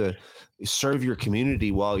supposed to serve your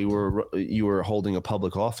community while you were holding a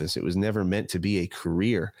public office. It was never meant to be a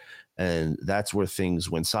career. And that's where things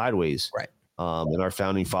went sideways. Right. And our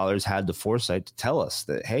founding fathers had the foresight to tell us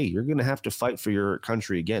that, hey, you're going to have to fight for your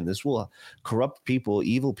country again. This will corrupt people,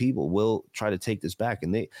 evil people will try to take this back.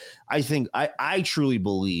 And I truly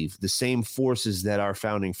believe the same forces that our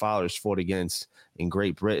founding fathers fought against in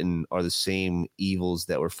Great Britain are the same evils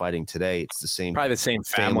that we're fighting today. It's the same, probably the same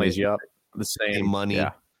families. Yep. The same money.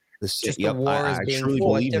 Yeah. Just the war is being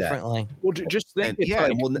fought differently. Well, just think,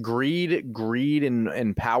 greed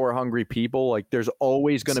and power hungry people. Like, there's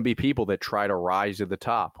always going to be people that try to rise to the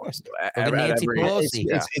top. It's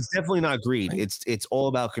definitely not greed. It's all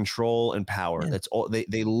about control and power. Yeah. That's all.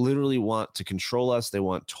 They literally want to control us. They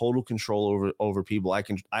want total control over people.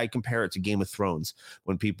 I compare it to Game of Thrones.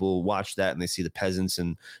 When people watch that and they see the peasants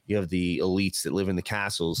and you have the elites that live in the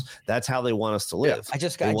castles, that's how they want us to live. I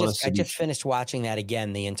just finished watching that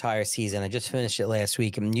again, the entire season. I just finished it last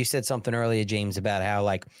week. And you said something earlier, James, about how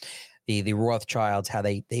like the Rothschilds, how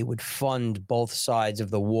they would fund both sides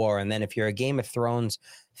of the war. And then if you're a Game of Thrones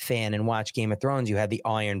fan and watch Game of Thrones, you had the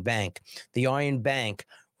Iron Bank. The Iron Bank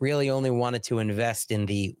really only wanted to invest in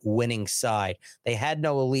the winning side. They had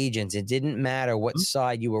no allegiance. It didn't matter what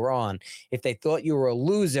side you were on. If they thought you were a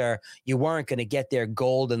loser, you weren't going to get their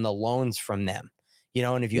gold and the loans from them. You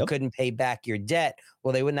know, and if you couldn't pay back your debt,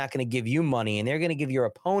 well, they were not going to give you money, and they're going to give your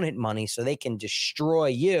opponent money so they can destroy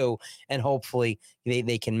you, and hopefully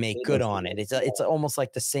they can make good on it. It's almost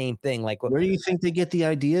like the same thing. Like, where do you think they get the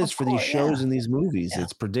ideas for these shows and these movies? Yeah.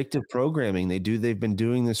 It's predictive programming. They've been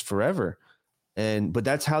doing this forever, but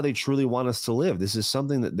that's how they truly want us to live. This is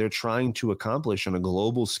something that they're trying to accomplish on a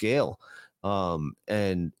global scale,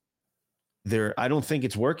 and I don't think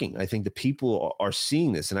it's working. I think the people are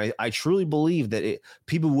seeing this. And I truly believe that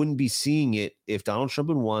people wouldn't be seeing it if Donald Trump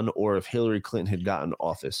had won or if Hillary Clinton had gotten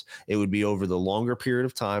office. It would be over the longer period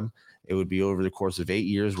of time. It would be over the course of 8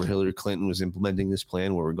 years where Hillary Clinton was implementing this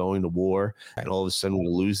plan where we're going to war and all of a sudden we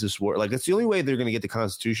lose this war. Like, that's the only way they're going to get the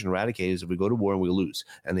Constitution eradicated is if we go to war and we lose.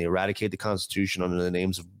 And they eradicate the Constitution under the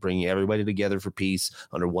names of bringing everybody together for peace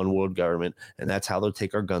under one world government. And that's how they'll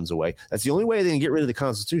take our guns away. That's the only way they can get rid of the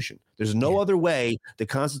Constitution. There's no other way the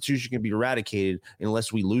Constitution can be eradicated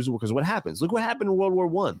unless we lose it. Because what happens? Look what happened in World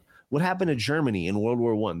War I. What happened to Germany in World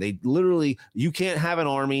War I? They literally, you can't have an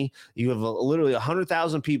army. You have literally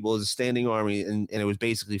 100,000 people as a standing army, and it was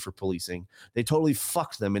basically for policing. They totally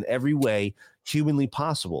fucked them in every way humanly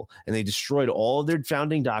possible, and they destroyed all of their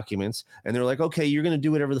founding documents, and they're like, okay, you're going to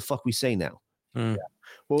do whatever the fuck we say now. Yeah.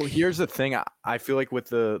 Well, here's the thing. I feel like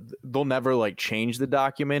they'll never like change the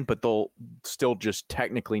document, but they'll still just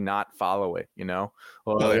technically not follow it, you know?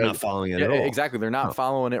 Well, they're not following it at all. Exactly. They're not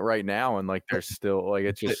following it right now. And like, they're still like,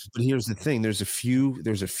 it's just. But here's the thing. There's a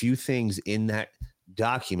few things in that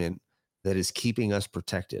document that is keeping us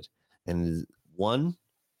protected. And one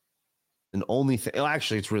and only thing,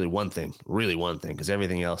 actually, it's really one thing, because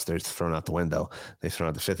everything else they're thrown out the window. They've thrown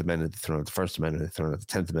out the Fifth Amendment, they've thrown out the First Amendment, they've thrown out the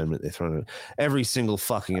 10th Amendment, they've thrown out every single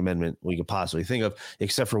fucking amendment we could possibly think of,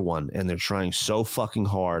 except for one. And they're trying so fucking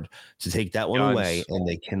hard to take that one away, and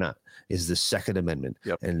they cannot. Is the Second Amendment.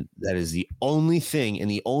 Yep. And that is the only thing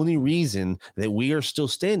and the only reason that we are still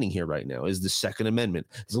standing here right now is the Second Amendment.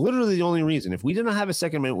 It's literally the only reason. If we didn't have a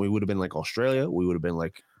Second Amendment, we would have been like Australia. We would have been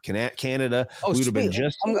like Canada. We would have been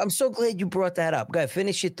just. I'm so glad you brought that up. Go ahead,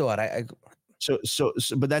 finish your thought. So,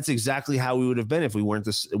 but that's exactly how we would have been if we weren't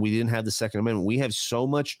this. We didn't have the Second Amendment. We have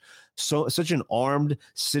such an armed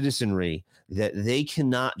citizenry that they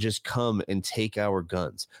cannot just come and take our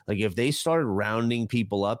guns. Like, if they started rounding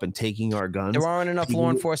people up and taking our guns, there aren't enough law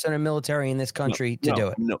enforcement and military in this country to do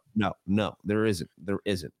it. No, there isn't.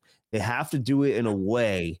 They have to do it in a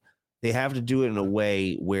way They have to do it in a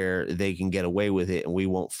way where they can get away with it and we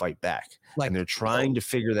won't fight back. And they're trying to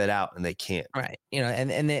figure that out and they can't. Right.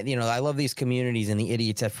 And then, I love these communities and the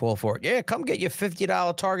idiots that fall for it. Yeah, come get your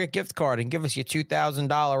 $50 Target gift card and give us your $2,000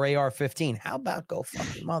 AR-15. How about go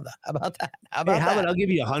fuck your mother? How about that? How about I'll give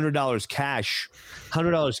you $100 cash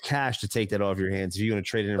to take that off your hands if you're going to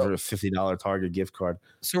trade it in for a $50 Target gift card.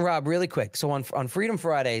 So Rob, really quick. So on Freedom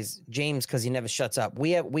Fridays, James, because he never shuts up,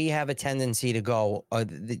 we have a tendency to go.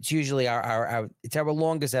 It's usually it's our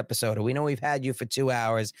longest episode. We know we've had you for 2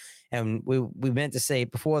 hours, and we meant to say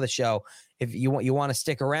before the show, if you want to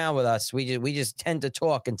stick around with us, we just tend to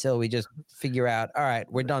talk until we just figure out, all right,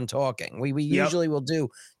 we're done talking. We usually will do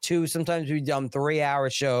 2, sometimes we've done 3-hour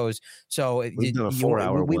shows. So we've done a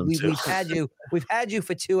 4-hour one too. We've had you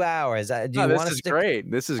for 2 hours. Do you want to stick? Great.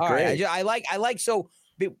 This is great. Right, I like so.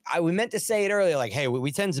 We meant to say it earlier, like, hey,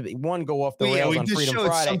 we tend to go off the rails on Freedom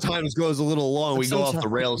Friday. Sometimes goes a little long. We go off the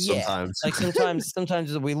rails sometimes. Like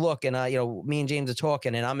sometimes we look and me and James are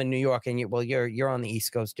talking, and I'm in New York, and you're on the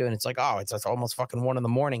East Coast too, and it's like, oh, it's almost fucking 1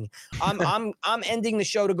 a.m. I'm ending the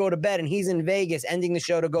show to go to bed, and he's in Vegas ending the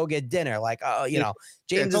show to go get dinner. Like,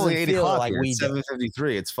 James it's only 8 o'clock like we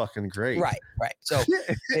 7:53. It's fucking great. Right. So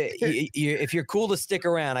if you're cool to stick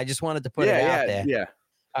around, I just wanted to put it out there. Yeah.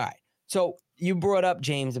 All right. So you brought up,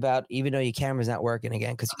 James, about even though your camera's not working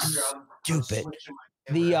again because you're stupid.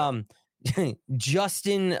 The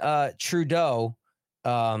Justin Trudeau,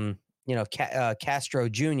 Castro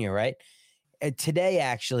Jr., right? Today,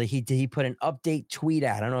 actually, he put an update tweet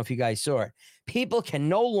out. I don't know if you guys saw it. People can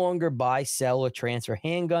no longer buy, sell, or transfer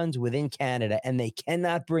handguns within Canada, and they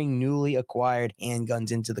cannot bring newly acquired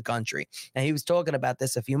handguns into the country. Now, he was talking about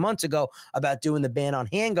this a few months ago about doing the ban on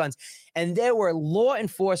handguns, and there were law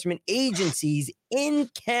enforcement agencies in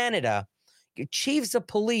Canada, chiefs of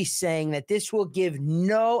police, saying that this will give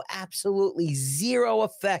absolutely zero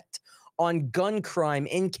effect on gun crime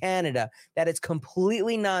in Canada, that it's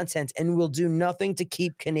completely nonsense and will do nothing to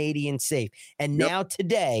keep Canadians safe. And now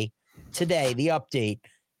today, the update,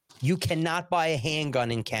 you cannot buy a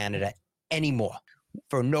handgun in Canada anymore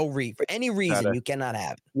for any reason. You cannot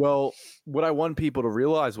have it. Well, what I want people to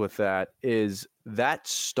realize with that is that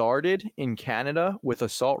started in Canada with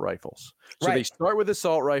assault rifles. So They start with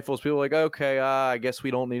assault rifles. People are like, okay, I guess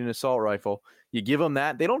we don't need an assault rifle. You give them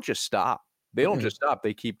that, they don't just stop. They don't just stop.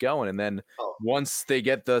 They keep going. And then once they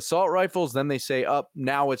get the assault rifles, then they say,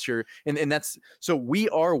 now it's your, and that's, so we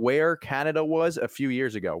are where Canada was a few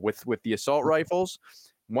years ago with the assault rifles.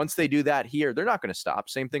 Once they do that here, they're not going to stop.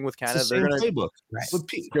 Same thing with Canada. They're going to playbook. Right.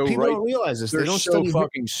 People don't realize this. They don't so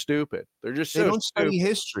fucking stupid. They're just they don't study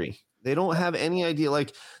history. They don't have any idea.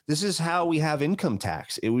 Like, this is how we have income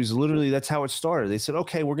tax. It was literally, that's how it started. They said,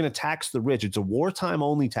 okay, we're going to tax the rich. It's a wartime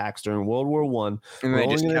only tax during World War I. And we're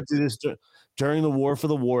only going to do this during the war for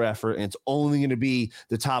the war effort. And it's only going to be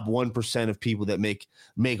the top 1% of people that make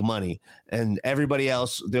money, and everybody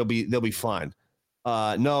else, they'll be fine.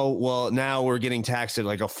 No, well, now we're getting taxed at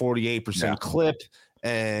like a 48% clip,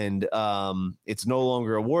 and it's no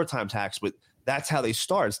longer a wartime tax, but that's how they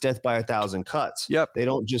start. It's death by 1,000 cuts. Yep. They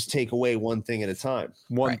don't just take away one thing at a time.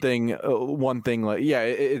 One thing, like,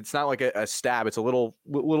 it's not like a stab. It's a little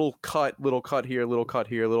cut here,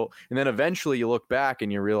 and then eventually you look back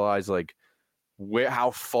and you realize like how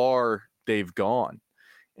far they've gone.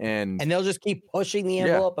 And they'll just keep pushing the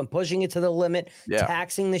envelope and pushing it to the limit,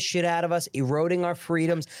 taxing the shit out of us, eroding our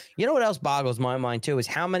freedoms. You know what else boggles my mind too is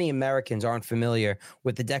how many Americans aren't familiar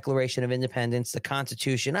with the Declaration of Independence, the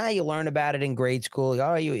Constitution. You learn about it in grade school.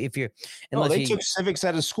 They took civics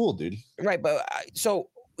out of school, dude. Right, but so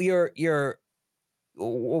you're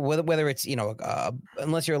whether it's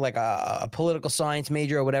unless you're like a political science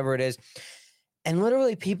major or whatever it is. And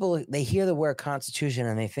literally people, they hear the word Constitution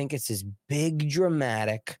and they think it's this big,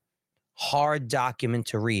 dramatic, hard document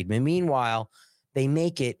to read. But meanwhile, they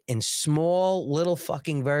make it in small little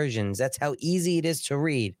fucking versions. That's how easy it is to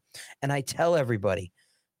read. And I tell everybody,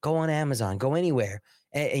 go on Amazon, go anywhere.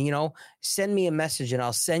 And send me a message and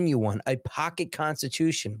I'll send you one, a pocket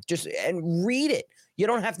Constitution. And read it. You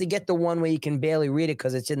don't have to get the one where you can barely read it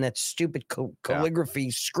because it's in that stupid calligraphy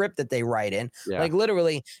script that they write in. Yeah. Like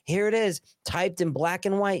literally, here it is, typed in black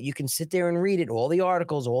and white. You can sit there and read it, all the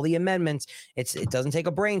articles, all the amendments. It doesn't take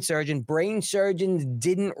a brain surgeon. Brain surgeons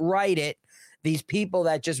didn't write it. These people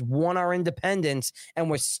that just won our independence and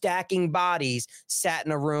were stacking bodies sat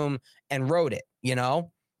in a room and wrote it,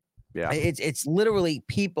 Yeah, it's literally,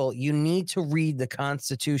 people, you need to read the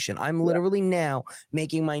Constitution. I'm literally now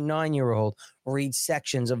making my 9-year-old read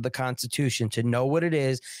sections of the Constitution to know what it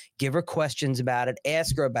is, give her questions about it,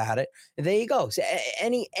 ask her about it. There you go. So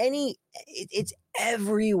it's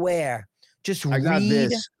everywhere. Just read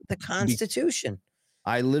the Constitution.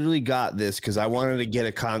 I literally got this because I wanted to get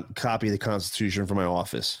a copy of the Constitution for my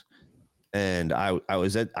office. And I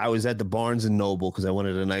was at the Barnes and Noble because I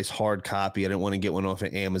wanted a nice hard copy. I didn't want to get one off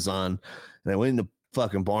of Amazon. And I went into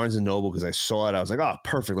fucking Barnes and Noble because I saw it. I was like, oh,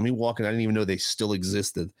 perfect. Let me walk in. I didn't even know they still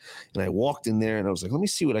existed. And I walked in there and I was like, let me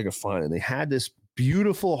see what I can find. And they had this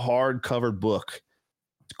beautiful hard-covered book.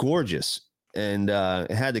 It's gorgeous. And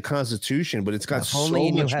it had the Constitution, but it's got so much more. Only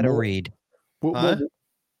you knew how to read.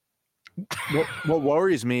 What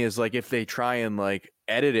worries me is like if they try and like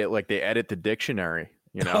edit it like they edit the dictionary.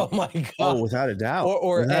 You know? Oh my God! Oh, without a doubt.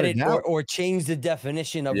 Or edit or change the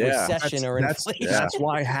definition of recession or inflation. That's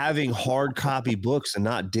why having hard copy books and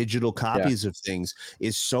not digital copies of things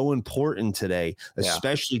is so important today,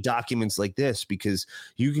 especially documents like this, because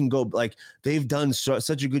you can go like they've done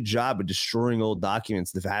such a good job of destroying old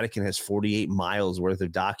documents. The Vatican has 48 miles worth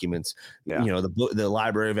of documents. You know, the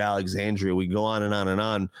Library of Alexandria. We go on and on and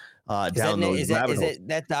on. Down those rabbit holes.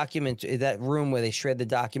 That document, that room where they shred the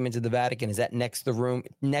documents of the Vatican, is that next to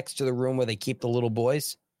the room where they keep the little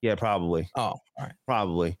boys? Yeah, probably. Oh, all right.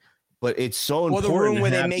 Probably. But it's so important. Well, the room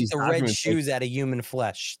where they make the red shoes out of human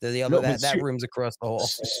flesh. That room's across the hall.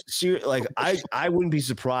 Like I wouldn't be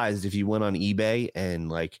surprised if you went on eBay and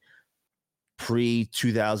like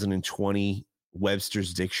pre-2020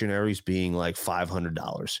 Webster's dictionaries being like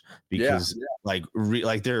 $500 because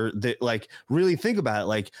they're like really think about it,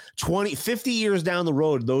 like 50 years down the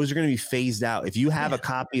road, those are going to be phased out. If you have a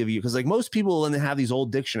copy of you, because like most people when they have these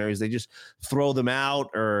old dictionaries, they just throw them out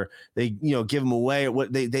or they give them away or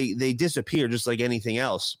what they disappear just like anything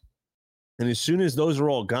else. And as soon as those are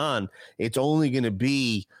all gone, it's only going to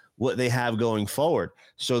be what they have going forward.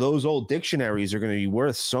 So those old dictionaries are going to be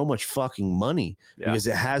worth so much fucking money because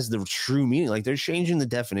it has the true meaning. Like they're changing the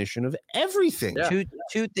definition of everything. Yeah.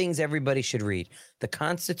 Two things everybody should read: the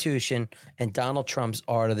Constitution and Donald Trump's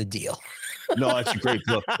Art of the Deal. No, it's a great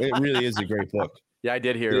book. It really is a great book. Yeah, I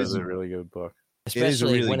did hear it was a really good book.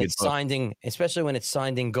 Especially when it's signed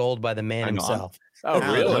in gold by the man himself. Oh,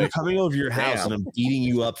 really? I'm coming over your house and I'm beating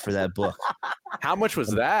you up for that book. How much was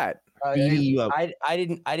that? I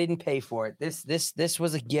didn't pay for it. This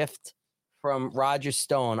was a gift from Roger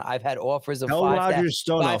Stone. I've had offers of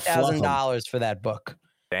 $5,000 for that book.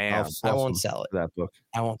 Damn, I won't sell it. That book.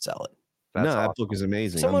 I won't sell it. That book is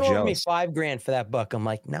amazing. Someone offered me $5,000 for that book. I'm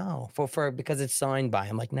like, no, for because it's signed by.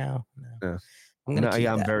 I'm like, no. Yeah.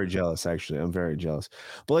 I'm very jealous. Actually, I'm very jealous.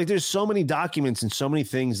 But like, there's so many documents and so many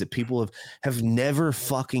things that people have never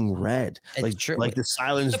fucking read. Like the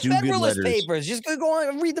Silence Dogood Federalist letters. Papers. Just go on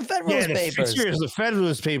and read the Federalist Papers. The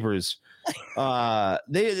Federalist Papers. They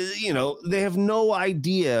have no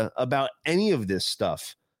idea about any of this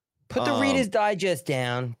stuff. Put the Reader's Digest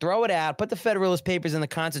down, throw it out, put the Federalist Papers and the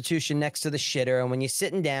Constitution next to the shitter, and when you're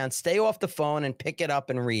sitting down, stay off the phone and pick it up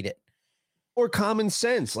and read it. Or Common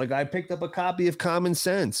Sense. Like I picked up a copy of Common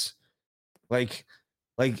Sense. Like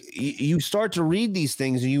you start to read these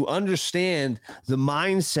things and you understand the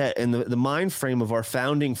mindset and the mind frame of our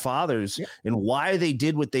founding fathers and why they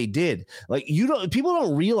did what they did. Like people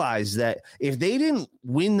don't realize that if they didn't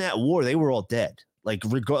win that war, they were all dead. Like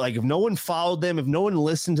if no one followed them, if no one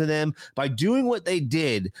listened to them, by doing what they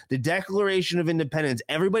did, the Declaration of Independence,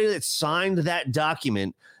 everybody that signed that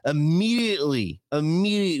document immediately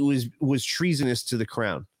was treasonous to the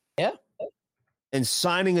crown. Yeah. And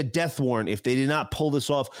signing a death warrant if they did not pull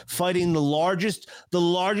this off, fighting the largest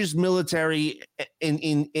military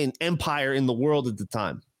in empire in the world at the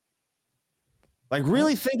time. Like,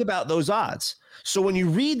 really think about those odds. So when you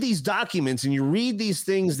read these documents and you read these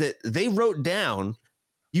things that they wrote down,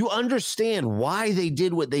 you understand why they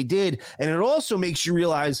did what they did. And it also makes you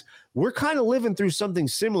realize we're kind of living through something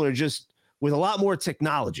similar, just with a lot more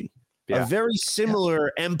technology. A very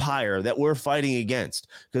similar empire that we're fighting against,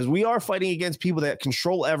 because we are fighting against people that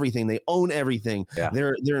control everything. They own everything. Yeah.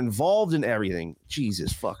 They're involved in everything.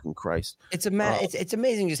 Jesus fucking Christ. It's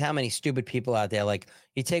amazing just how many stupid people out there. Like,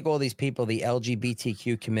 you take all these people, the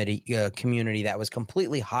LGBTQ community that was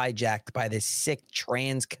completely hijacked by this sick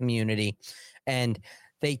trans community, and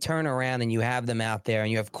they turn around and you have them out there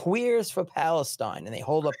and you have Queers for Palestine and they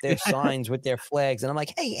hold up their signs with their flags. And I'm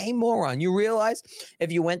like, hey, moron, you realize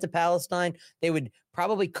if you went to Palestine, they would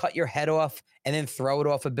probably cut your head off and then throw it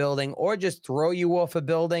off a building, or just throw you off a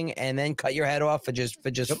building and then cut your head off for just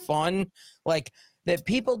fun. Like, that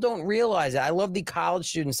people don't realize it. I love the college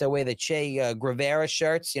students that wear the Che Guevara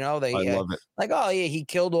shirts. You know, I love it. Like, oh yeah, he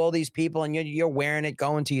killed all these people, and you're wearing it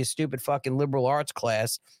going to your stupid fucking liberal arts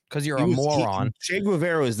class because you're a moron. Che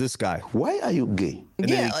Guevara is this guy. Why are you gay? And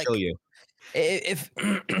then he kill you. If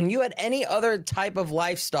you had any other type of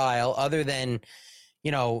lifestyle other than,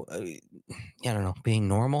 I don't know, being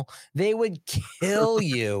normal, they would kill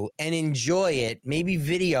you and enjoy it, maybe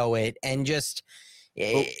video it, and just.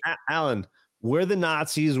 Alan, we're the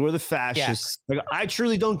Nazis, we're the fascists. Yes. Like, I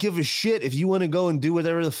truly don't give a shit if you want to go and do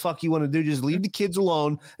whatever the fuck you want to do. Just leave the kids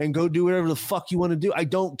alone and go do whatever the fuck you want to do. I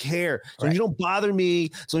don't care. So you don't bother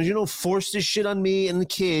me. So you don't force this shit on me and the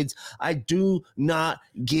kids. I do not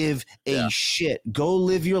give a shit. Go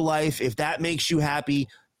live your life. If that makes you happy,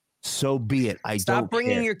 so be it. Stop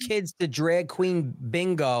bringing your kids to drag queen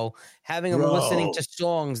bingo, having them listening to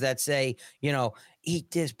songs that say,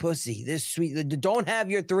 eat this pussy, this sweet. Don't have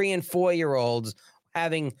your 3 and 4 year olds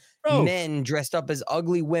having men dressed up as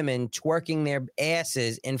ugly women twerking their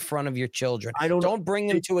asses in front of your children. Don't bring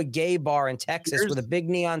them to a gay bar in Texas with a big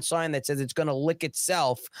neon sign that says it's going to lick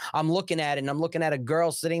itself. I'm looking at it, and I'm looking at a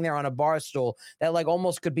girl sitting there on a bar stool that like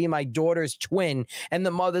almost could be my daughter's twin. And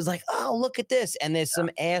the mother's like, oh, look at this. And there's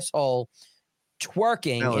some asshole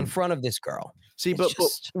twerking in front of this girl. See, but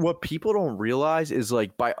what people don't realize is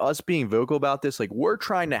like by us being vocal about this, like we're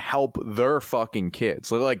trying to help their fucking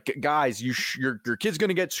kids. Like guys, your kid's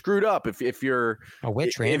gonna get screwed up if you're. Oh, we're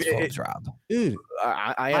transphobes, Rob. Dude,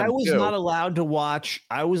 I was not allowed to watch.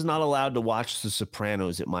 I was not allowed to watch The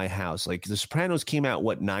Sopranos at my house. Like The Sopranos came out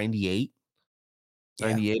 98.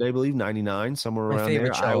 98, I believe, 99, somewhere around there. My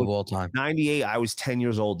favorite show of all time. 98. I was 10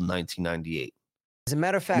 years old in 1998. As a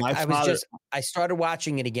matter of fact, I started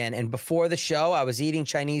watching it again, and before the show, I was eating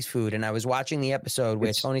Chinese food, and I was watching the episode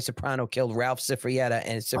where Tony Soprano killed Ralph Cifaretto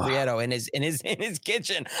in his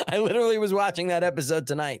kitchen. I literally was watching that episode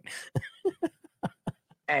tonight.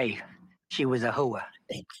 A, she was a hooah.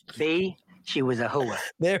 B, she was a hooah.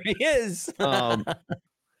 There he is.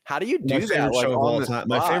 How do you do that? Like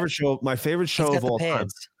my favorite show of all time.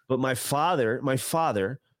 But my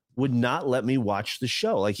father would not let me watch the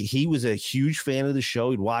show. Like he was a huge fan of the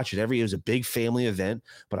show. He'd watch it it was a big family event,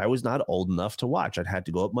 but I was not old enough to watch. I'd had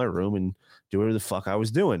to go up my room and do whatever the fuck I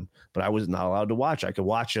was doing, but I was not allowed to watch. I could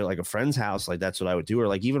watch it like a friend's house. Like that's what I would do. Or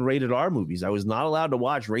like even rated R movies. I was not allowed to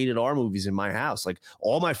watch rated R movies in my house. Like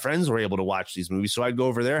all my friends were able to watch these movies. So I'd go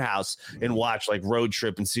over their house and watch like Road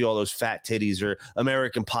Trip and see all those fat titties, or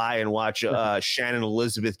American Pie and watch Shannon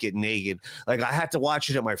Elizabeth get naked. Like I had to watch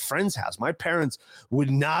it at my friend's house. My parents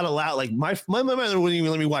would not allow, like my mother wouldn't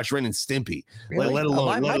even let me watch Ren and Stimpy. Really? Like, let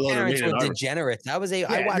alone my parents were degenerates. I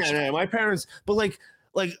watched my parents, but like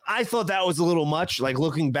I thought that was a little much. Like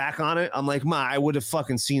looking back on it, I'm like, I would have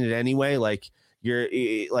fucking seen it anyway. Like you're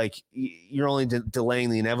only delaying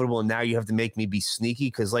the inevitable, and now you have to make me be sneaky.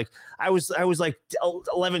 Because like I was like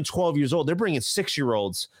 11, 12 years old. They're bringing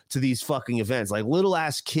 6-year-olds to these fucking events, like little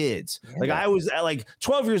ass kids. Yeah. Like I was at like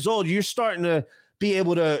 12 years old. You're starting to be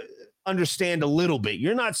able to understand a little bit.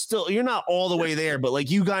 You're not all the way there, but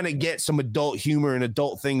like you kind of get some adult humor and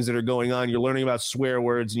adult things that are going on. You're learning about swear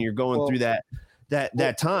words, and you're going through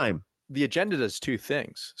that time. The agenda does 2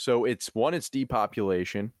 things. So it's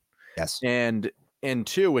depopulation. Yes. And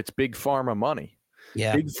 2, it's big pharma money.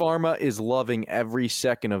 Yeah. Big pharma is loving every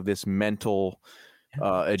second of this mental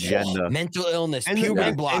agenda. Mental illness,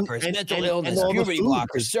 puberty blockers, puberty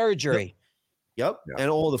blockers, surgery. Yep. And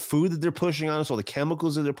all the food that they're pushing on us, all the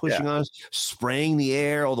chemicals that they're pushing on us, spraying the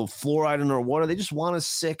air, all the fluoride in our water. They just want us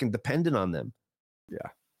sick and dependent on them. Yeah,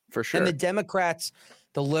 for sure. And the Democrats,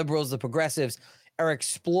 the liberals, the progressives are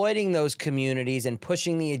exploiting those communities and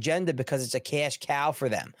pushing the agenda because it's a cash cow for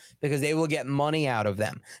them, because they will get money out of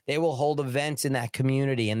them. They will hold events in that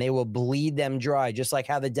community and they will bleed them dry, just like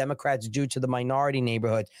how the Democrats do to the minority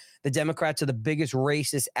neighborhoods. The Democrats are the biggest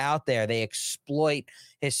racists out there. They exploit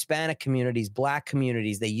Hispanic communities, Black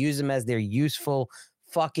communities. They use them as their useful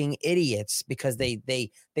fucking idiots because they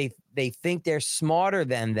think they're smarter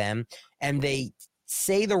than them, and they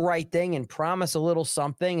say the right thing and promise a little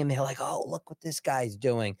something, and they're like, oh, look what this guy's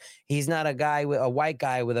doing. He's not a white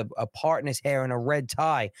guy with a part in his hair and a red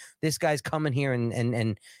tie. This guy's coming here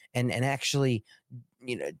and actually,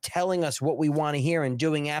 telling us what we want to hear and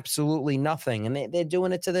doing absolutely nothing. And they're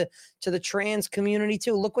doing it to the trans community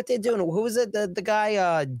too. Look what they're doing. Who was it? The guy,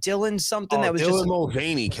 Dylan something that was Dylan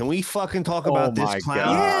Mulvaney. Can we fucking talk about this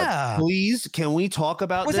clown? Yeah. Please, can we talk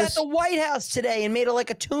about this? Was at the White House today and made a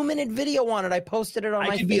 2-minute video on it. I posted it on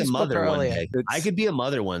my Facebook earlier. I could be a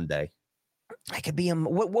mother one day. I could be a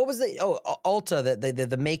what was Ulta,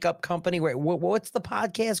 the makeup company? What's the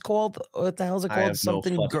podcast called? What the hell is it called?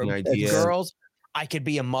 Something girls. I could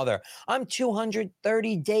be a mother. I'm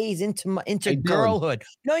 230 days into girlhood.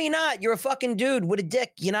 No, you're not. You're a fucking dude with a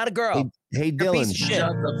dick. You're not a girl. Hey Dylan,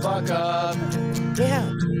 shut the fuck up.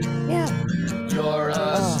 Yeah. You're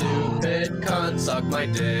a stupid cunt, suck my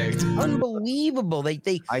dick. Unbelievable.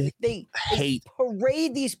 They hate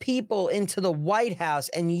parade these people into the White House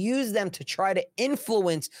and use them to try to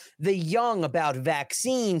influence the young about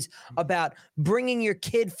vaccines, about bringing your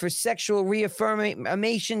kid for sexual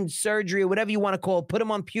reaffirmation surgery or whatever you want to call it, put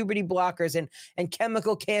them on puberty blockers and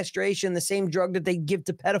chemical castration, the same drug that they give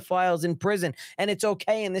to pedophiles in prison. And it's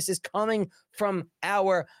okay. And this is coming from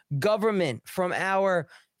our government, from our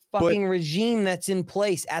fucking regime that's in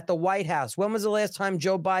place at the White House. When was the last time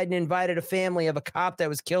Joe Biden invited a family of a cop that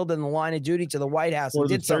was killed in the line of duty to the White House? Or and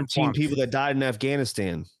the did 13 people that died in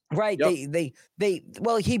Afghanistan. Right. Yep.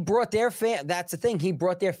 Well, he brought their that's the thing. He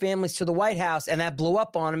brought their families to the White House, and that blew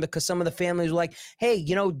up on him because some of the families were like, hey,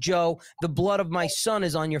 you know, Joe, the blood of my son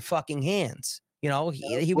is on your fucking hands. You know,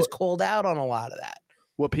 he was called out on a lot of that.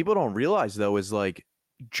 What people don't realize, though, is like,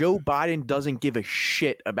 Joe Biden doesn't give a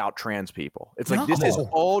shit about trans people. It's like, this is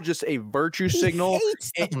all just a virtue signal.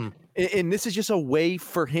 And this is just a way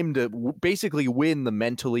for him to basically win the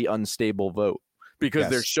mentally unstable vote, because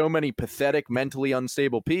there's so many pathetic, mentally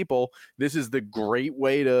unstable people. This is the great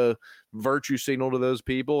way to virtue signal to those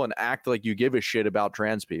people and act like you give a shit about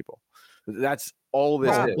trans people. That's all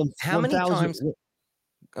this is. How many times?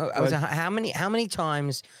 How many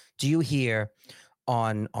times do you hear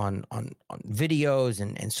on videos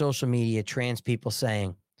and social media trans people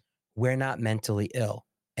saying we're not mentally ill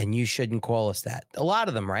and you shouldn't call us that? A lot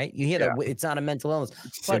of them, right? You hear that it's not a mental illness.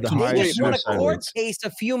 But they just won a court case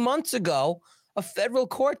a few months ago, a federal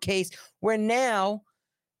court case, where now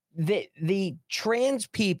the trans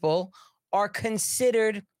people are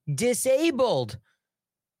considered disabled.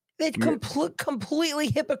 It's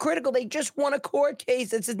completely hypocritical. They just won a court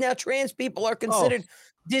case that says now trans people are considered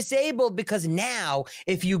disabled, because now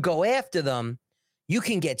if you go after them, you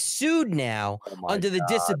can get sued now under the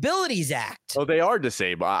Disabilities Act. Oh, they are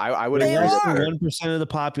disabled. I would agree. Less than 1% of the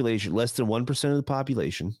population. Less than 1% of the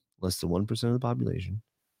population. Less than 1% of the population.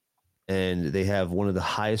 And they have one of the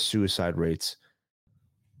highest suicide rates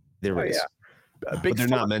there is. But they're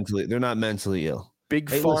not mentally ill. Big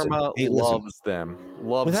Pharma loves them.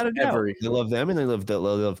 Loves everything. They love them, and they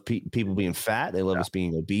love people being fat. They love us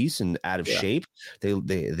being obese and out of shape.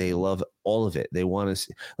 They love all of it. They want us.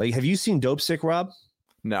 Like, have you seen Dope Sick, Rob?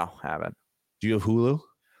 No, haven't. Do you have Hulu?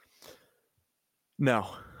 No,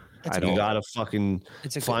 I don't. You gotta fucking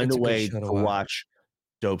find a way to watch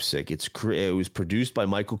Dope Sick. It was produced by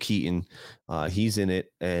Michael Keaton. He's in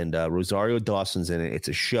it, and Rosario Dawson's in it. It's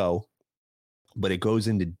a show, but it goes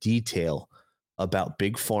into detail about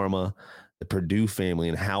Big Pharma, the Purdue family,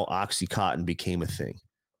 and how OxyContin became a thing.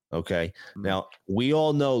 Okay. Now, we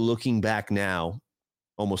all know, looking back now,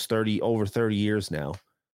 over 30 years now,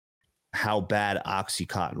 how bad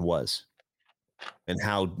OxyContin was and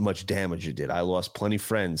how much damage it did. I lost plenty of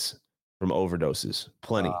friends from overdoses.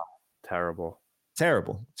 Plenty. Terrible.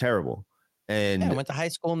 And I went to high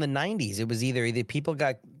school in the 90s. It was either people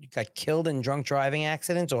got killed in drunk driving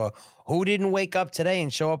accidents, or who didn't wake up today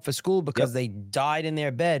and show up for school because they died in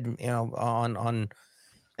their bed, you know, on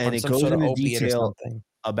and it goes into detail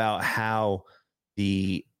about how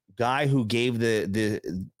the guy who gave the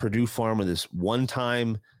Purdue Pharma this one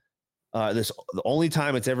time, the only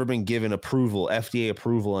time it's ever been given approval, FDA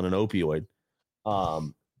approval on an opioid,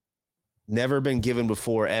 never been given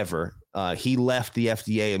before ever. He left the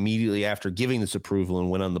FDA immediately after giving this approval and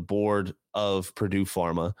went on the board of Purdue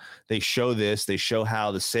Pharma. They show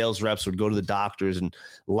how the sales reps would go to the doctors and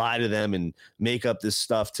lie to them and make up this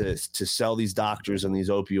stuff to sell these doctors on these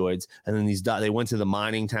opioids. And then they went to the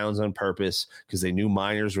mining towns on purpose because they knew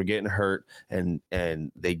miners were getting hurt, and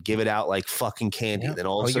they'd give it out like fucking candy. Then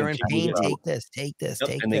all of a sudden, you're in pain, take this, take this.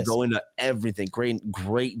 And they go into everything,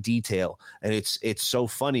 great detail. And it's so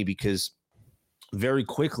funny because very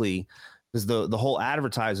quickly, because the whole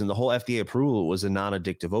advertising, the whole FDA approval was a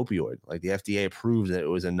non-addictive opioid. Like, the FDA approved that it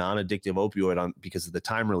was a non-addictive opioid because of the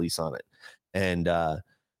time release on it. And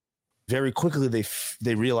very quickly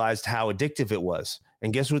they realized how addictive it was.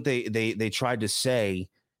 And guess what they tried to say?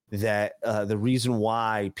 That the reason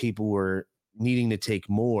why people were needing to take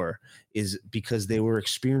more is because they were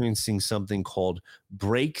experiencing something called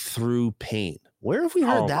breakthrough pain. Where have we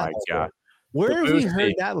heard that before? God. Where have we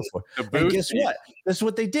heard that before? And guess what? That's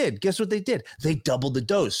what they did. They doubled the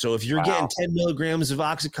dose. So if you're getting 10 milligrams of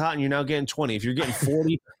OxyContin, you're now getting 20. If you're getting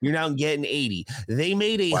 40, you're now getting 80. They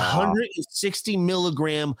made a 160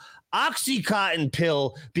 milligram OxyContin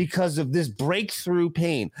pill because of this breakthrough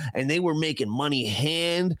pain. And they were making money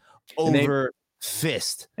hand over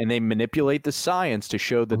fist. And they manipulate the science to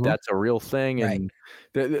show that that's a real thing. And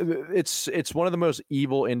it's one of the most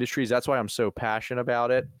evil industries. That's why I'm so passionate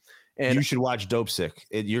about it. And you should watch Dope Sick.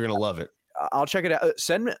 You're going to love it. I'll check it out.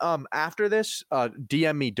 Send me after this.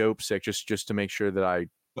 DM me Dope Sick just to make sure that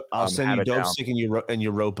I'll send you Dope Sick and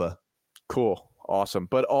Europa. Cool, awesome.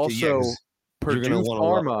 But also Purdue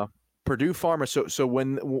Pharma. So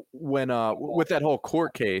when with that whole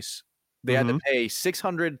court case, they had to pay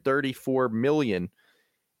 $634 million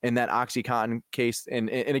in that OxyContin case, and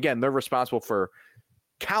again, they're responsible for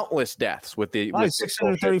countless deaths with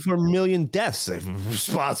 634 million deaths they're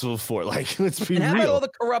responsible for. Like, let's be real. How about all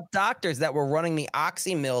the corrupt doctors that were running the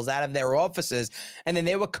oxy mills out of their offices, and then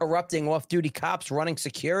they were corrupting off-duty cops running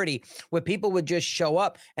security, where people would just show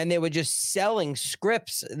up and they were just selling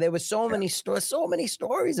scripts. There were so many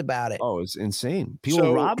stories about it. Oh, it's insane.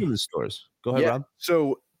 People robbing the stores. Go ahead, Rob.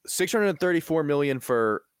 So $634 million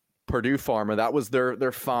for Purdue Pharma, that was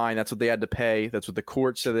their fine. That's what they had to pay. That's what the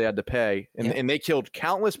court said they had to pay. And they killed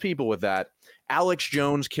countless people with that. Alex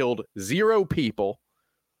Jones killed 0 people.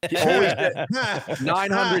 He always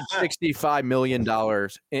 $965 million.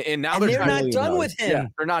 And now they're not done with him. Yeah,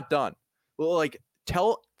 they're not done. Well,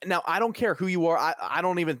 now I don't care who you are. I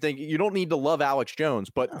don't even think you don't need to love Alex Jones,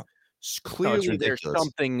 but clearly there's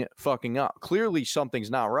something fucking up. Clearly something's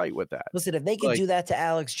not right with that. Listen, if they can do that to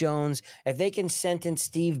Alex Jones, if they can sentence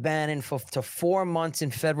Steve Bannon to 4 months in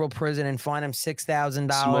federal prison and fine him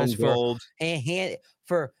 $6,000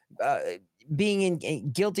 for being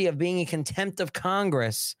guilty of being in contempt of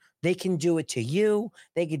Congress, they can do it to you.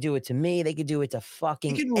 They could do it to me. They could do it to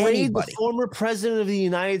fucking anybody. Raid the former president of the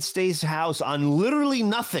United States House on literally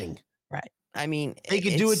nothing. Right. I mean, they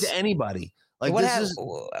could do it to anybody. Like,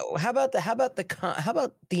 how about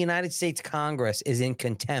the United States Congress is in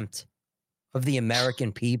contempt of the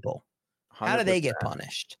American people? 100%. How do they get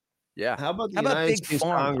punished? Yeah. How about the United States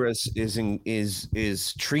Congress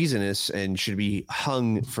is treasonous and should be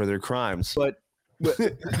hung for their crimes? But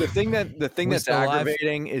the thing that's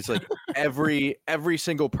aggravating is like every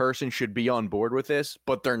single person should be on board with this,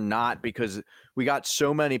 but they're not, because we got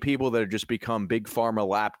so many people that have just become big pharma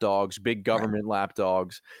lapdogs, big government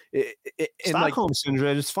lapdogs. Stockholm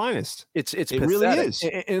syndrome at its finest. It really is.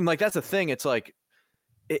 And like, that's the thing. It's like,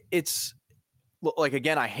 it's like,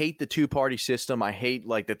 again, I hate the 2-party system. I hate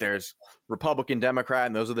like that there's Republican, Democrat,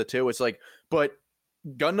 and those are the two. It's like, but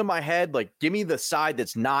gun to my head, like, give me the side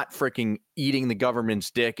that's not freaking eating the government's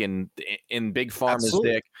dick and in big pharma's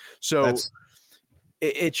dick. So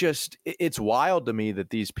it's wild to me that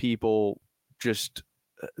these people just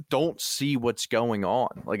don't see what's going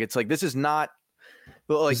on. Like, it's like, this is not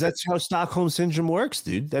like, that's how Stockholm syndrome works,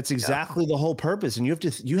 dude. That's exactly the whole purpose. And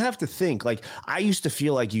you have to think, like, I used to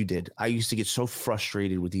feel like you did. I used to get so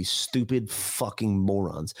frustrated with these stupid fucking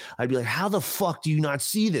morons. I'd be like, how the fuck do you not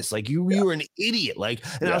see this? Like, you were an idiot. Like,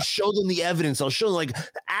 and I'll show them the evidence. I'll show them like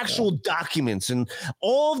actual documents and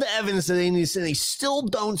all the evidence that they need to see. They still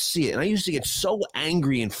don't see it. And I used to get so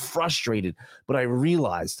angry and frustrated, but I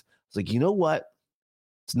realized, I was like, you know what?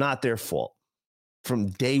 It's not their fault.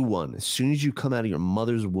 From day one, as soon as you come out of your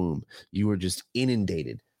mother's womb, you were just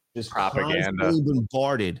inundated, just propaganda,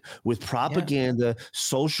 bombarded with propaganda,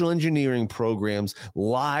 social engineering programs,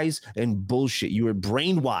 lies, and bullshit. You were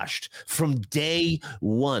brainwashed from day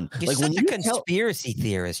one. You're like, such a conspiracy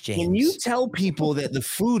theorist, James. When you tell people that the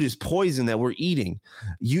food is poison that we're eating,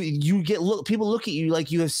 you get people look at you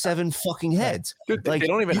like you have 7 fucking heads. Dude, like, they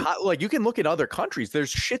don't even like. You can look at other countries.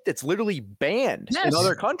 There's shit that's literally banned in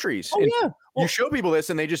other countries. Oh, yeah. You show people this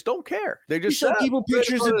and they just don't care. They just show people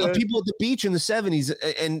pictures of people at the beach in the 70s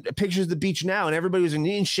and pictures of the beach now, and everybody was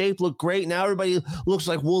in shape, looked great. Now everybody looks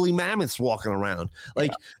like woolly mammoths walking around.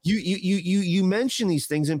 Like, you mention these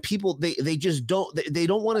things and people they just don't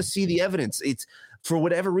want to see the evidence. It's for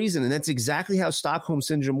whatever reason, and that's exactly how Stockholm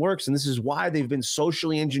syndrome works. And this is why they've been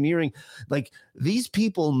socially engineering. Like, these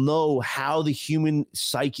people know how the human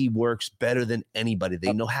psyche works better than anybody.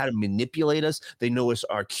 They know how to manipulate us. They know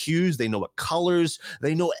our cues. They know what colors.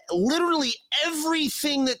 They know literally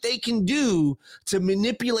everything that they can do to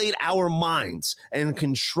manipulate our minds and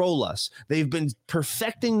control us. They've been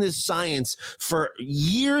perfecting this science for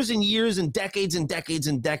years and years and decades and decades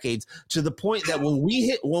and decades, to the point that when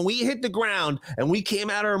we hit the ground and we came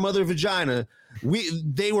out of our mother vagina,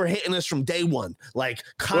 they were hitting us from day one, like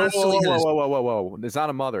constantly. Whoa! It's not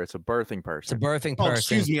a mother; it's a birthing person. It's a birthing person.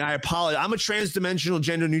 Excuse me, I apologize. I'm a trans-dimensional,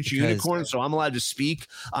 gender-neutral unicorn, so I'm allowed to speak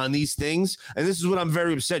on these things. And this is what I'm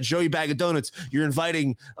very upset. Joey Bag of Donuts, you're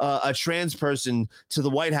inviting a trans person to the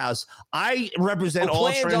White House. I represent all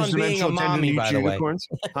trans-dimensional, gender-neutral unicorns.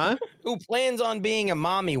 Huh? Who plans on being a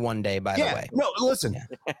mommy one day? By the way, no. Listen,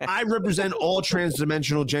 I represent all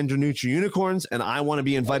trans-dimensional, gender-neutral unicorns, and I want to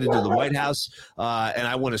be invited to the White House. and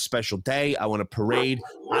I want a special day. I want a parade.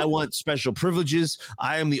 I want special privileges.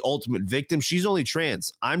 I am the ultimate victim. She's only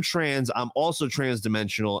trans. I'm trans. I'm also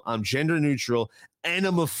transdimensional. I'm gender neutral. And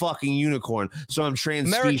I'm a fucking unicorn, so I'm trans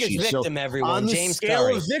America's species. victim, so everyone. on the James scale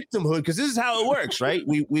Curry. of victimhood, because this is how it works, right?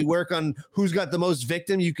 We work on who's got the most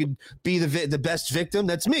victim. You could be the best victim.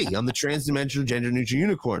 That's me. I'm the transdimensional, gender neutral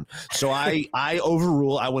unicorn. So I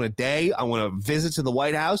overrule. I want a day. I want to visit to the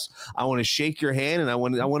White House. I want to shake your hand, and I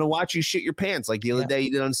want to watch you shit your pants like the other day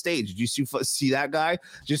you did on stage. Did you see that guy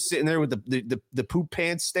just sitting there with the poop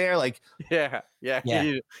pants stare? Like yeah.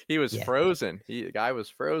 He was frozen. The guy was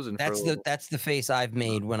frozen. That's the face I've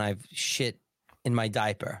made when I've shit in my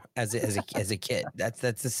diaper as a kid. That's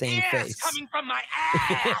the same face coming from my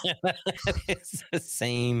ass. It's the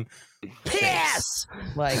same piss.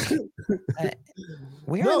 Like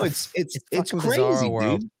it's crazy,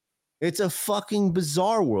 dude. It's a fucking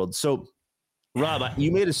bizarre world. So Rob,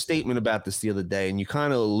 you made a statement about this the other day, and you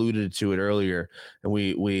kind of alluded to it earlier, and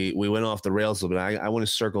we went off the rails a little bit. I want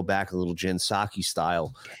to circle back a little Jen Psaki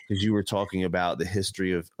style, because you were talking about the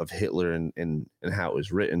history of Hitler and how it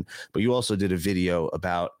was written, but you also did a video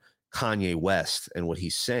about Kanye West and what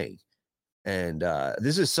he's saying. And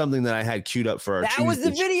this is something that I had queued up for our That was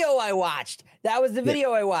the video I watched. That was the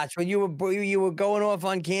video I watched when you were going off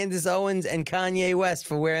on Candace Owens and Kanye West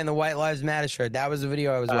for wearing the White Lives Matter shirt. That was the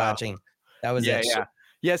video I was watching. That was it.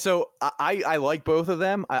 Yeah. So I like both of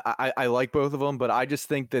them. I like both of them, but I just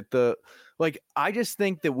think that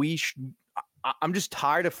I'm just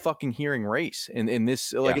tired of fucking hearing race in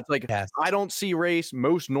this. Like, it's like, I don't see race.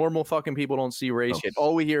 Most normal fucking people don't see race yet.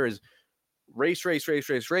 All we hear is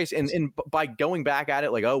race. And by going back at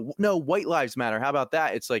it, like, oh no, white lives matter. How about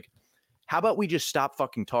that? It's like, how about we just stop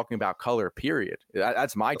fucking talking about color, period?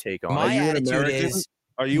 That's my take on it. My attitude is,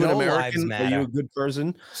 are you an American? Are you a good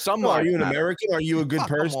person? Somewhat. Are you an American? Are you a good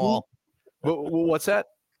person? What's that?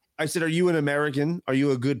 I said, are you an American? Are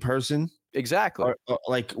you a good person? Exactly.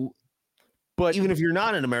 But even if you're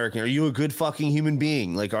not an American, are you a good fucking human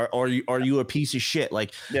being? Like, are you a piece of shit?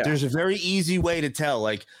 Like, there's a very easy way to tell.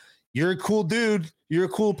 Like, you're a cool dude, you're a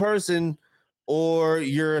cool person, or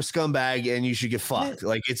you're a scumbag and you should get fucked.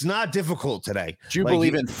 Like, it's not difficult today. Do you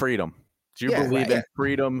believe in freedom? Do you believe in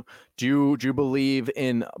freedom? Do you believe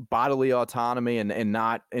in bodily autonomy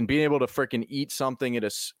and being able to freaking eat something at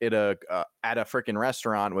a freaking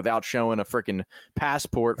restaurant without showing a freaking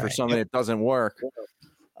passport for something that doesn't work?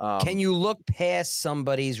 Can you look past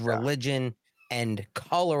somebody's religion and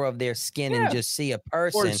color of their skin and just see a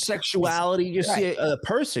person, or sexuality? Just see a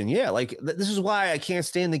person. Yeah, like this is why I can't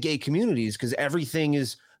stand the gay communities, because everything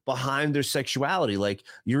is behind their sexuality. Like,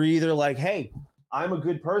 you're either like, hey, I'm a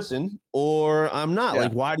good person, or I'm not.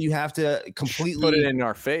 Like, why do you have to completely put it in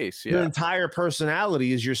our face? Your entire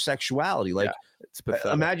personality is your sexuality. Like, it's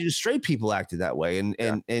pathetic. Imagine straight people acted that way,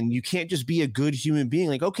 and you can't just be a good human being.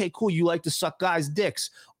 Like, okay, cool, you like to suck guys' dicks,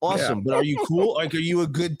 awesome, but are you cool? Like, are you a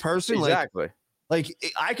good person? Exactly. Like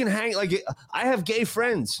I can hang, like, I have gay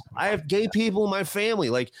friends. I have gay people in my family.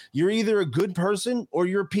 Like, you're either a good person or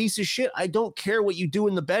you're a piece of shit. I don't care what you do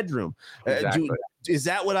in the bedroom. Exactly. Is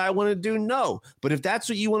that what I want to do? No. But if that's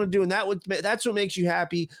what you want to do and that's what makes you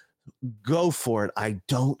happy, go for it. I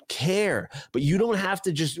don't care. But you don't have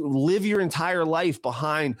to just live your entire life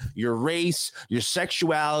behind your race, your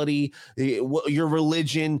sexuality, your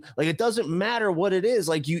religion. Like, it doesn't matter what it is.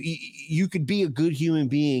 Like, you could be a good human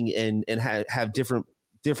being and have different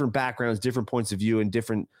backgrounds, different points of view, and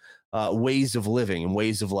different ways of living and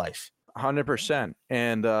ways of life. 100%.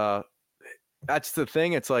 And that's the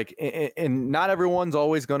thing. It's like, and not everyone's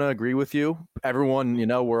always going to agree with you. Everyone,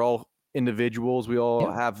 we're all individuals. We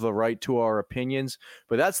all have the right to our opinions.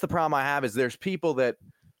 But that's the problem I have, is there's people that,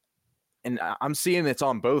 and I'm seeing it's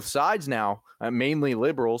on both sides now, mainly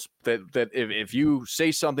liberals, that if you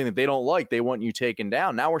say something that they don't like, they want you taken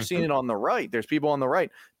down. Now we're seeing it on the right. There's people on the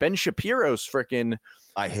right. Ben Shapiro's freaking.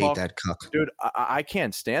 I hate that cuck, dude. I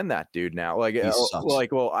can't stand that dude now. Like,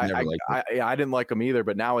 I didn't like him either,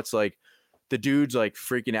 but now it's like the dude's like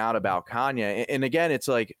freaking out about Kanye. And again, it's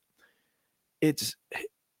like, it's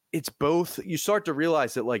both. You start to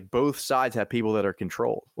realize that, like, both sides have people that are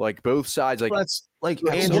controlled. Like, both sides, like, that's like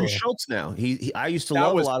Andrew Schultz now. I used to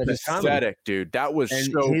love a lot of his comedy, dude. That was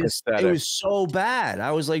pathetic. It was so bad.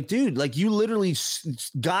 I was like, dude, like, you literally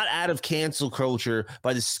got out of cancel culture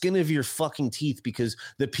by the skin of your fucking teeth, because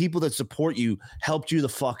the people that support you helped you the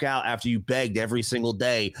fuck out after you begged every single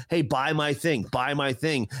day, hey, buy my thing.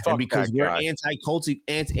 And because we're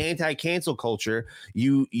anti-cancel culture,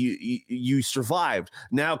 you survived.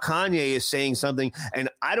 Now Kanye is saying something, and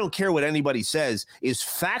I don't care what anybody says, is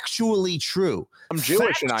factually true. I'm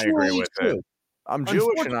Jewish and I agree with it. I'm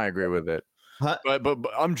Jewish and I agree with it. but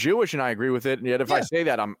I'm Jewish and I agree with it. And yet if I say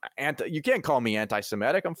that I'm you can't call me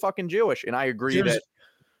anti-Semitic. I'm fucking Jewish. And I agree that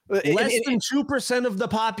less than 2% of the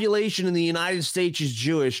population in the United States is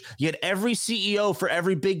Jewish, yet every CEO for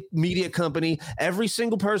every big media company, every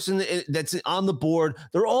single person that's on the board,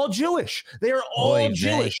 they're all Jewish. They are all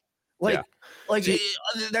Jewish.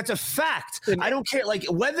 That's a fact. I don't care, like,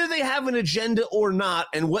 whether they have an agenda or not,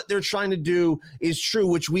 and what they're trying to do is true,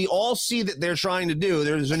 which we all see that they're trying to do.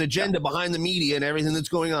 There's an agenda behind the media and everything that's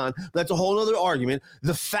going on. That's a whole other argument.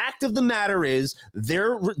 The fact of the matter is,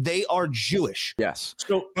 they are Jewish. Yes.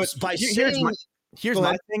 So by Here's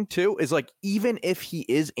my thing too, is like, even if he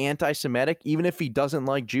is anti-Semitic, even if he doesn't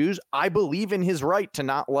like Jews, I believe in his right to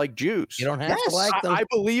not like Jews. You don't have to like them. I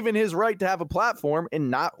believe in his right to have a platform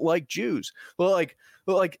and not like Jews. But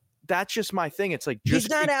like that's just my thing. It's like, he's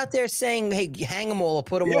not out there saying, hey, hang them all or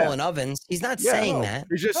put them all in ovens. He's not saying that.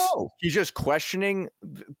 He's just questioning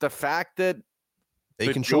the fact that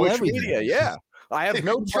they control Jewish everything. Media, yeah. I have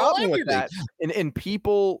no problem with that. And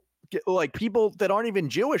people that aren't even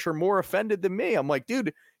Jewish are more offended than me. I'm like,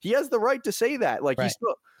 dude, he has the right to say that. Like, he's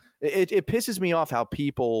still, it pisses me off how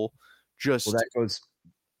people just. Well,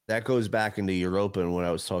 that goes back into Europa and what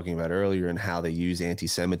I was talking about earlier, and how they use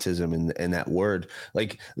anti-Semitism and that word.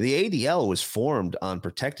 Like, the ADL was formed on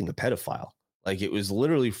protecting a pedophile. Like, it was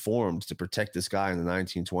literally formed to protect this guy in the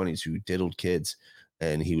 1920s who diddled kids,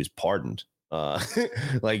 and he was pardoned.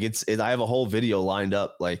 Like, I have a whole video lined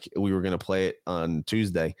up. Like, we were going to play it on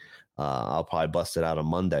Tuesday. I'll probably bust it out on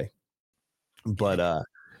Monday, but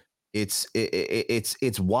it's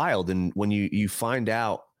wild. And when you find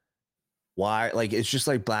out why, like, it's just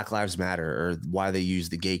like Black Lives Matter, or why they use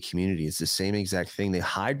the gay community. It's the same exact thing. They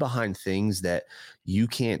hide behind things that you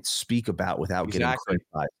can't speak about without getting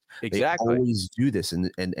criticized. Exactly. They always do this,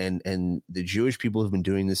 and the Jewish people have been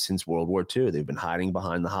doing this since World War II. They've been hiding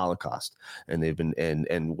behind the Holocaust, and they've been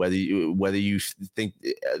and whether you think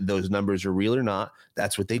those numbers are real or not,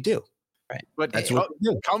 that's what they do. Right.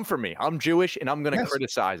 But come for me. I'm Jewish, and I'm going to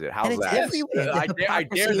criticize it. How's that?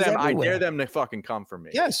 I dare them to fucking come for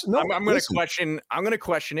me. Yes. No. I'm going to question. I'm going to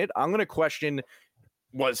question it. I'm going to question.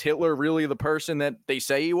 Was Hitler really the person that they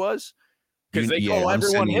say he was? Because they call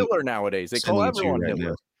everyone Hitler nowadays. They call everyone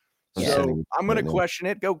Hitler. So I'm going to question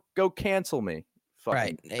it. Go cancel me.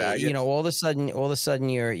 Right. You know, all of a sudden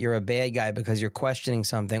you're a bad guy because you're questioning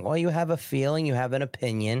something. Well, you have a feeling, you have an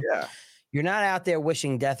opinion. Yeah. You're not out there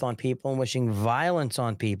wishing death on people and wishing violence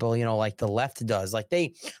on people, you know, like the left does. Like,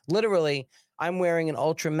 they literally, I'm wearing an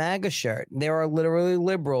Ultra MAGA shirt. There are literally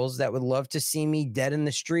liberals that would love to see me dead in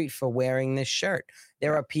the street for wearing this shirt.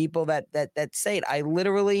 There are people that say it. I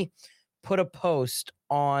literally put a post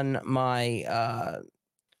on my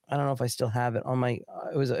I don't know if I still have it on my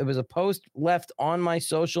it was a post left on my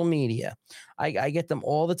social media. I get them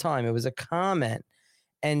all the time. It was a comment,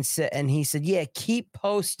 and he said, yeah, keep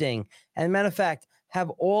posting. And matter of fact, have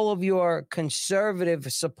all of your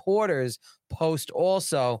conservative supporters post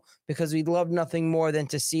also, because we'd love nothing more than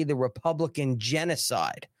to see the Republican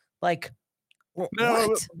genocide. Like,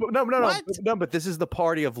 no, but this is the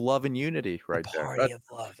party of love and unity, right there. Party of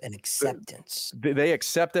love and acceptance. They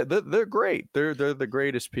accept it. They're great. They're the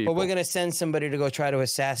greatest people. But we're gonna send somebody to go try to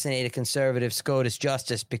assassinate a conservative SCOTUS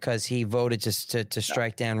justice because he voted to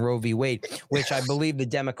strike down Roe v. Wade, which I believe the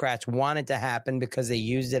Democrats wanted to happen because they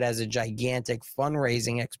used it as a gigantic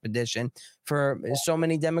fundraising expedition for so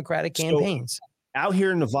many Democratic campaigns. Out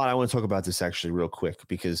here in Nevada, I want to talk about this actually real quick,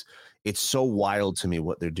 because it's so wild to me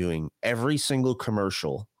what they're doing. Every single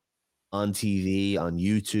commercial on TV, on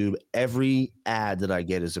YouTube, every ad that I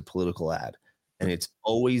get is a political ad. And it's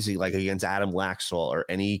always like against Adam Laxalt or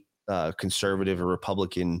any conservative or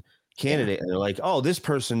Republican candidate. And they're like, oh, this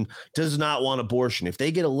person does not want abortion. If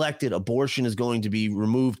they get elected, abortion is going to be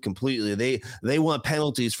removed completely. They want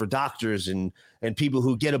penalties for doctors and people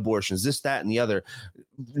who get abortions, this, that, and the other.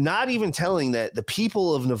 Not even telling that the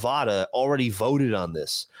people of Nevada already voted on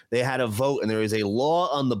this. They had a vote, and there is a law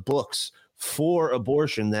on the books for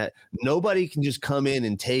abortion that nobody can just come in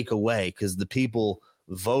and take away because the people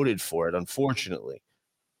voted for it, unfortunately.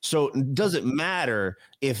 So it doesn't matter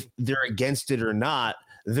if they're against it or not.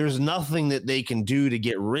 There's nothing that they can do to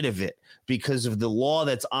get rid of it because of the law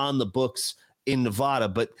that's on the books in Nevada.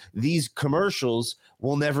 But these commercials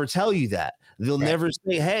will never tell you that. They'll never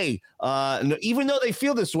say, hey, even though they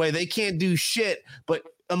feel this way, they can't do shit, but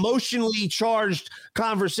emotionally charged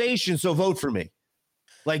conversation. So vote for me.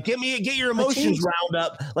 Like, get your emotions round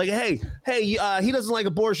up. Like, hey, he doesn't like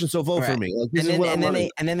abortion, so vote for me. Like,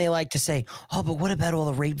 and then they like to say, oh, but what about all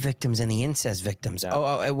the rape victims and the incest victims?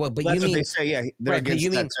 Yeah. Well, but that's you mean what they say? Yeah, they're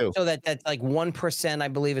against that too. So that's like 1%. I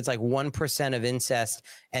believe it's like 1% of incest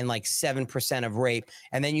and like 7% of rape.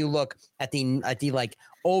 And then you look at the like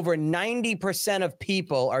over 90% of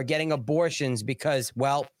people are getting abortions because,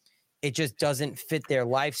 well, it just doesn't fit their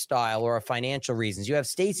lifestyle or financial reasons. You have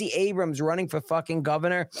Stacey Abrams running for fucking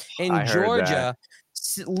governor in Georgia,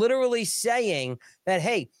 literally saying that,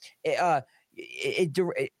 hey,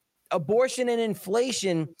 abortion and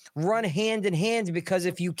inflation run hand in hand because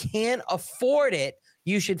if you can't afford it,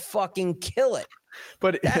 you should fucking kill it.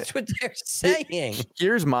 But that's what they're saying.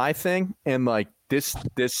 Here's my thing, and like this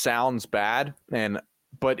sounds bad,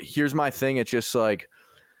 but here's my thing. It's just like,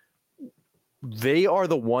 they are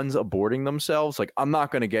the ones aborting themselves. Like, I'm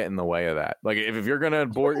not going to get in the way of that. Like, if you're going to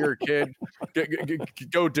abort your kid,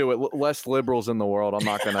 go do it. Less liberals in the world. I'm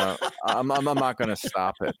not going to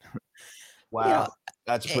stop it. Wow. Yeah.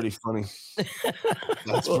 That's pretty funny.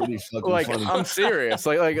 That's pretty fucking funny. I'm serious.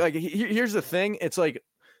 Like, here's the thing. It's like,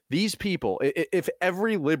 these people, if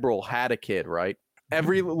every liberal had a kid, right?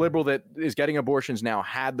 Every liberal that is getting abortions now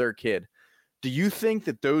had their kid. Do you think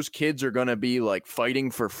that those kids are going to be like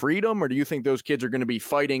fighting for freedom, or do you think those kids are going to be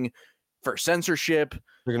fighting for censorship,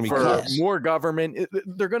 for more government?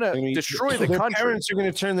 They're going to destroy the country. Parents are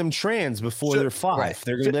going to turn them trans before they're 5. Right.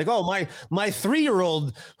 They're going to be like, oh, my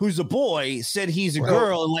 3-year-old who's a boy said he's a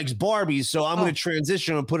girl and likes Barbies, so I'm going to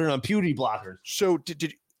transition and put it on puberty blockers. So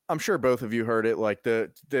I'm sure both of you heard it, like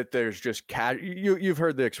that there's just you've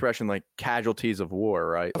heard the expression like casualties of war,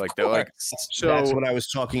 right? Like they're like, so that's what I was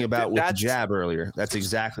talking about with the jab earlier. That's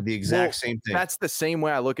exactly the same thing. That's the same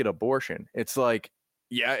way I look at abortion. It's like,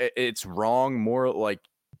 yeah, it's wrong. More like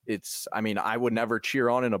I would never cheer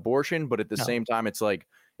on an abortion, but at the same time, it's like,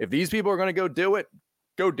 if these people are going to go do it,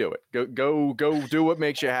 go do it. Go do what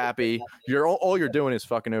makes you happy. All you're doing is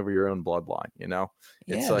fucking over your own bloodline, you know?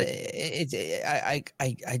 It's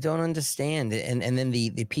I don't understand. And then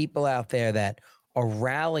the people out there that are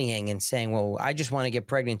rallying and saying, well, I just want to get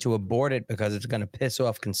pregnant to abort it because it's going to piss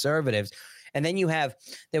off conservatives. And then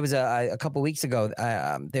there was a couple weeks ago,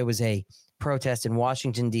 there was a protest in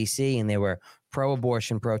Washington, D.C., and there were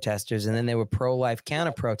pro-abortion protesters, and then there were pro-life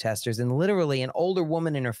counter-protesters, and literally an older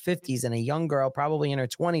woman in her 50s and a young girl probably in her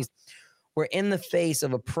 20s were in the face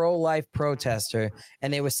of a pro-life protester,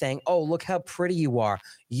 and they were saying, oh, look how pretty you are.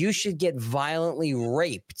 You should get violently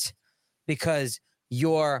raped because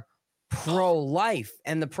you're pro-life.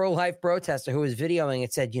 And the pro-life protester who was videoing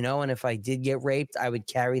it said, and if I did get raped, I would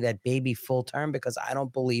carry that baby full term because I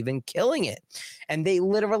don't believe in killing it. And they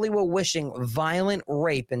literally were wishing violent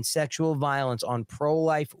rape and sexual violence on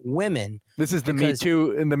pro-life women. This is the Me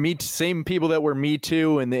Too, and the same people that were Me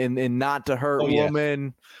Too and not to hurt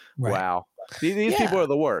woman. Right. Wow. These people are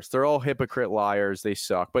the worst. They're all hypocrite liars. They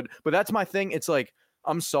suck. But that's my thing. It's like,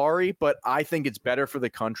 I'm sorry, but I think it's better for the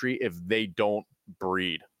country if they don't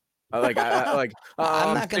breed. I'm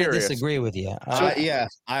not going to disagree with you. I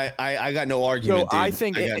got no argument. So I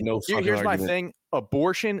think here's my thing.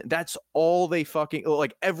 Abortion, that's all they fucking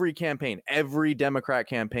like. Every campaign, every Democrat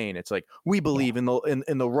campaign, it's like, we believe in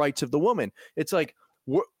the rights of the woman. It's like,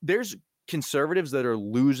 there's conservatives that are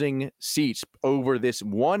losing seats over this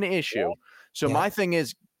one issue. So my thing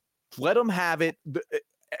is, let them have it.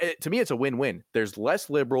 To me, it's a win-win. There's less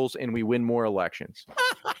liberals and we win more elections.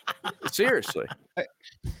 Seriously.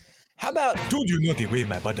 How about don't you know the way,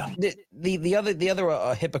 my brother? The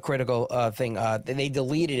other hypocritical thing? They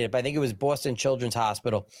deleted it, but I think it was Boston Children's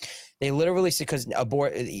Hospital. They literally said, because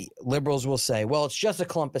liberals will say, well, it's just a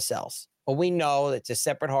clump of cells. Well, we know it's a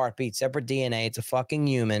separate heartbeat, separate DNA. It's a fucking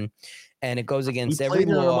human, and it goes against every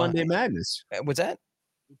law. On Monday Madness. What's that?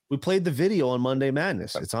 We played the video on Monday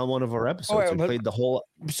Madness. It's on one of our episodes. We played the whole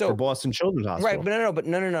for Boston Children's Hospital. Right, but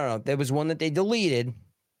no. There was one that they deleted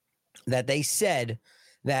that they said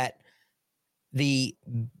that the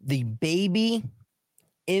baby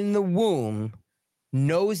in the womb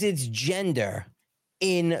knows its gender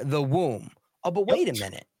in the womb. Oh, but wait a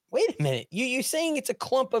minute. You're saying it's a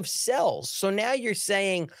clump of cells. So now you're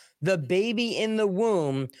saying the baby in the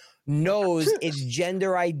womb knows its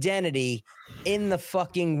gender identity in the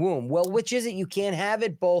fucking womb. Well, which is it? You can't have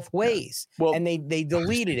it both ways. Well, and they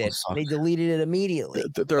deleted it. They deleted it immediately.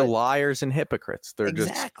 They're liars and hypocrites. They're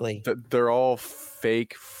exactly. They're all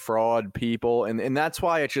fake fraud people, and that's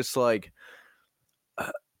why it's just like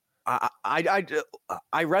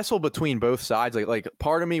I wrestle between both sides. Like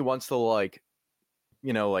part of me wants to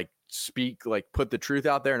speak, put the truth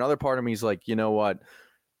out there, and another part of me is like, you know what?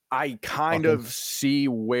 I kind of see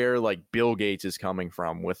where like Bill Gates is coming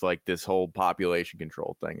from with like this whole population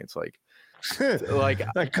control thing. It's like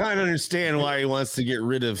I kind of understand why he wants to get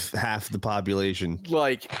rid of half the population.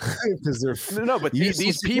 Like, because they're but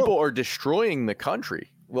these people are destroying the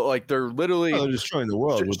country. Well, like they're literally they're destroying the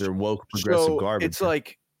world with their woke progressive garbage. It's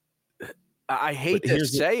like, I hate to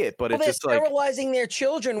say it, but it's just like sterilizing their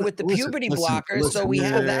children with the puberty blockers. So we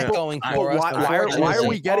have that going for us. Why are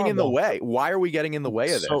we getting in the way? Why are we getting in the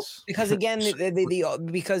way of this? Because again,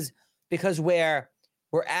 because we're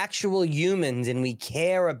actual humans and we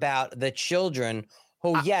care about the children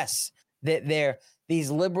who, yes,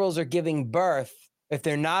 these liberals are giving birth if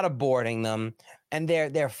they're not aborting them, and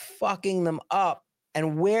they're fucking them up.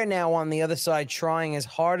 And we're now on the other side trying as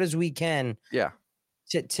hard as we can. Yeah.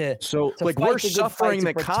 To like we're suffering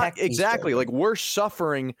exactly. Like we're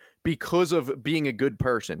suffering because of being a good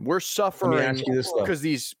person. We're suffering because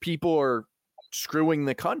these people are screwing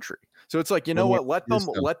the country. So it's like, you know what?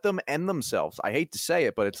 Let them end themselves. I hate to say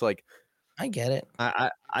it, but it's like, I get it.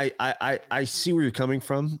 I see where you're coming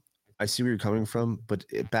from. But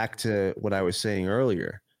back to what I was saying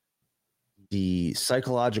earlier, the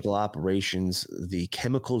psychological operations, the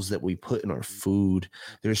chemicals that we put in our food,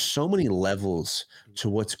 there's so many levels to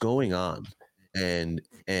what's going on and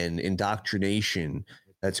indoctrination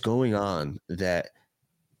that's going on that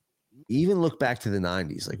even look back to the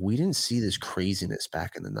 90s. Like we didn't see this craziness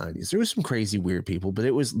back in the 90s. There was some crazy, weird people, but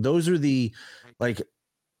those are the like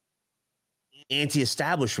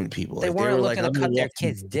anti-establishment people. They weren't looking to cut their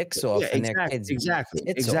kids' dicks off.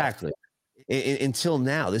 Exactly. Until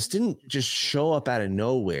now, this didn't just show up out of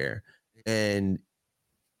nowhere, and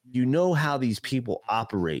you know how these people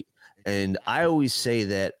operate. And I always say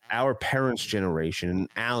that our parents' generation and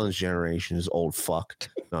Alan's generation is old fuck.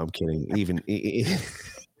 No, I'm kidding.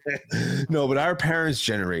 No, but our parents'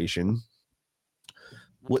 generation,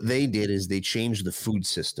 what they did is they changed the food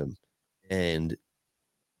system, and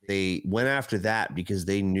they went after that because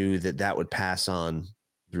they knew that would pass on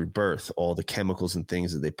through birth, all the chemicals and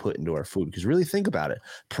things that they put into our food. Because really think about it.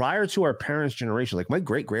 Prior to our parents' generation, like my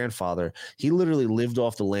great-grandfather, he literally lived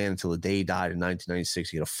off the land until the day he died in 1996.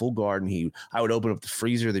 He had a full garden. I would open up the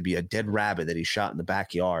freezer. There'd be a dead rabbit that he shot in the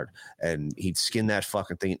backyard, and he'd skin that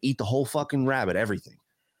fucking thing and eat the whole fucking rabbit, everything.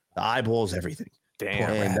 The eyeballs, everything.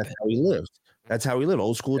 Damn. And that's how he lived. That's how he lived.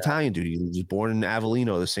 Old school Italian dude. He was born in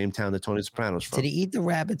Avellino, the same town that Tony Soprano's from. Did he eat the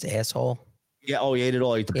rabbit's asshole? Yeah. Oh, he ate it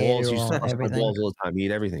all. He ate the balls. He used to bust the balls all the time. He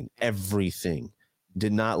ate everything. Everything.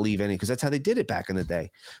 Did not leave any, because that's how they did it back in the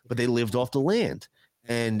day. But they lived off the land.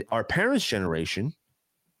 And our parents' generation,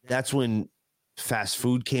 that's when fast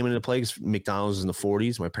food came into play. McDonald's was in the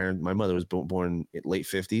 40s. My mother was born in late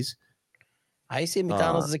 50s. I see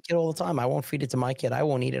McDonald's as a kid all the time. I won't feed it to my kid. I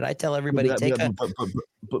won't eat it. I tell everybody,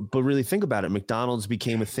 but really think about it. McDonald's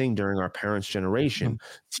became a thing during our parents' generation.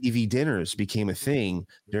 TV dinners became a thing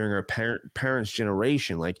during our parents'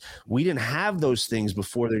 generation. Like we didn't have those things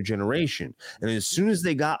before their generation. And as soon as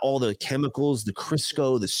they got all the chemicals, the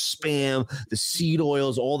Crisco, the Spam, the seed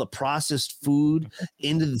oils, all the processed food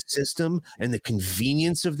into the system and the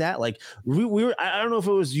convenience of that, like we were, I don't know if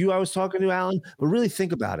it was you I was talking to, Alan, but really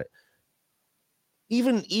think about it.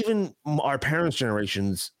 Even our parents'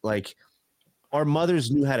 generations, like our mothers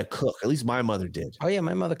knew how to cook. At least my mother did. Oh yeah,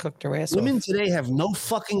 my mother cooked her ass off. Women today have no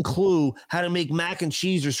fucking clue how to make mac and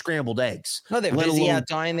cheese or scrambled eggs. No, they're busy out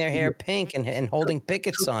dyeing their hair pink and holding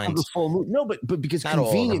picket signs. No, but because not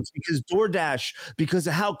convenience, because DoorDash, because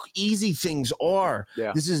of how easy things are.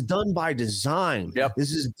 Yeah. This is done by design. Yep.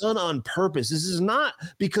 This is done on purpose. This is not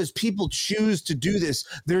because people choose to do this.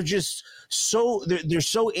 They're just they're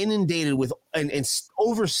so inundated with and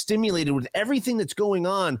overstimulated with everything that's going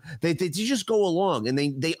on that they just go along, and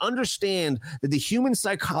they understand that the human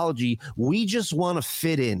psychology, we just want to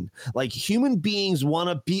fit in. Like human beings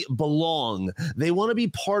want to belong. They want to be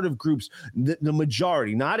part of groups. The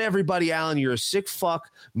majority, not everybody. Alan, you're a sick fuck.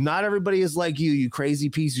 Not everybody is like you crazy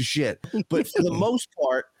piece of shit. But for the most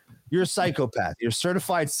part, you're a psychopath. You're a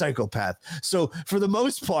certified psychopath. So for the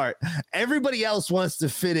most part, everybody else wants to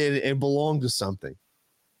fit in and belong to something.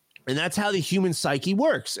 And that's how the human psyche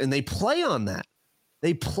works. And they play on that.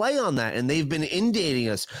 And they've been inundating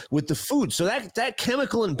us with the food. So that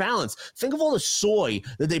chemical imbalance, think of all the soy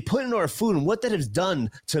that they put into our food and what that has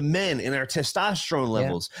done to men and our testosterone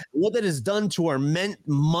levels, what that has done to our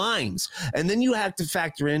minds. And then you have to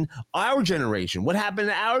factor in our generation. What happened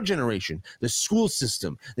to our generation? The school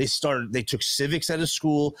system. They took civics out of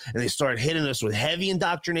school and they started hitting us with heavy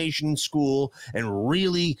indoctrination in school and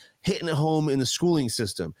really hitting it home in the schooling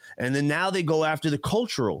system. And then now they go after the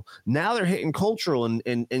cultural. Now they're hitting cultural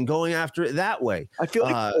and going after it that way. I feel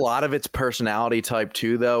like a lot of it's personality type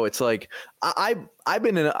too, though. It's like I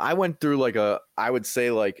went through like I would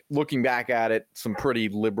say like looking back at it, some pretty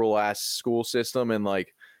liberal ass school system, and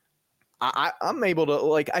like I'm able to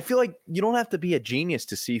like, I feel like you don't have to be a genius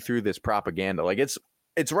to see through this propaganda. Like it's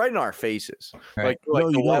right in our faces. Right. Like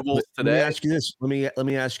no, the levels today. Let me ask you this. Let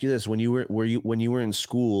me ask you this. When you were in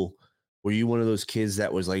school, were you one of those kids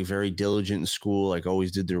that was like very diligent in school, like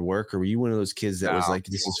always did their work, or were you one of those kids that was like,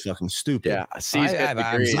 this is fucking stupid? Yeah,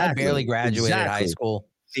 I barely graduated high school.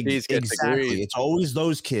 Exactly. It's always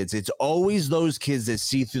those kids. It's always those kids that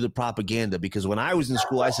see through the propaganda. Because when I was in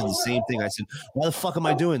school, I said the same thing. I said, why the fuck am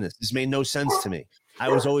I doing this? This made no sense to me. I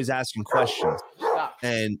was always asking questions.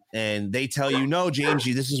 And they tell you, no, James,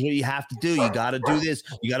 this is what you have to do. You got to do this.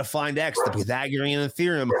 You got to find X, the Pythagorean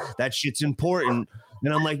theorem. That shit's important.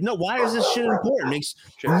 And I'm like, no, why is this shit important? It makes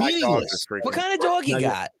meaningless. What kind of dog you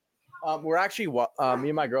got? We're actually, me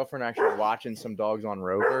and my girlfriend are actually watching some dogs on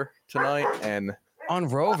Rover tonight. And on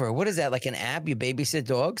Rover, what is that? Like an app? You babysit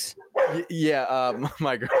dogs? Yeah.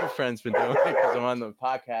 My girlfriend's been doing it because I'm on the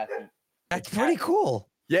podcast. That's pretty cool.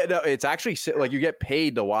 Yeah, no, it's actually like you get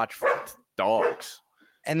paid to watch dogs.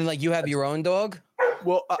 And then like you have your own dog?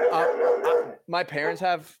 Well, my parents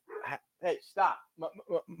have. Hey, stop!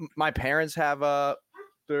 My parents have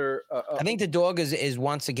their. I think the dog is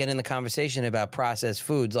wants to get in the conversation about processed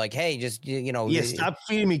foods. Like, hey, just Yeah, stop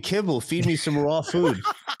feeding me kibble. Feed me some raw food.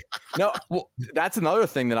 No, well, that's another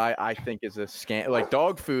thing that I think is a scam. Like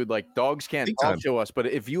dog food, like dogs can't talk to us, but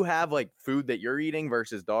if you have like food that you're eating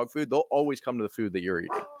versus dog food, they'll always come to the food that you're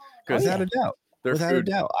eating. Without a doubt. Without a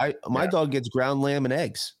doubt. My dog gets ground lamb and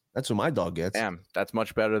eggs. That's what my dog gets. Damn, that's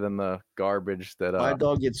much better than the garbage that my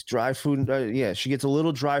dog gets. Dry food. Yeah, she gets a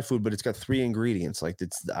little dry food, but it's got 3 ingredients. Like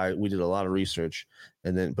we did a lot of research,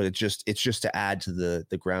 but it's just to add to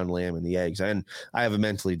the ground lamb and the eggs. And I have a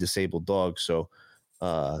mentally disabled dog, so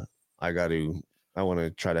I want to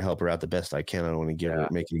try to help her out the best I can. I don't want to give her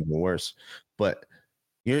make it even worse. But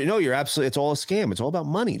you're absolutely. It's all a scam. It's all about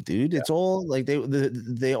money, dude. It's all like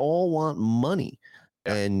they all want money,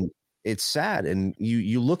 and it's sad. And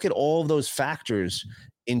you look at all of those factors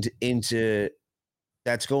into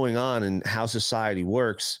that's going on and how society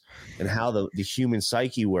works and how the human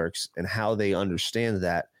psyche works and how they understand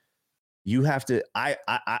that. You have to.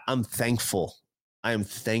 I'm thankful. I am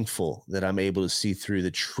thankful that I'm able to see through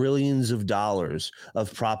the trillions of dollars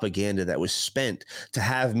of propaganda that was spent to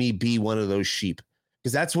have me be one of those sheep.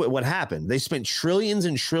 Because that's what happened. They spent trillions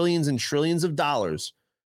and trillions and trillions of dollars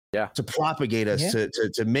to propagate us,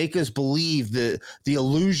 to make us believe the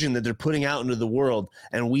illusion that they're putting out into the world.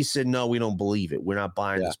 And we said, no, we don't believe it. We're not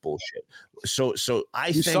buying this bullshit. So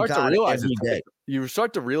I thank God every day. You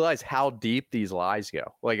start to realize how deep these lies go.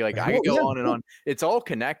 Like I can go on and on. It's all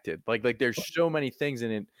connected. Like there's so many things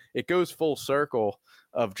in it. It goes full circle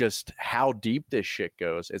of just how deep this shit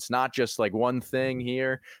goes. It's not just like one thing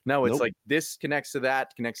here. No, it's like this connects to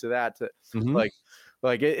that,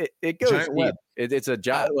 like it goes deep. It's a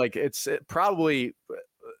job. Like it's probably,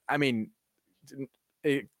 I mean,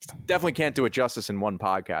 it definitely can't do it justice in one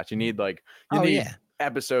podcast. You need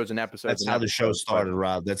episodes and episodes. That's how the show started,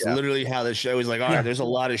 Rob. That's literally how the show is. Like, all right, there's a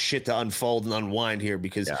lot of shit to unfold and unwind here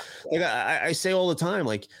because like I say all the time,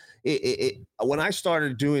 like when I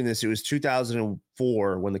started doing this, it was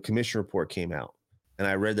 2004 when the commission report came out, and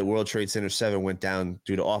I read that World Trade Center 7 went down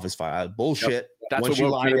due to office fire. Bullshit. Yep. That's what you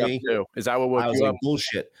lied to me. Is that what woke you up?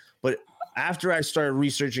 Bullshit. But after I started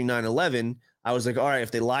researching 9/11, I was like, all right, if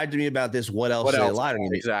they lied to me about this, what else did they lie to me?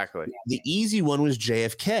 Exactly. The easy one was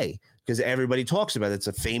JFK. Because everybody talks about it. It's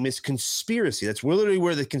a famous conspiracy. That's literally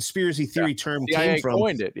where the conspiracy theory term CIA came from.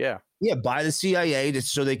 Coined it, yeah, by the CIA,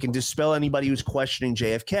 so they can dispel anybody who's questioning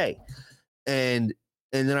JFK. And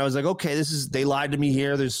then I was like, okay, they lied to me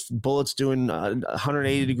here. There's bullets doing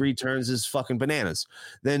 180-degree turns. This is fucking bananas.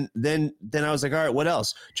 Then I was like, all right, what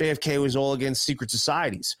else? JFK was all against secret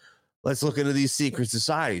societies. Let's look into these secret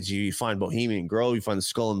societies. You find Bohemian Grove, you find the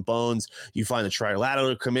Skull and Bones, you find the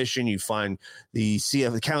Trilateral Commission, you find the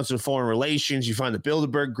Council of Foreign Relations, you find the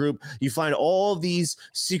Bilderberg Group, you find all these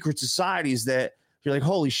secret societies that you're like,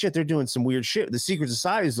 holy shit, they're doing some weird shit. The secret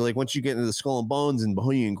societies are like, once you get into the Skull and Bones and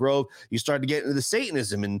Bohemian Grove, you start to get into the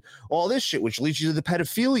Satanism and all this shit, which leads you to the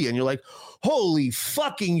pedophilia. And you're like, holy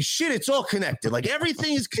fucking shit, it's all connected. Like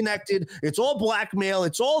everything is connected. It's all blackmail.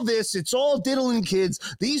 It's all this. It's all diddling kids.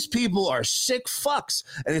 These people are sick fucks.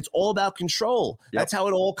 And it's all about control. Yep. That's how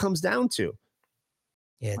it all comes down to.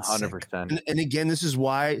 Yeah, 100%. And again, this is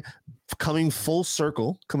why coming full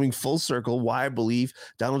circle, why I believe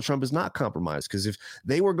Donald Trump is not compromised. Because if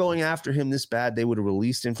they were going after him this bad, they would have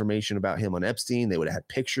released information about him on Epstein. They would have had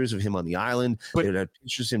pictures of him on the island. They would have had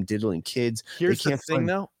pictures of him diddling kids. Here's the thing,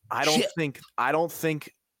 though. I don't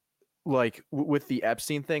think like with the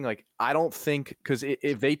Epstein thing, like I don't think, because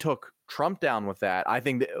if they took Trump down with that, I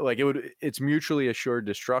think that, like it's mutually assured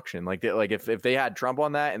destruction. Like if they had Trump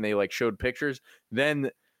on that and they like showed pictures,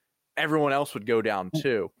 then everyone else would go down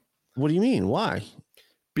too. What do you mean? Why?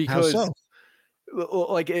 Because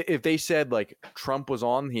like if they said like Trump was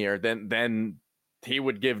on here, then he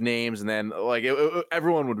would give names, and then like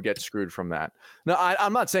everyone would get screwed from that. No,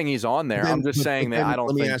 I'm not saying he's on there. I'm just saying that I don't.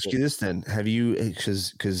 Let me ask you this then: have you?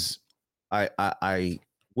 Because I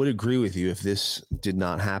would agree with you if this did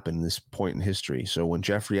not happen, this point in history. So when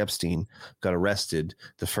Jeffrey Epstein got arrested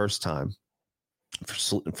the first time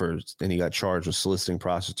and he got charged with soliciting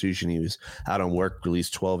prostitution, he was out on work at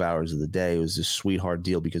least 12 hours of the day. It was this sweetheart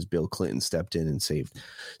deal because Bill Clinton stepped in and saved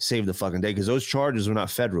the fucking day, because those charges were not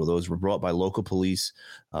federal. Those were brought by local police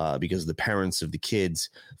because the parents of the kids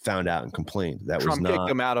found out and complained. That Trump was not kicked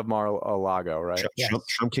them out of Mar-a-Lago, right?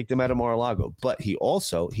 Trump kicked them out of Mar-a-Lago, but he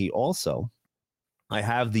also I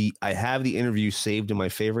have the interview saved in my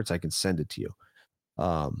favorites. I can send it to you.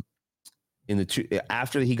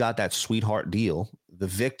 After he got that sweetheart deal, the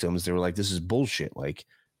victims, they were like, this is bullshit. Like,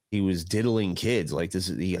 he was diddling kids. Like,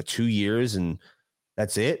 he got 2 years and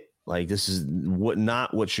that's it. Like, this is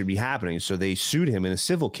not what should be happening. So they sued him in a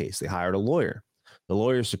civil case. They hired a lawyer. The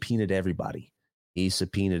lawyer subpoenaed everybody. He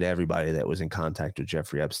subpoenaed everybody that was in contact with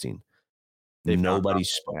Jeffrey Epstein. Nobody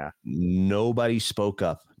spoke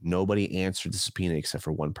up. Nobody answered the subpoena except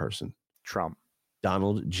for one person. Trump.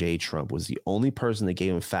 Donald J. Trump was the only person that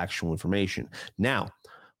gave him factual information. Now,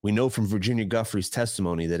 we know from Virginia Guffey's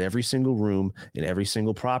testimony that every single room in every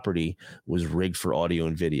single property was rigged for audio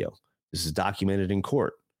and video. This is documented in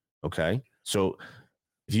court. Okay. So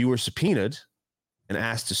if you were subpoenaed and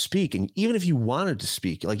asked to speak, and even if you wanted to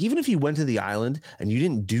speak, like even if you went to the island and you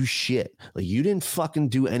didn't do shit, like you didn't fucking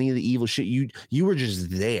do any of the evil shit, you were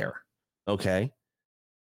just there. Okay.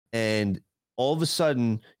 And all of a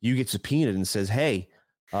sudden you get subpoenaed and says, hey,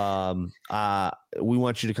 we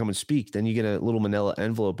want you to come and speak. Then you get a little manila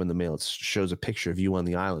envelope in the mail. It shows a picture of you on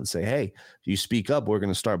the island. Say, hey, if you speak up, we're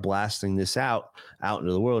going to start blasting this out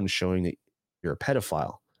into the world and showing that you're a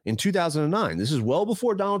pedophile. In 2009, this is well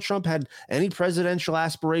before Donald Trump had any presidential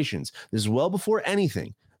aspirations. This is well before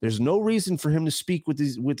anything. There's no reason for him to speak with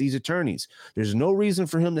these attorneys. There's no reason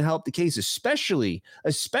for him to help the case, especially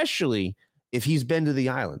if he's been to the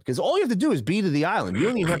island, because all you have to do is be to the island. You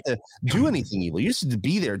don't even have to do anything evil. You just have to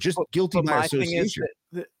be there, just guilty by association.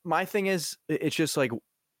 My thing is, it's just like,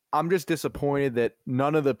 I'm just disappointed that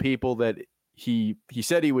none of the people that he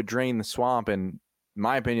said he would drain the swamp, and in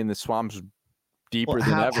my opinion, the swamp's deeper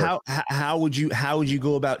than ever. How would you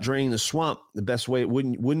go about draining the swamp? The best way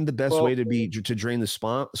wouldn't the best way to drain the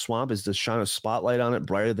swamp is to shine a spotlight on it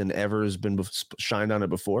brighter than ever has been shined on it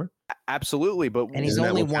before? Absolutely, but and he's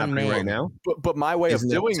only one man right now. But my way of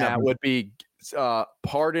doing that would be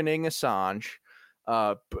pardoning Assange,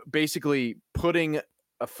 basically putting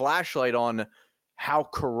a flashlight on how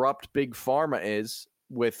corrupt Big Pharma is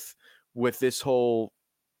with this whole.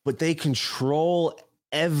 But they control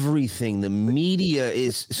everything. The media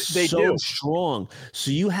is so strong,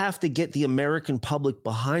 so you have to get the American public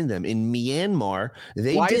behind them. In Myanmar,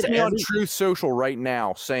 why is he on Truth Social right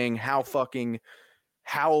now saying how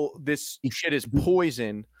this shit is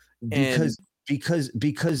poison? Because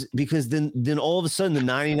then all of a sudden the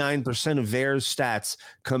 99% of VAERS stats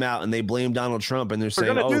come out and they blame Donald Trump, and they're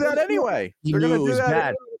saying, "They're going to do that anyway. They're going to do that.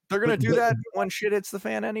 Bad." They're going to do that when shit hits the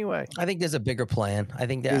fan anyway. I think there's a bigger plan. I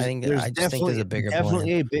think there's a bigger plan.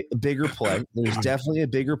 Definitely a bigger play. There's definitely a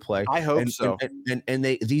bigger play. I hope so. And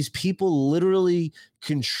these people literally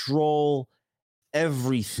control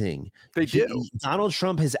everything. They do. Donald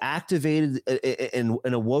Trump has activated and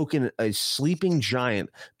awoken a sleeping giant.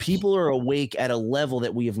 People are awake at a level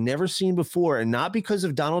that we have never seen before, and not because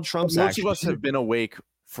of Donald Trump's actions. Most of us have been awake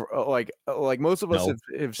for like most of us have.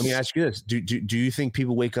 Let me ask you this: Do you think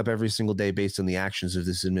people wake up every single day based on the actions of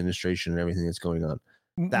this administration and everything that's going on?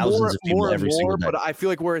 Thousands of people every single day. But I feel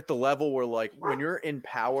like we're at the level where, like, when you're in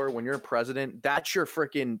power, when you're president, that's your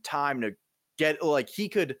freaking time to get. Like, he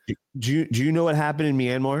could. Do you know what happened in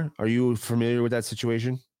Myanmar? Are you familiar with that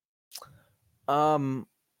situation? No.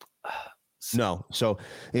 So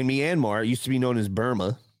in Myanmar, it used to be known as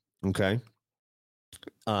Burma. Okay.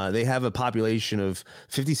 They have a population of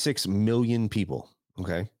 56 million people.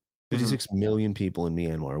 Okay. 56 million people in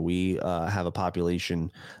Myanmar. We have a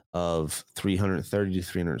population of 330 to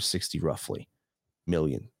 360 roughly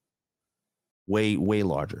million. Way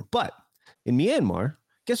larger. But in Myanmar,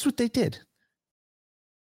 guess what they did?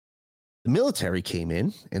 The military came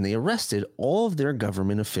in and they arrested all of their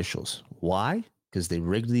government officials. Why? Because they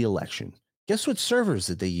rigged the election. Guess what servers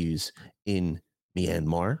that they use in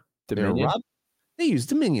Myanmar? Dominion? They use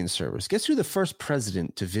Dominion servers. Guess who the first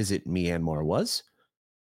president to visit Myanmar was?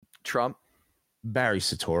 Trump. Barry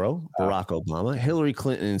Soetoro, Barack Obama, Hillary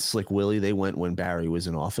Clinton, and Slick Willie. They went when Barry was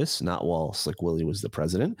in office, not while Slick Willie was the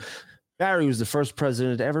president. Barry was the first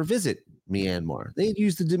president to ever visit Myanmar. They had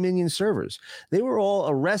used the Dominion servers. They were all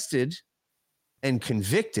arrested and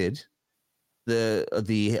convicted.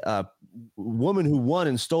 The woman who won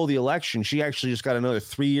and stole the election, she actually just got another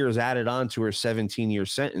 3 years added on to her 17-year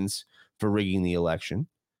sentence for rigging the election.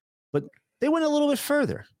 But they went a little bit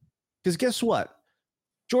further because guess what?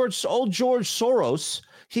 George Soros,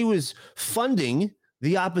 he was funding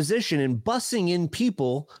the opposition and bussing in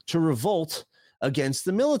people to revolt against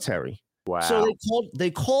the military. Wow. So they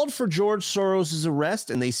called for George Soros's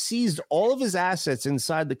arrest, and they seized all of his assets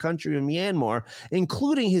inside the country of Myanmar,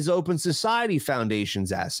 including his Open Society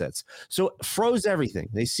Foundation's assets. So froze everything.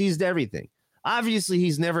 They seized everything. Obviously,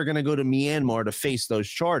 he's never going to go to Myanmar to face those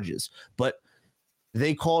charges, but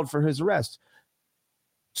they called for his arrest.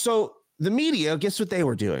 So the media, guess what they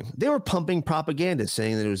were doing? They were pumping propaganda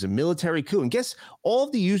saying that it was a military coup. And guess all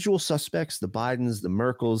of the usual suspects, the Bidens, the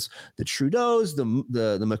Merkels, the Trudeaus, the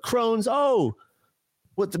Macrons. Oh,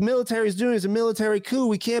 what the military is doing is a military coup.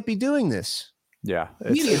 We can't be doing this. Yeah.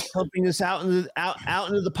 Media is pumping this out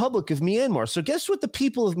into the public of Myanmar. So guess what the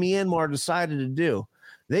people of Myanmar decided to do?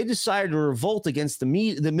 They decided to revolt against the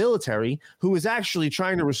military, who was actually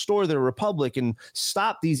trying to restore their republic and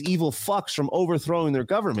stop these evil fucks from overthrowing their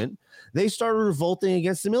government. They started revolting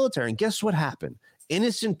against the military. And guess what happened?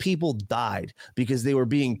 Innocent people died because they were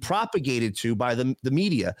being propagated to by the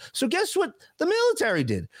media. So guess what the military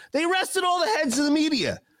did? They arrested all the heads of the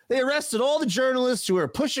media. They arrested all the journalists who were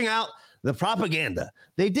pushing out the propaganda.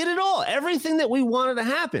 They did it all, everything that we wanted to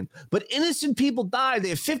happen. But innocent people died. They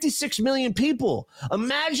have 56 million people.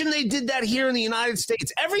 Imagine they did that here in the United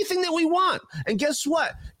States. Everything that we want. And guess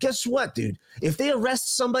what? Guess what, dude? If they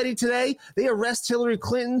arrest somebody today, they arrest Hillary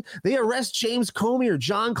Clinton, they arrest James Comey or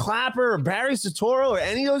John Clapper or Barry Soetoro or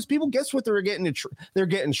any of those people, guess what they're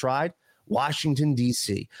getting tried? Washington,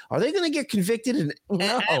 D.C. Are they going to get convicted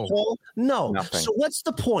at all? No. Nothing. So what's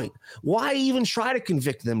the point? Why even try to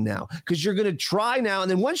convict them now? Because you're going to try now.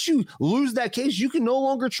 And then once you lose that case, you can no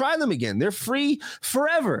longer try them again. They're free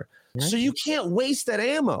forever. So you can't waste that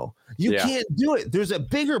ammo. You can't do it. There's a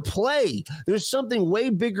bigger play. There's something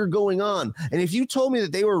way bigger going on. And if you told me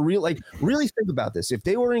that they were really think about this. If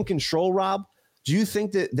they were in control, Rob, do you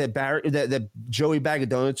think that Joey Bag of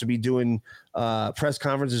Donuts would be doing press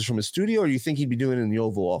conferences from a studio, or do you think he'd be doing it in the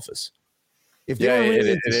Oval Office? If they were really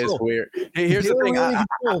it is weird. Hey, here's the thing.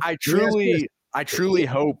 I truly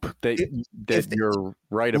hope that you're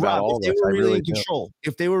right about all this. If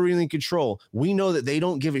they were really in control, we know that they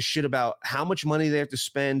don't give a shit about how much money they have to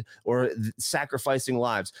spend or sacrificing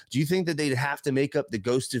lives. Do you think that they'd have to make up the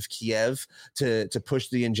ghost of Kiev to push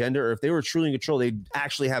the agenda? Or if they were truly in control, they'd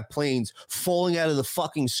actually have planes falling out of the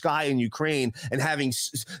fucking sky in Ukraine and having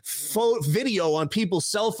video on people's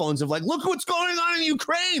cell phones of like, look what's going on in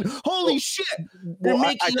Ukraine. Holy shit.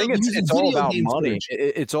 I think it's all about money.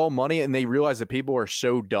 It's all money. And they realize that people are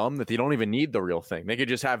so dumb that they don't even need the real thing. They could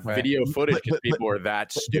just have video footage because people are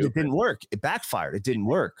that stupid. It didn't work. It backfired. It didn't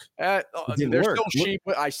work. There's still sheep.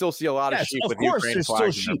 I still see a lot of sheep with Ukraine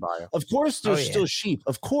flags in their bio. Of course, there's still sheep.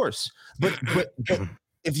 Of course, but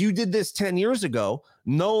if you did this 10 years ago,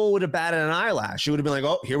 no one would have batted an eyelash. It would have been like,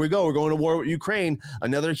 oh, here we go. We're going to war with Ukraine.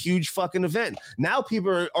 Another huge fucking event. Now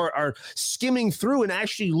people are skimming through and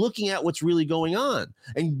actually looking at what's really going on.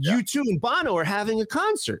 And U2 and Bono are having a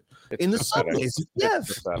concert in the subways.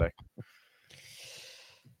 It's pathetic.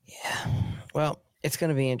 Yeah. Well, it's going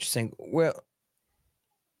to be interesting. Well,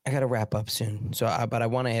 I got to wrap up soon. But I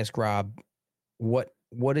want to ask Rob, what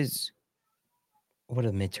are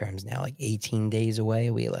the midterms now? Like 18 days away?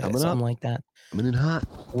 Are we like something like that? Coming in hot.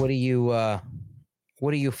 What are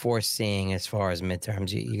you foreseeing as far as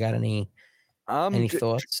midterms? You got any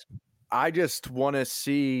thoughts? I just want to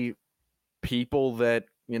see people that,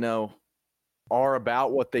 are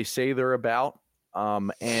about what they say they're about.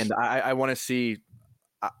 And I want to see,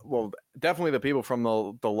 definitely the people from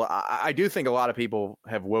I do think a lot of people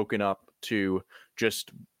have woken up to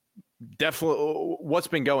just definitely what's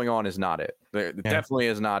been going on is not it. Definitely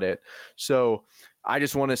is not it. So I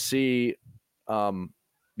just want to see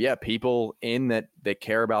people in that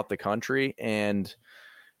care about the country, and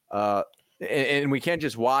we can't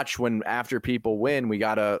just watch when after people win. We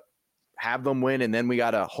gotta have them win, and then we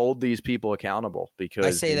gotta hold these people accountable. Because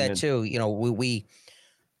I say that too. You know, we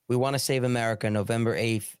want to save America. November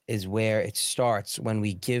 8th is where it starts, when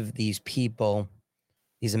we give these people,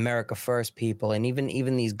 these America First people, and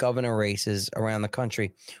even these governor races around the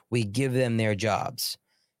country, we give them their jobs.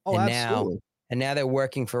 Oh, and absolutely. now they're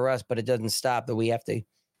working for us, but it doesn't stop that we have to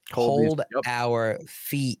hold our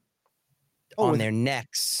feet on their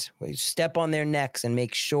necks. We step on their necks and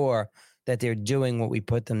make sure that they're doing what we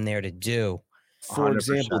put them there to do. For 100%.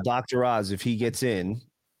 example, Dr. Oz, if he gets in,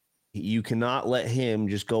 you cannot let him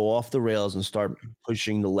just go off the rails and start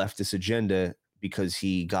pushing the leftist agenda because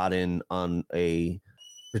he got in on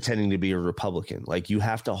pretending to be a Republican. Like, you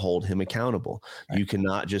have to hold him accountable. Right. You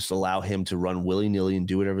cannot just allow him to run willy-nilly and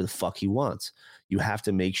do whatever the fuck he wants. You have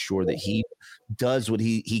to make sure that he does what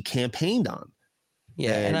he campaigned on.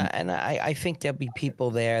 Yeah, and I think there'll be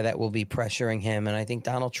people there that will be pressuring him, and I think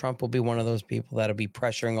Donald Trump will be one of those people that'll be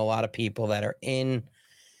pressuring a lot of people that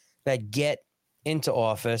get into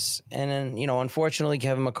office. And then, you know, unfortunately,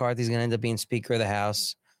 Kevin McCarthy's going to end up being Speaker of the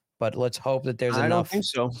House. But let's hope that there's enough. I don't think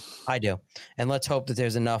so. I do, and let's hope that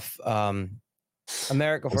there's enough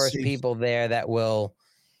America First people there that will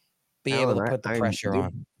be able to put the pressure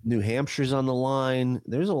on. New Hampshire's on the line.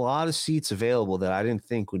 There's a lot of seats available that I didn't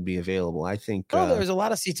think would be available. I think there's a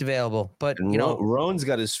lot of seats available, but you know, Rowan's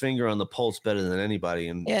got his finger on the pulse better than anybody,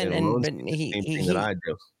 and that I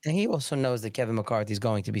do. And he also knows that Kevin McCarthy is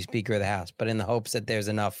going to be Speaker of the House, but in the hopes that there's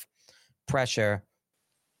enough pressure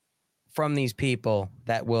from these people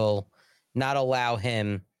that will not allow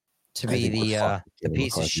him to be the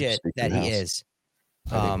piece of shit that he is.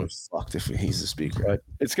 I think we're fucked if he's the speaker. But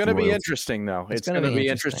it's going to be interesting, though. It's going to be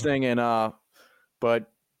interesting, and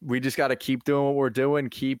but we just got to keep doing what we're doing,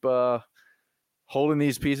 keep holding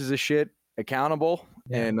these pieces of shit accountable,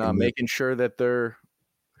 and making sure that they're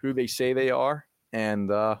who they say they are. And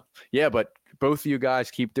but both of you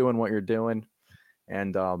guys keep doing what you're doing,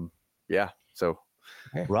 and so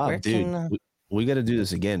Rob, dude. We got to do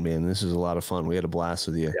this again, man. This is a lot of fun. We had a blast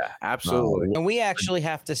with you. Yeah, absolutely. And we actually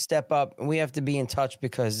have to step up, and we have to be in touch,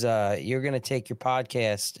 because you're going to take your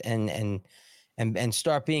podcast and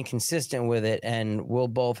start being consistent with it, and we'll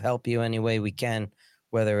both help you any way we can,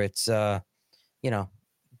 whether it's I'll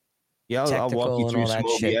walk you through some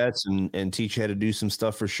OBS and teach you how to do some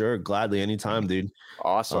stuff for sure. Gladly, anytime, dude.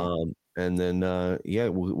 Awesome. And then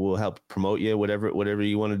we'll help promote you, whatever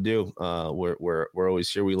you want to do. We're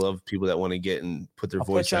always here. We love people that want to get and put their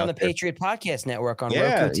voice put you out on the there. Patriot Podcast Network on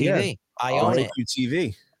Roku TV. Yeah. I own it. Roku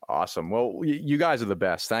TV. Awesome. Well, you guys are the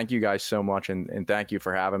best. Thank you guys so much, and thank you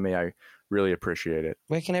for having me. I really appreciate it.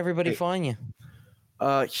 Where can everybody find you?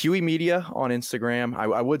 Huey Media on Instagram.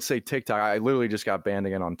 I would say TikTok. I literally just got banned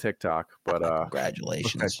again on TikTok, but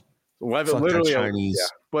congratulations. Literally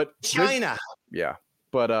Chinese, but China.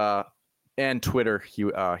 But and Twitter,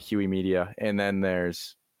 Huey Media, and then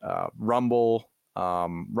there's Rumble,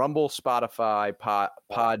 Spotify,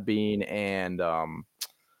 Podbean, and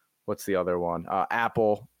what's the other one?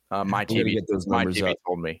 Apple. My TV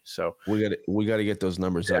told me, so we got to get those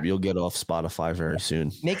numbers up. You'll get off Spotify very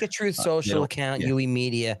soon. Make a Truth Social account, Huey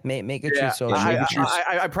Media. Make a Truth Social.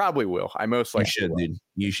 I probably will. I most likely should, dude.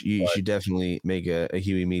 You should definitely make a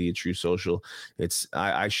Huey Media Truth Social. It's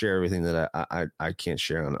I share everything that I can't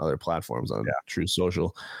share on other platforms on Truth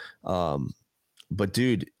Social. But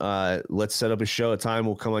dude, let's set up a show. A time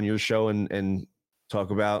we'll come on your show and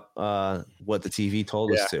talk about what the TV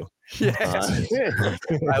told us to. Yeah,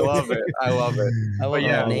 I love it. I love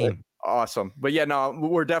that name. Awesome. But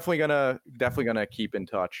we're definitely gonna keep in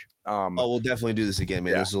touch. We'll definitely do this again,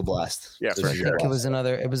 man. This is a blast. Yeah, for sure. It was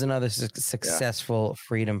another successful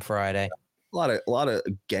Freedom Friday. A lot of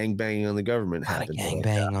gangbanging on the government. A lot of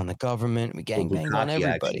gangbanging on the government. We gangbanged on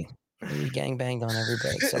everybody. We gangbanged on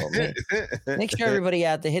everybody. So make sure everybody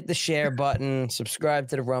out there hit the share button, subscribe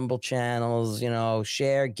to the Rumble channels,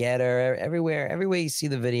 share, Getter, everywhere you see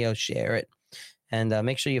the video, share it. And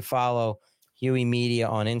make sure you follow Huey Media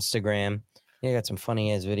on Instagram. You got some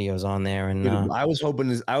funny ass videos on there. And I was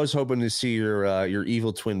hoping to see your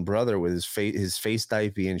evil twin brother with his face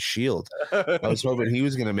diaper and shield. I was hoping he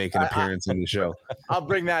was going to make an appearance in the show. I'll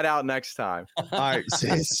bring that out next time. All right,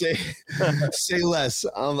 say less.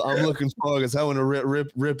 I'm looking forward because I want to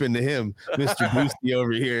rip into him, Mr. Boosty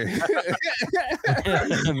over here.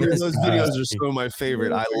 Those videos are so my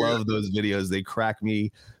favorite. I love those videos. They crack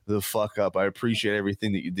me the fuck up. I appreciate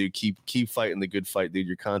everything that you do. Keep fighting the good fight, dude.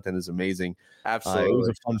 Your content is amazing. Absolutely. It was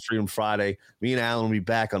a fun Freedom Friday. Me and Alan will be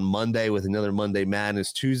back on Monday with another Monday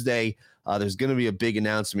Madness. Tuesday, there's going to be a big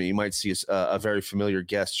announcement. You might see a very familiar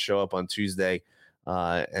guest show up on Tuesday.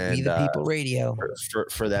 And Be the People Radio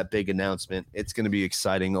for that big announcement. It's going to be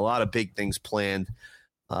exciting. A lot of big things planned.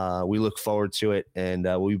 We look forward to it, and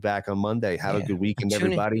we'll be back on Monday. Have a good weekend,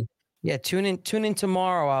 everybody. Tune in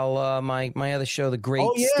tomorrow. I'll my other show, the Great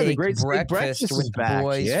Steak Breakfast with the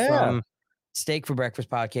boys from Steak for Breakfast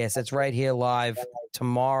podcast. That's right here live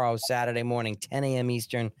tomorrow, Saturday morning, 10 a.m.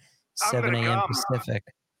 Eastern, 7 a.m. Pacific.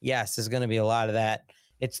 Yes, there's going to be a lot of that.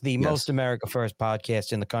 It's the most America First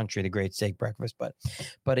podcast in the country, the Great Steak Breakfast. But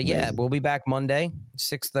we'll be back Monday,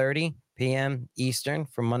 6:30 p.m. Eastern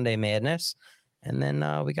for Monday Madness. And then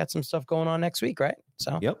we got some stuff going on next week, right?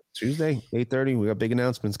 So Tuesday, 8:30. We got big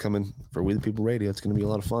announcements coming for We the People Radio. It's going to be a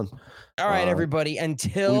lot of fun. All right, everybody.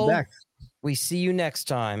 Until we see you next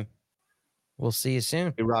time, we'll see you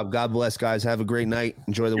soon. Hey, Rob, God bless, guys. Have a great night.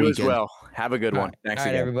 Enjoy the weekend. You as well. Have a good one. Thanks again.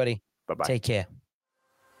 All right, everybody. Bye-bye. Take care.